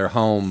to be their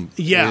home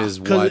is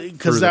what threw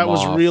because that them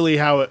was off. really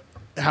how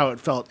it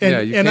felt. And, Yeah,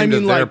 you and came I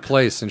mean, to their like,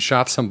 place and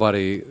shot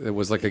somebody that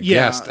was like a Yeah.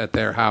 guest at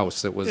their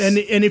house. It was and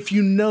if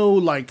you know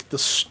like the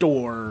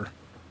store,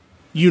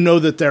 you know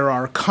that there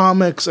are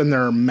comics and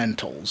there are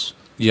mentals.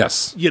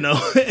 yes, You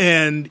know,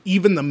 and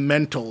even the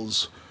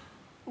mentals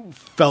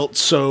felt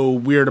so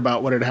weird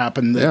about what had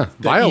happened that,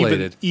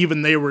 violated.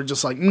 even they were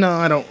just like, no,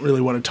 I don't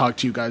really want to talk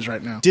to you guys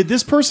right now. Did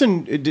this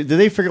person? Did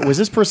they figure? Was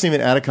this person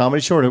even at a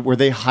comedy show, or were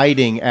they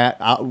hiding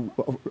on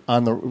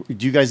the?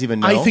 Do you guys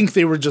even know? I think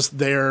they were just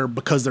there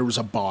because there was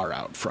a bar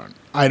out front.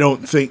 I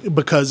don't think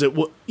because it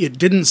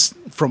didn't.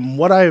 From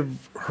what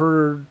I've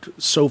heard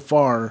so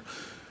far,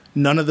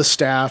 none of the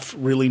staff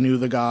really knew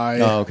the guy.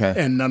 Oh, okay.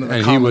 And none of the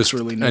and comics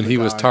really knew. and the he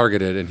guy. was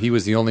targeted, and he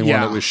was the only one Yeah.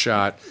 that was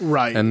shot.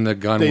 Right. and the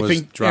gun They was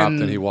think- dropped,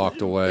 and and he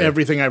walked away.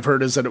 Everything I've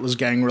heard is that it was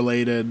gang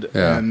related,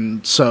 Yeah.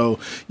 and so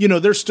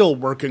they're still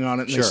working on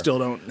it. And Sure. They still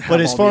don't. Have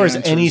But as all far the as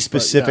any answers,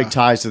 but specific yeah.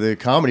 ties to the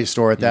comedy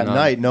store at that No.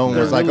 night, no one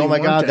There was like, really "Oh my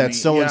weren't God, that's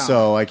any. so and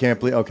so." I can't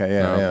believe. Okay,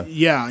 yeah, No.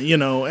 yeah.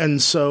 Yeah,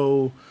 and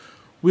so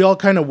we all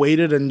kind of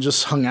waited and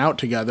just hung out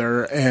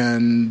together,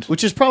 and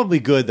Which is probably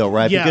good though,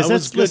 right? Yeah, because it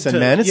was that's good listen, to-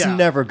 man. It's yeah.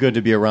 never good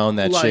to be around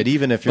that Like- shit,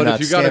 even if you're but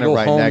not if you got to standing go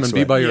right home next and to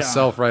be it. by Yeah.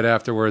 yourself right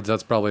afterwards,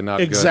 that's probably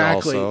not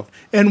exactly. good. Also,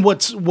 And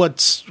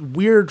what's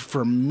weird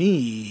for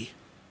me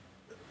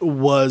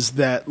was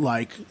that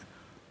like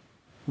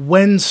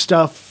when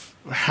stuff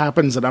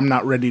happens that I'm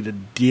not ready to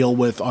deal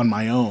with on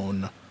my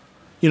own,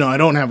 I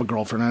don't have a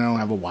girlfriend, I don't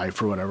have a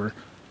wife or whatever.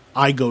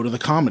 I go to the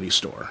comedy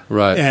store,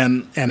 Right.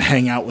 and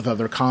hang out with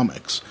other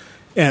comics.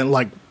 And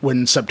like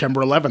when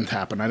September 11th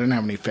happened, I didn't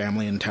have any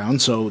family in town,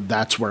 so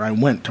that's where I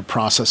went to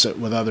process it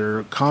with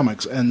other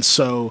comics. And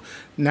so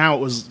now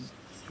it was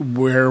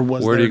where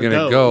where there are you to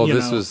going to go? you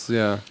This know?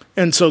 was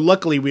And so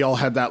luckily we all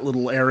had that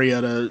little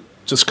area to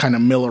just kind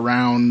of mill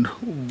around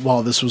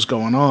while this was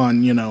going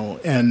on,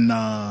 and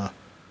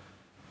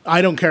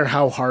I don't care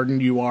how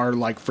hardened you are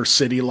like for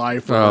city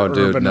life or Oh, dude,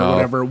 urban no. or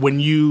whatever. When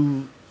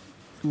you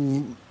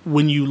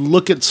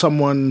look at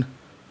someone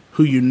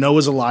who you know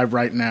is alive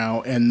right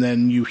now and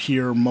then you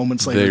hear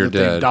moments later They're that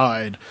they dead.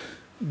 died,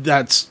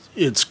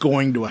 it's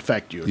going to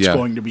affect you. It's Yeah.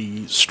 going to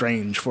be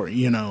strange for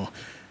you,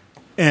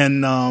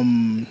 And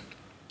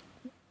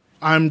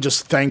I'm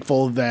just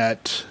thankful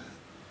that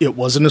it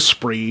wasn't a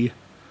spree,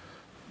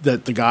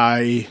 that the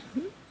guy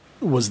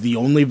was the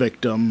only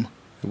victim.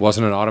 it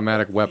wasn't an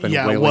automatic weapon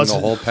Yeah, it wailing the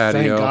wasn't. whole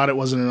patio. Thank God it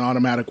wasn't an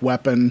automatic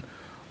weapon.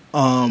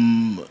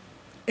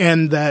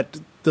 And that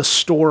the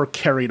store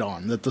carried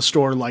on. That the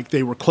store, like,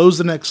 they were closed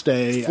the next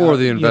day for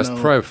the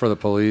probably for the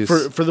police.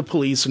 for the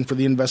police and for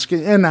the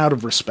investigation, and out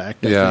of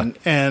respect, I Yeah.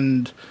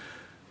 think.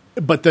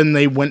 But then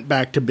they went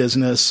back to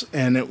business,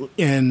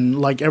 and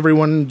like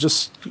everyone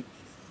just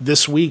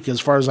this week, as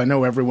far as I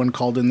know, everyone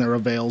called in their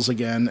avails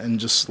again and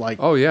just like,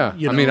 oh yeah,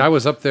 I mean, I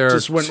was up there.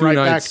 just went 2 right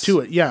nights. back to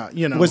it. Yeah,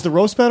 Was the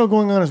roast battle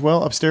going on as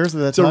well upstairs at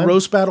that the time?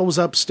 roast battle was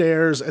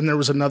upstairs, and there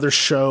was another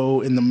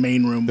show in the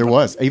main room. There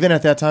was even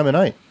at that time of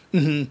night.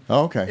 Mm-hmm.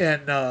 Oh, okay.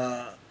 And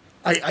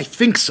I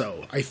think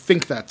so. I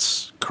think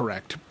that's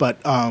correct. But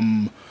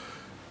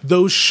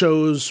those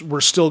shows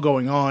were still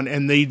going on,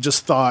 and they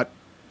just thought,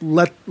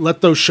 let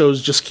those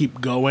shows just keep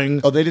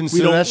going. Oh, they didn't. We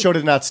So don't- that show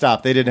did not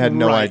stop. They had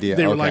no Right. idea.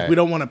 They were Okay. like, we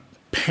don't want to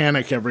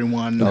panic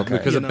everyone. Okay.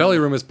 because you the know. belly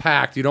room is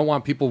packed. You don't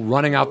want people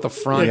running out the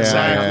front,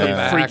 Exactly, out the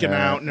back. freaking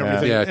out and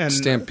everything. Yeah, and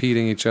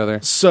stampeding each other.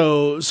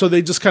 So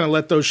they just kind of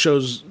let those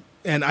shows,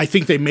 and I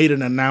think they made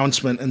an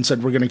announcement and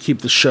said we're going to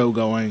keep the show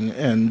going,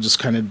 and just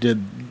kind of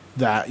did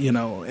that,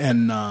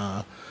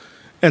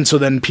 and so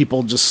then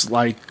people just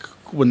like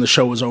when the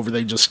show was over,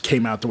 they just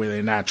came out the way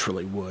they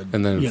naturally would,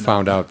 And then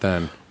found out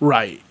then.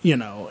 right,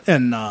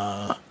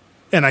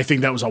 and I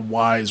think that was a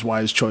wise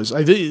choice.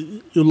 I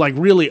think like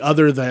really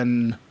other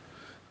than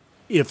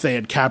if they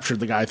had captured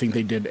the guy, I think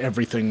they did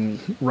everything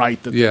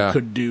right that Yeah. they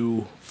could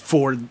do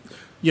for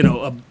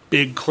a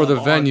big For club the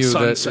on venue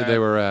that Sunset. they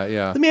were at,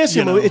 yeah. Let me ask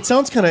you. It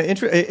sounds kind of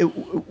interesting.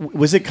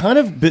 Was it kind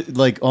of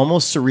like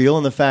almost surreal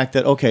in the fact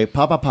that okay,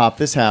 pop,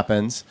 this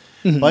happens.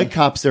 Bike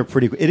cops there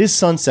pretty quick. It is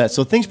sunset,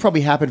 so things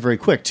probably happen very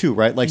quick too,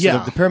 right? Like, so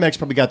Yeah. the paramedics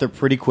probably got there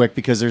pretty quick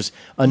because there's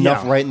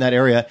enough Yeah. right in that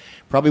area.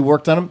 Probably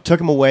worked on them, took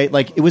them away.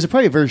 Like, it was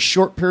probably a very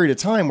short period of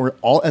time where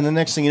and the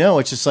next thing you know,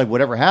 it's just like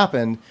whatever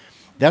happened,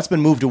 that's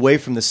been moved away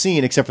from the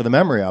scene except for the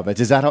memory of it.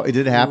 Is that how did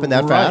it happen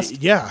that Right.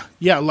 fast? Yeah.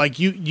 Like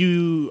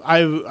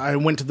I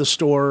went to the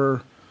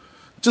store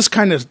just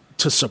kind of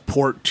to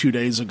support 2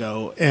 days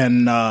ago,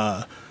 and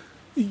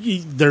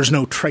there's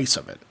no trace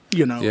of it.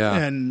 Yeah.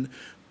 And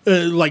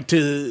like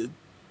to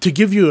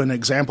give you an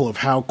example of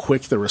how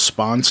quick the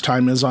response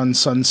time is on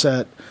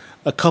Sunset,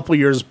 a couple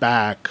years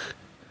back,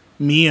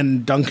 me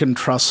and Duncan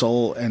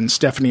Trussell and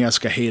Stephanie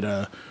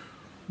Escajeda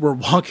were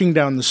walking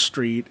down the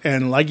street,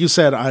 and like you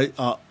said, I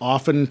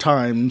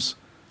oftentimes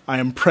I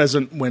am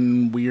present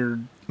when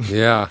weird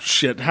Yeah.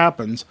 shit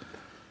happens.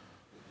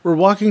 we're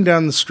walking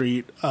down the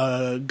street.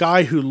 A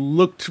guy who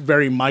looked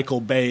very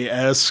Michael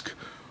Bay-esque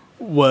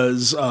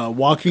was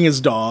walking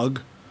his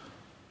dog.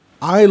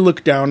 I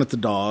looked down at the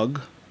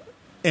dog,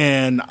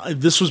 and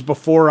this was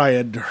before I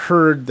had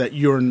heard that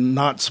you're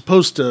not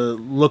supposed to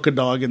look a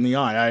dog in the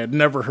eye. I had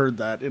never heard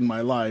that in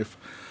my life.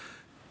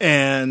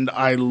 And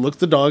I looked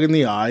the dog in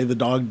the eye. The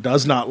dog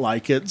does not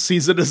like it,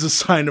 sees it as a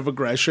sign of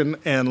aggression,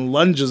 and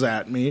lunges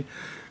at me.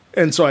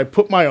 And so I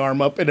put my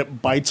arm up, and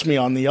it bites me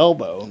on the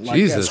elbow, like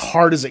Jesus. as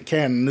hard as it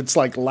can, and it's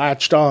like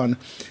latched on.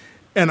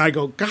 And I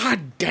go,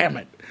 God damn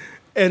it.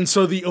 And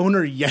so the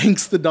owner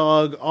yanks the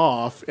dog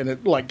off, and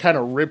it like kind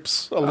of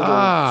rips a little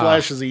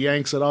flesh as he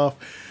yanks it off.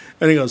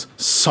 And he goes,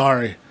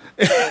 sorry.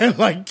 And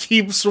like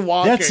keeps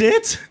walking. That's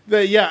it?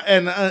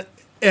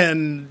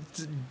 And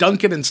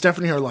Duncan and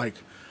Stephanie are like,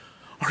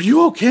 are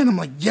you okay? And I'm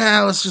like,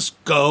 yeah, let's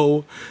just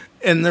go.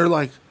 And they're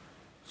like,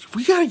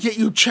 we got to get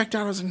you checked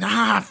out. I was like,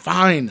 nah,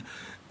 fine.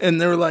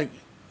 And they're like,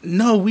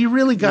 no, we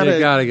really got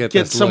to get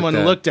this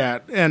someone looked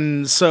at.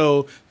 And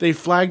so they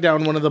flagged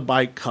down one of the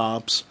bike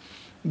cops.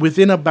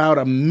 Within about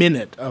a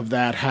minute of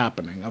that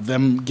happening, of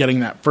them getting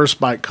that first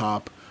bike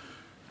cop,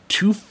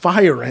 2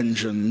 fire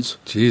engines,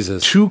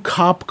 Jesus. 2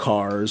 cop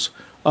cars,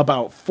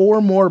 about 4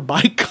 more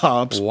bike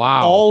cops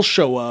all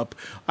show up.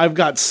 I've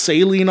got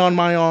saline on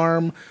my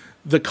arm.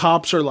 The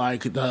cops are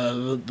like,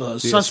 the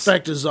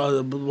suspect is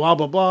blah,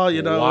 blah, blah,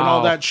 and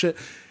all that shit.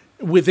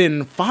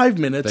 Within 5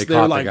 minutes,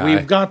 they're like,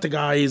 we've got the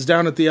guy. He's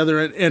down at the other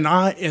end.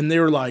 And they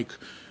were like,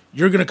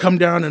 you're going to come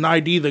down and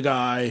ID the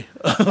guy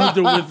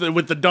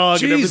with the dog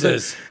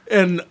Jesus.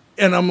 and everything.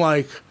 And I'm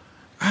like,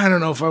 I don't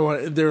know if I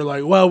want. They're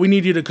like, well, we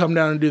need you to come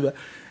down and do that.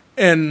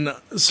 And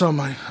so I'm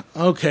like,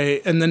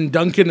 okay. And then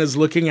Duncan is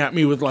looking at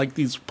me with like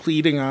these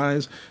pleading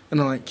eyes.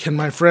 And I'm like, can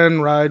my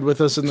friend ride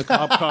with us in the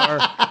cop car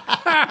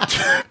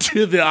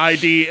to the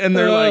ID? And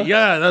they're like,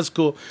 yeah, that's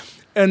cool.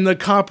 And the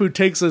cop who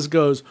takes us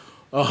goes,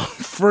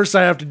 first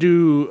I have to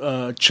do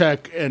a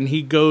check, and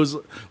he goes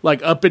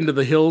like up into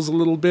the hills a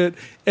little bit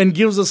and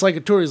gives us like a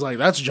tour. He's like,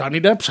 that's Johnny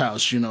Depp's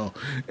house,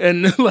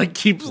 and like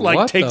keeps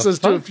like takes us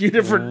to a few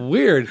different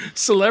weird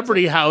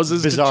celebrity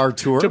houses, bizarre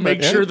tour to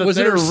make sure that was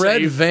it they're a red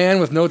safe. van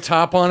with no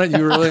top on it?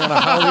 You were really on a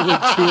Hollywood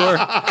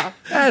tour.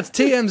 That's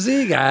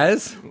TMZ,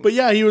 guys. But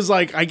yeah, he was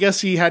like, I guess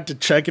he had to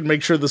check and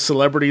make sure the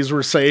celebrities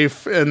were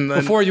safe, and then,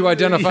 Before you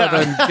identify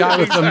the guy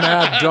with the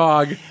mad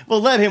dog. Well,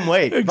 let him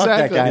wait. Fuck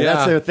that Exactly. guy. Yeah.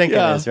 That's their thinking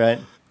is, right?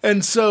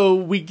 And so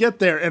we get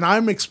there, and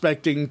I'm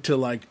expecting to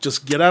like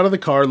just get out of the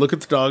car, look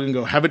at the dog, and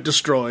go have it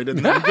destroyed, and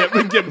then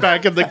get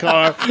back in the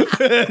car,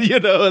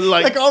 and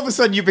Like all of a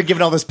sudden you've been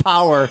given all this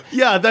power.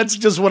 yeah, that's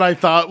just what I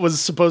thought was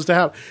supposed to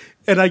happen.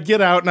 And I get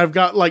out, and I've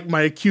got like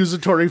my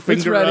accusatory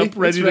finger ready. up,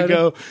 ready It's to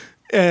go,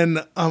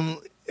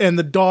 and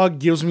the dog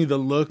gives me the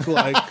look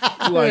like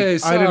Hey,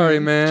 sorry,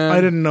 man.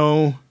 I didn't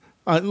know.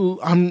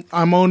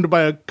 I'm owned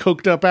by a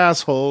coked up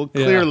asshole.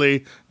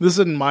 Clearly, this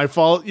isn't my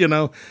fault,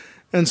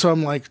 And so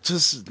I'm like,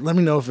 just let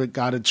me know if it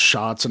got its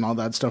shots and all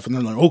that stuff. And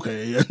they're like,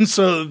 okay. And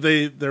so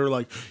they were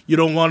like, you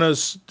don't want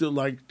us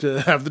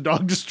to have the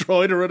dog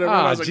destroyed or whatever.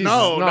 And I was like, Jesus,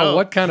 no.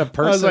 What kind of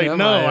person I was like, am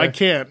no, I? I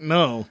can't.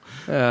 No.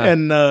 Yeah.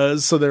 And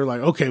so they're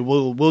like, okay,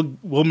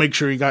 we'll make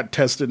sure he got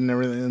tested and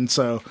everything. And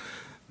so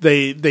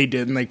they did,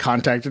 and they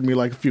contacted me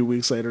like a few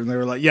weeks later, and they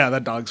were like, yeah,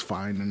 that dog's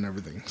fine and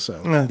everything.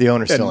 So The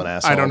owner's still and an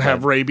asshole. I don't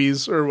have but-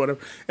 rabies or whatever,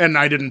 and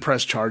I didn't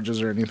press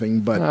charges or anything.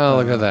 But Oh,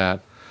 look at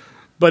that.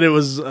 but it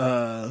was,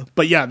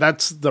 but yeah,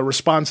 that's the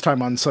response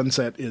time on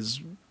Sunset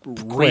is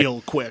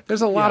real quick.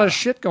 There's a lot of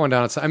shit going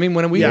down. I mean,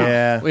 when we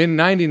Yeah. in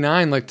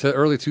 '99, like to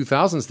early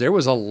 2000s, there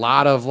was a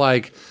lot of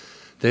like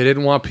they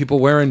didn't want people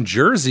wearing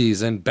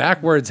jerseys and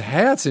backwards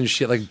hats and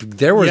shit. Like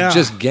there was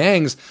just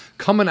gangs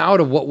coming out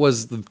of what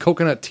was the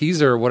Coconut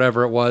Teaser or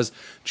whatever it was,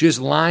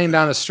 just lying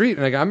down the street.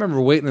 And like, I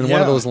remember waiting in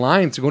one of those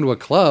lines to go into a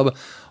club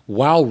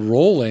while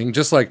rolling,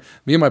 just like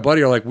me and my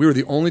buddy are like, we were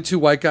the only 2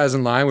 white guys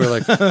in line. We were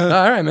like, all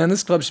right, man,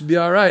 this club should be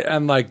all right.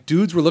 And like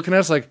dudes were looking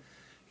at us like,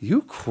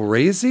 you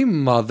crazy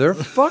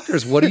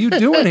motherfuckers, what are you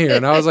doing here?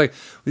 And I was like,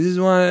 we just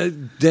want to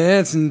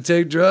dance and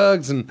take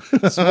drugs and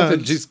smoke.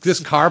 And just, this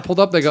car pulled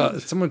up. They go,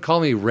 someone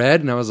called me Red,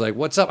 and I was like,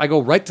 what's up? I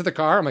go right to the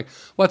car. I'm like,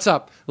 what's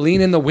up?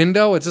 Lean in the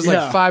window. It's just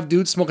like 5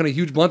 dudes smoking a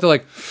huge blunt. They're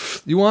like,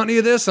 you want any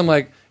of this? I'm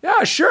like,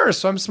 yeah, sure.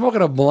 So I'm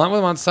smoking a blunt with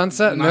them on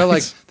Sunset, and they're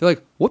like,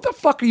 what the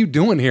fuck are you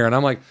doing here? And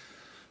I'm like,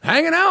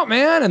 hanging out,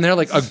 man. And they're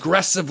like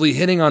aggressively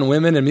hitting on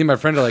women. And me and my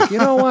friend are like, you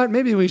know what?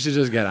 Maybe we should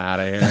just get out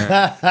of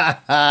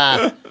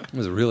here. It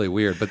was really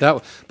weird. But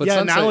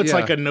Sunset, now it's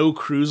like a no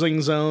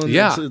cruising zone.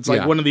 Yeah. It's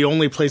like one of the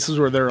only places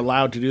where they're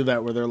allowed to do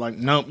that, where they're like,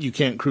 nope, you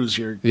can't cruise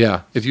here.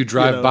 Yeah, if you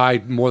drive by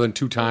more than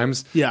 2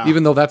 times. Yeah.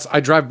 Even though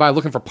I drive by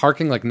looking for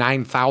parking like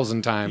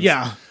 9,000 times.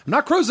 Yeah. I'm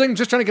not cruising,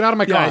 just trying to get out of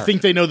my car. Yeah, I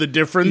think they know the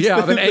difference. Yeah,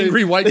 of an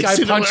angry white They guy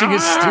see them punching like,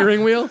 his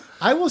steering wheel.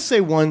 I will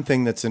say one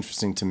thing that's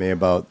interesting to me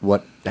about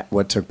what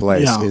took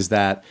place Yeah. is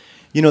that,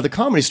 the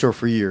Comedy Store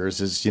for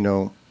years is,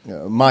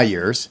 my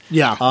years.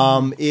 Yeah.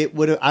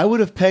 I would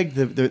have pegged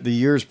the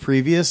years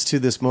previous to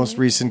this most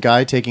recent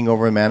guy taking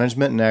over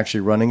management and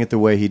actually running it the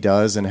way he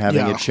does and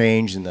having it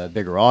change and the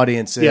bigger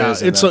audiences. Yeah,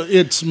 and it's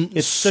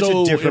such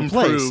so a different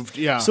improved. place.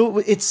 Yeah. So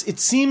it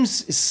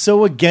seems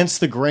so against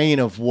the grain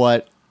of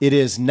what it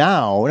is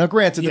now. Now,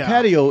 granted, the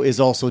patio is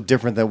also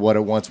different than what it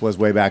once was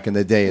way back in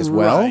the day as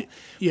well. Right.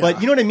 Yeah. But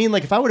you know what I mean?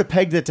 Like, if I would have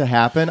pegged it to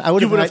happen, I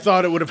would have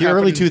thought it would have the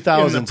happened early in the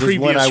 2000s is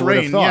when I would have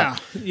previous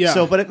thought. reign. Yeah.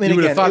 So, but I mean, You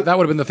would have again, thought that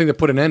would have been the thing that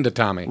put an end to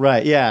Tommy.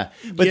 right? Yeah.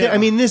 But Yeah. I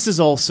mean, this is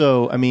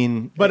also. I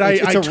mean, But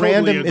it's I a totally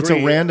random. agree. It's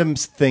a random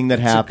thing that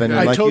happened. and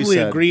I like you totally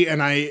said- agree,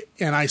 and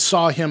I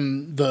saw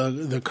him,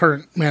 the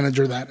current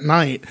manager, that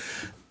night,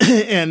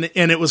 and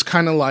it was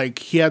kind of like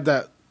he had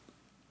that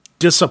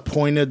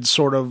disappointed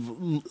sort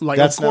of like.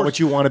 That's of not course- what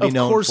you wanna be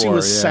known Of course, he for,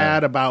 was yeah.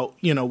 sad about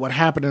what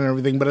happened and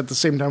everything, but at the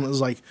same time, it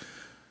was like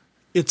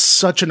it's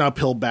such an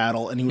uphill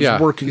battle, and he was Yeah,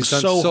 working he's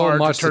done so so hard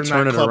much to to turn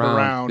turn that it club around.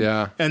 around.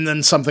 Yeah. And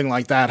then something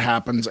like that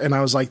happens, and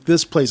I was like,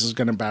 this place is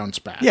going to bounce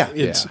back. Yeah.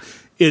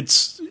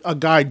 It's a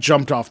guy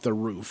jumped off the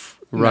roof.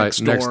 Right,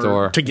 next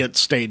door. to get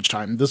stage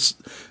time.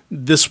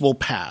 This will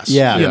pass.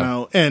 Yeah. you Yeah.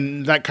 know,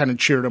 and that kind of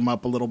cheered him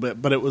up a little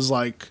bit. But it was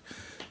like,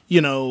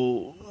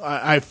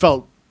 I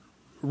felt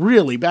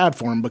really bad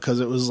for him because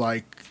it was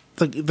like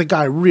the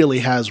guy really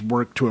has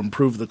worked to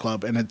improve the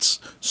club, and it's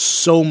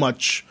so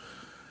much.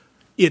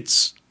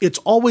 It's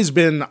always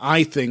been,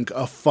 I think,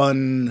 a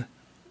fun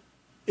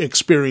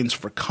experience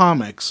for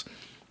comics,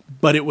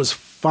 but it was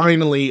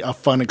finally a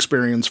fun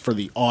experience for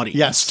the audience.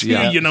 Yes.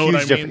 Yeah. You know what I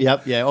Huge mean? difference.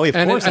 Yep. Yeah. Oh, of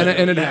And, course.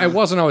 it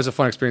wasn't always a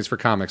fun experience for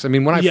comics. I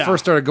mean, when I Yeah.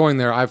 first started going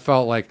there, I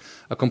felt like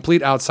a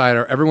complete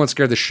outsider. Everyone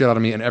scared the shit out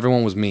of me, and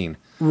everyone was mean.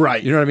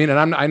 Right. You know what I mean?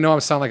 And I know I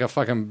sound like a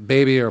fucking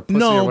baby or a pussy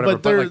No, or whatever,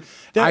 but they're- like,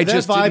 that I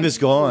just vibe didn't- is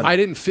gone. I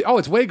didn't fit. Oh,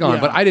 it's way gone.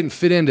 Yeah. But I didn't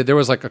fit into. There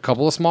was like a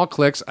couple of small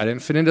cliques. I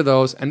didn't fit into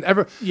those, and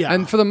Yeah.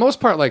 and for the most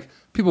part, like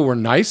people were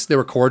nice. They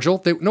were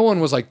cordial. No one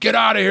was like, "Get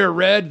out of here,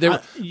 Red." They were,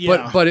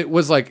 yeah. but it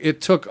was like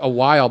it took a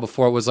while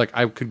before it was like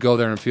I could go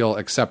there and feel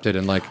accepted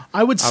and like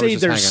I would was say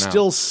just there's hanging out.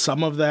 still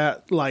some of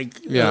that. Like,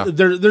 Yeah.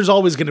 there's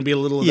always going to be a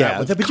little of yeah, that.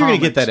 With but you're going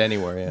to get comics. that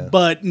anywhere. Yeah.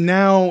 But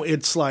now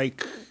it's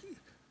like,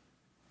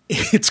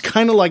 it's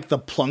kind of like the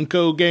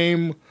Plunko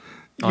game.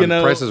 On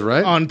Price is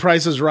Right? On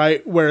Price is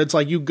Right, where it's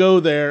like you go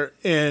there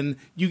and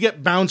you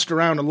get bounced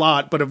around a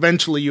lot, but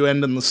eventually you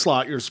end in the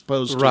slot you're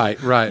supposed to.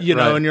 Right, You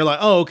know, right. and you're like,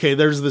 oh, okay,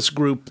 there's this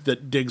group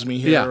that digs me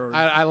here. Yeah, or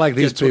I like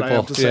these gets what I people.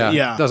 have to say. Yeah.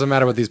 Yeah. Doesn't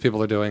matter what these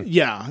people are doing.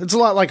 Yeah, it's a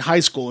lot like high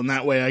school in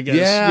that way, I guess.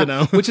 Yeah, You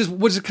know? which is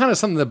kind of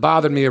something that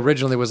bothered me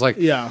originally. Was like,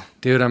 Yeah.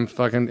 dude, I'm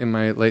fucking in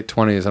my late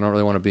 20s. I don't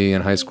really want to be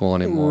in high school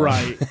anymore.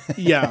 Right.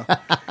 Yeah.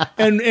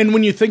 and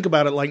when you think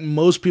about it, like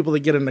most people that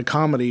get into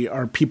comedy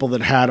are people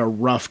that had a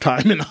rough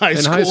time in high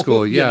school. high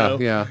school, you yeah, know?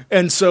 yeah.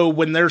 And so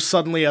when they're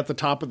suddenly at the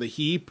top of the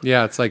heap,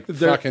 Yeah, it's like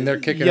they're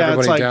kicking yeah, it's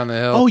everybody like, down the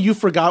hill. Oh, you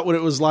forgot what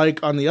it was like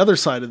on the other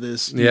side of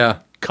this. you Yeah.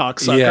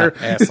 cocksucker.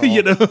 Yeah, asshole.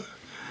 You know.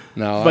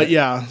 No, But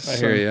yeah, I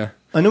hear you.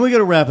 I know we got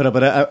to wrap it up,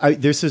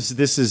 but this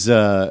is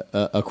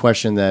a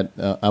question that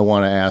I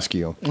want to ask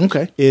you.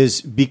 Okay. Is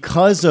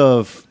because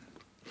of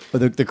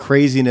the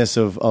craziness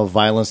of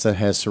violence that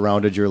has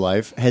surrounded your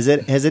life, has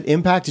it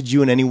impacted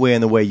you in any way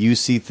in the way you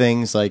see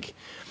things? Like,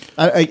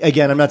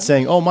 again, I'm not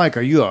saying, oh, Mike,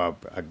 are you a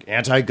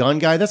anti-gun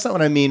guy? That's not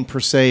what I mean per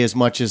se, as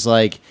much as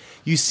like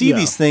you see Yeah.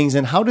 these things,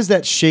 and how does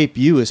that shape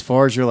you as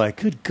far as you're like,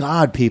 good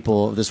God,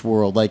 people of this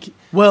world, like.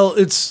 Well,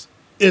 it's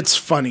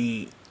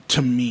funny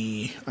to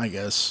me, I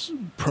guess,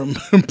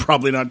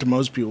 probably not to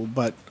most people,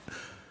 but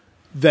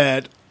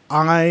that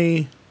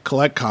I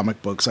collect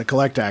comic books, I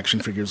collect action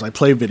figures, I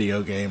play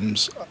video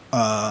games,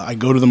 I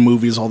go to the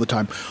movies all the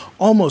time.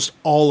 Almost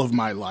all of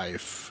my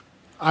life,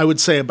 I would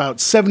say about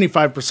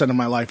 75% of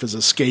my life is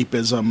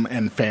escapism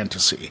and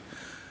fantasy.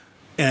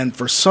 And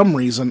for some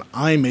reason,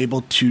 I'm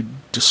able to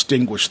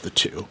distinguish the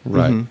two.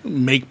 Right.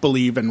 Make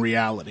believe and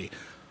reality.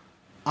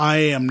 I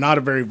am not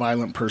a very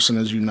violent person,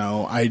 as you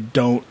know.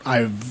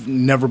 I've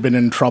never been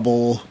in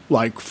trouble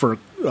like for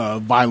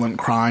violent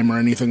crime or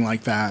anything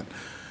like that.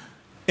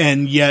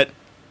 And yet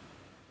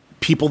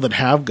people that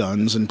have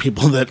guns and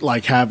people that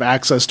like have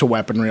access to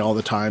weaponry all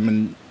the time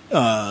and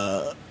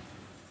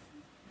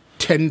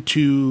tend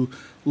to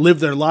live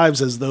their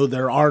lives as though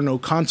there are no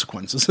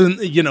consequences. And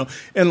you know,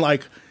 and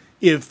like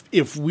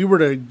if we were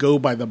to go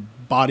by the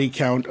body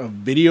count of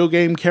video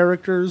game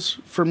characters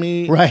for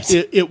me, Right.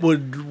 it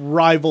would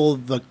rival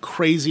the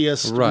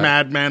craziest Right.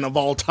 madman of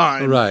all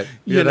time. Right.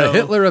 You You're know? the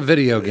Hitler of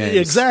video games.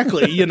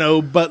 Exactly, you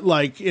know, but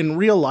like in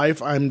real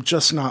life, I'm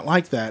just not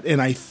like that. And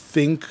I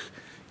think,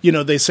 you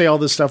know, they say all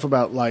this stuff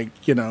about like,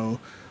 you know,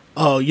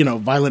 oh, you know,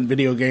 violent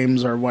video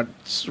games are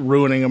what's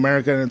ruining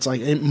America. And it's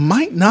like, it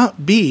might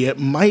not be. It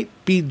might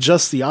be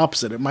just the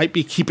opposite. It might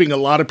be keeping a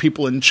lot of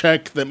people in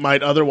check that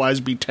might otherwise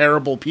be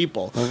terrible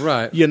people.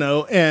 Right. You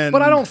know, and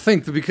But I don't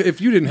think that because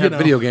if you didn't have know.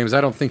 video games, I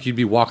don't think you'd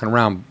be walking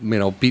around,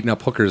 beating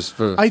up hookers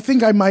for. I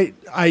think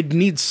I'd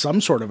need some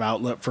sort of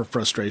outlet for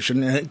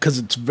frustration because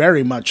it's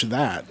very much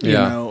that, you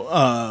Yeah.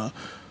 know.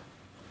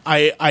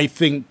 I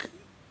think,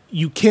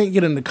 you can't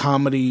get into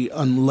comedy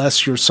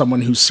unless you're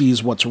someone who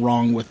sees what's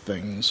wrong with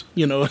things.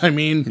 You know what I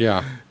mean?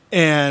 Yeah.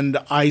 And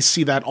I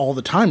see that all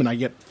the time, and I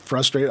get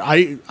frustrated.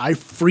 I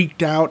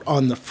freaked out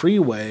on the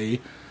freeway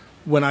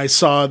when I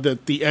saw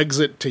that the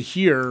exit to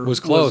here Was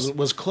closed.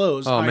 Was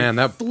closed. Oh, man,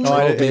 that flipped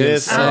drove me it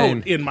is insane.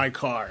 out in my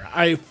car.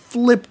 I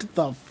flipped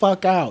the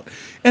fuck out,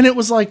 and it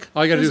was like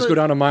All you got to do is go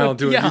down a mile and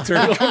do a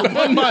U-turn.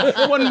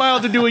 1 mile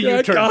to do a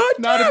U-turn. God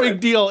Not a big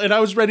deal. And I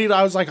was ready to,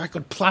 I was like, I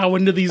could plow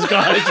into these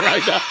guys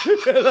right now.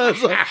 And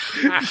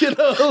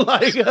I was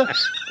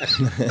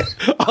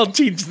like, I'll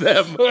teach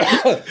them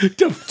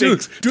to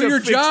fix do to your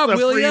fix job, the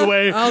will ya?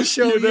 freeway, I'll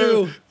show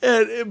know? you.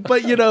 And,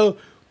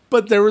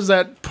 but there was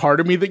that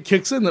part of me that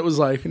kicks in that was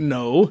like,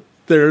 no,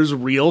 there's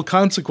real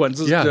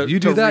consequences. Yeah,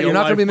 you do that, you're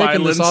not going to be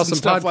making this awesome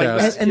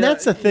podcast. And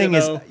that's the thing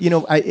is,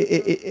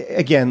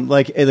 again,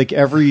 like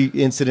every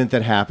incident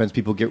that happens,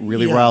 people get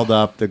really riled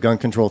up. The gun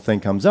control thing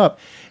comes up,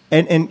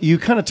 and you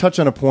kind of touch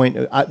on a point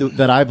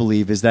that I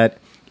believe is that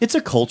it's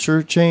a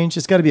culture change.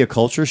 It's got to be a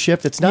culture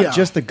shift. It's not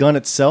just the gun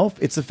itself.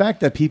 It's the fact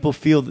that people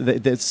feel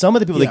that some of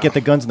the people that get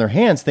the guns in their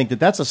hands think that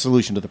that's a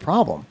solution to the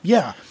problem.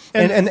 Yeah.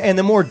 And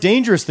the more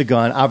dangerous the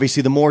gun,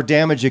 obviously, the more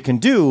damage it can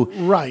do.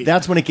 Right.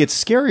 That's when it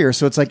gets scarier.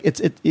 So it's like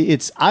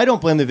it's. I don't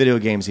blame the video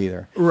games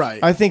either. Right.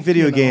 I think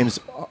video games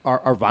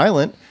are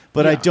violent,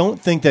 but I don't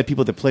think that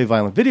people that play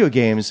violent video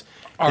games.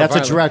 That's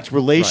violent. a direct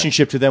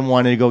relationship to them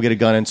wanting to go get a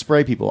gun and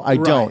spray people. I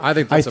don't. I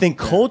think I that's think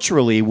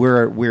culturally,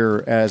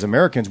 we're as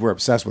Americans, we're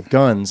obsessed with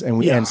guns,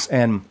 and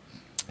and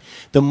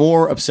the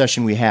more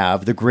obsession we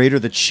have, the greater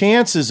the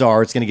chances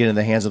are it's going to get in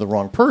the hands of the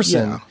wrong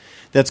person. Yeah.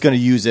 That's going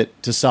to use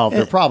it to solve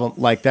their problem,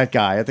 like that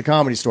guy at the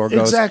Comedy Store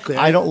goes. Exactly.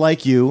 I don't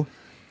like you,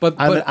 But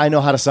I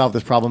know how to solve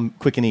this problem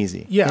quick and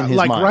easy. Yeah, in his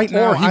like mind. right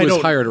now, or he I was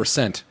don't- hired or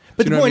sent.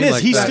 But Do the you know what point I mean? is,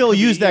 Like he that. still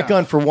used that Yeah.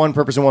 gun for one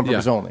purpose and one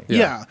purpose only.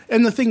 Yeah.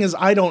 And the thing is,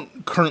 I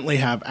don't currently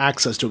have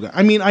access to a gun.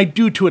 I mean, I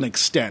do to an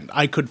extent.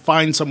 I could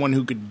find someone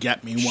who could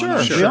get me one. Sure,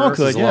 I'm we all This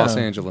could. is Yeah. Los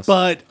Angeles.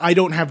 But I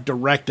don't have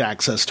direct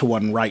access to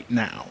one right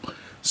now.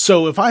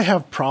 So if I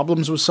have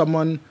problems with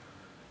someone,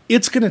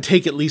 it's going to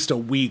take at least a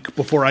week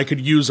before I could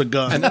use a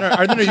gun. And then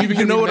are you even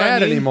going to be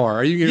mad anymore?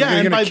 Are you Yeah, going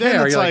and by to care?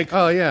 then it's You're like,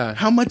 oh yeah.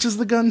 how much is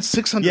the gun?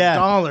 $600. Yeah,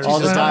 all the How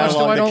much do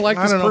dialogue I don't like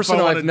I this don't know if person I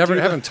who wanna I've never do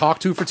that. haven't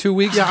talked to for 2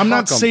 weeks? Yeah, I'm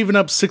not Fuck 'em. saving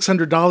up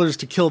 $600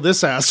 to kill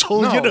this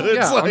asshole. No, you know, it's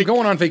yeah, like, I'm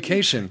going on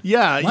vacation.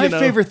 Yeah, My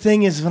favorite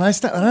thing is when I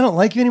don't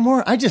like you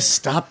anymore, I just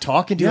stop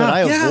talking to you and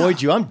I Yeah.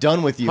 avoid you. I'm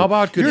done with you. How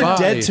about You're goodbye?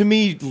 dead to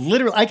me.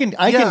 Literally, I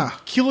can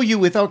kill you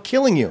without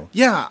killing you.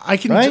 Yeah, I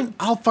can. Right?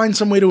 I'll find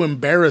some way to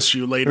embarrass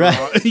you later Right.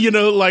 on. You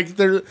know, like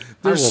there's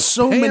will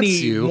so pants many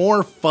you.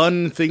 more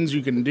fun things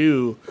you can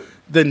do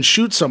than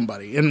shoot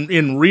somebody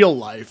in real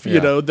life. You Yeah.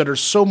 know, that are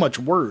so much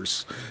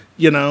worse.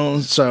 You know,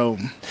 so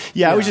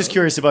Yeah, I was just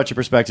curious about your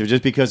perspective,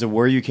 just because of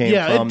where you came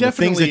yeah, from, it the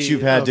definitely things that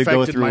you've had to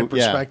go affected through. my Yeah.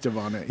 perspective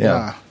on it. Yeah.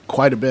 Yeah,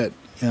 quite a bit.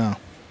 Yeah.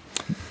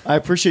 I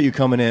appreciate you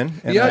coming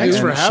in. And Yeah, thanks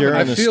dude. for having me. sharing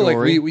I the feel like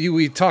story.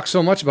 we talk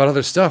so much about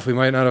other stuff. We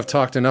might not have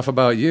talked enough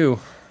about you.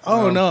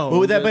 Oh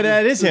no, But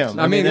that is him.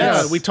 I mean, yeah,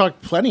 that's- we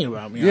talked plenty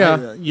about me.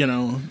 Yeah. You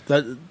know,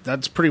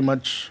 that's pretty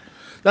much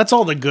that's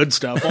all the good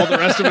stuff. All the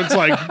rest of it's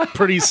like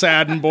pretty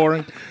sad and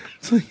boring.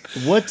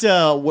 What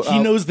He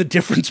knows the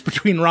difference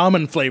between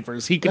ramen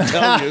flavors. He can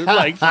tell you,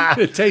 like,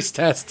 Taste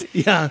test.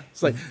 yeah.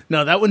 It's like,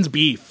 no, that one's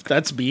beef.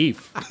 That's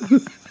beef.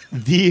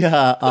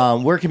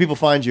 where can people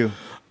find you?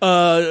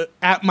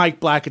 At Mike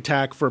Black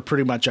Attack for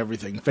pretty much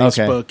everything: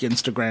 Facebook,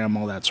 Instagram,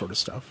 all that sort of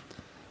stuff.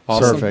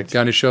 Awesome. Perfect.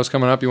 Got any shows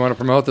coming up you want to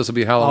promote? This will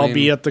be Halloween. I'll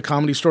be at the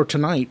Comedy Store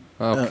tonight.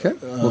 Okay.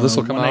 Well, this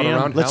will come 1 out a.m.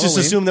 around Let's just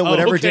Halloween. assume that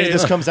whatever okay. day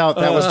this comes out,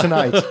 that was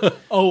tonight.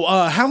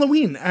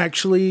 Halloween,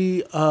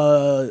 actually.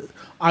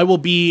 I will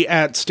be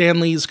at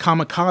Stanley's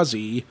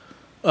Kamikaze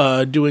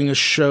doing a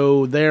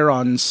show there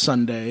on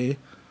Sunday.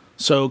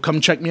 So come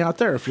check me out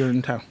there if you're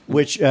in town.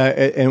 Which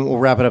and we'll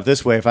wrap it up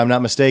this way. If I'm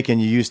not mistaken,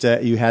 you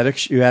had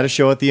a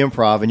show at the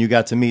Improv and you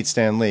got to meet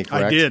Stan Lee.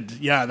 Correct? I did.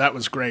 Yeah, that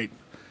was great.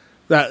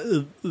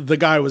 That the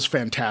guy was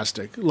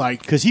fantastic.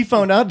 Like, Because he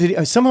found out,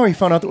 somehow he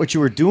found out that what you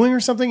were doing or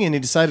something, and he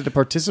decided to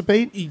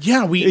participate.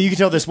 yeah, You can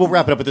tell this. We'll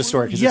wrap it up with this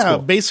story. 'Cause it's yeah, cool.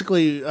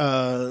 basically,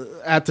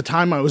 at the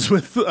time I was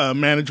with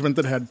management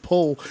that had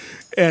pull,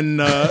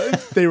 and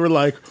they were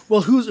like,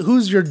 "Well,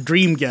 who's your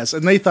dream guest?"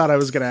 And they thought I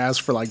was going to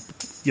ask for, like,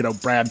 you know,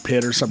 Brad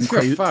Pitt or something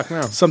crazy, fuck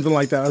no. something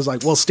like that. I was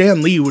like, "Well,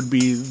 Stan Lee would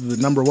be the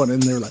number one,"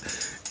 and they were like.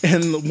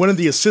 And one of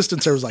the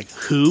assistants there was like,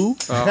 "Who?"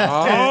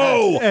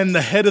 And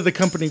the head of the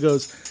company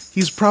goes,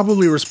 "He's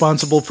probably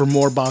responsible for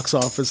more box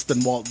office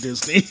than Walt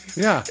Disney."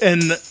 Yeah.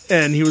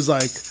 And he was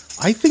like,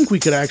 "I think we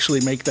could actually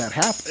make that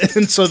happen."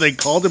 And so they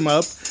called him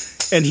up,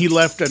 and he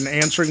left an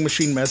answering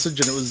machine message,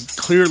 and it was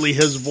clearly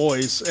his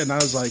voice. And I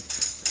was like,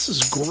 "This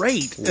is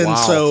great." Wow. And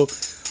so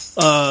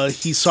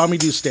he saw me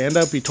do stand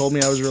up. He told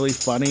me I was really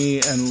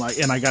funny,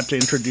 and I got to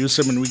introduce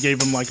him, and we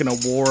gave him like an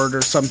award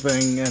or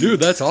something. And Dude,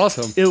 that's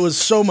awesome. it was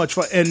so much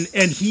fun,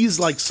 and he's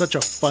like such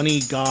a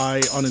funny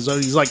guy on his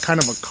own. He's like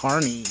kind of a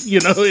carny,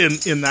 you know,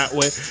 in that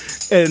way.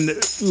 And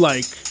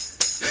like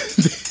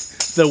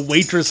the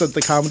waitress at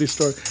the Comedy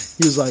Store,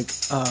 he was like,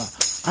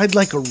 "I'd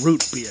like a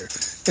root beer."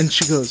 And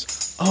she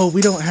goes, oh,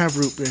 we don't have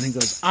root beer. And he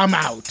goes, I'm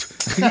out.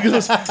 He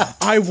goes,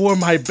 I wore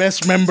my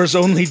best members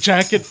only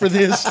jacket for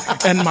this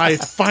and my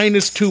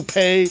finest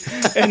toupee,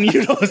 and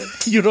you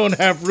don't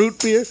have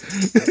root beer.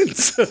 And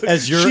so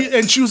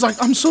she was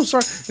like, I'm so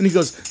sorry. And he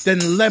goes,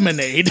 then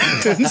lemonade.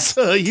 And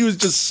so he was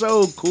just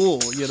so cool,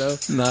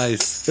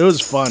 Nice. It was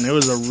fun. It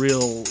was a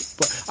real.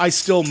 I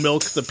still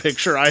milk the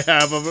picture I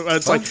have of it.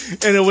 It's like,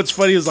 and what's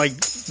funny is like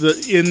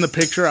in the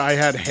picture I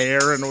had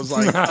hair and it was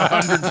like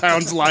 100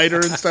 pounds lighter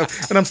and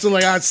stuff, and I'm still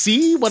like,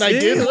 see what I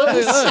did?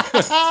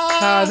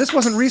 This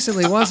wasn't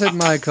recently, was it,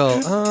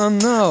 Michael? Oh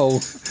no.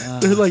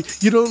 They're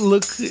like, you don't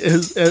look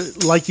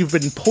like you've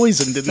been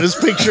poisoned in this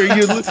picture.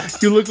 You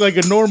look like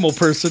a normal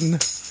person.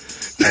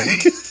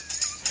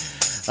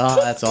 Oh,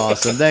 that's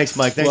awesome. Thanks,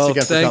 Mike. Thanks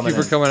again for coming. Thank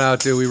you for coming out,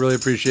 too. We really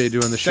appreciate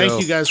doing the show.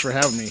 Thank you guys for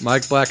having me.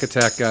 Mike Black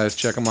Attack, guys.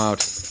 Check him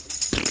out.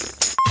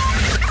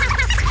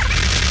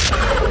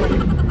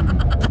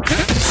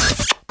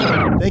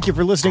 Thank you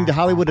for listening to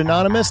Hollywood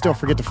Anonymous. Don't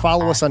forget to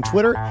follow us on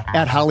Twitter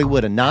at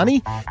Hollywood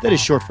Anani. That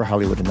is short for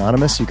Hollywood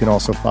Anonymous. You can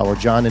also follow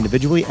John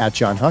individually at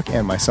John Huck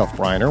and myself,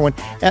 Brian Irwin,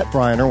 at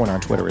Brian Irwin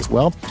on Twitter as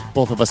well.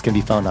 Both of us can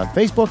be found on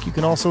Facebook. You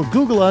can also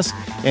Google us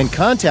and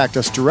contact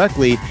us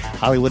directly,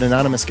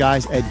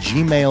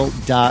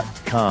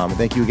 HollywoodAnonymousGuys@gmail.com.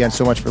 Thank you again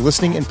so much for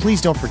listening, and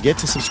please don't forget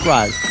to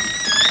subscribe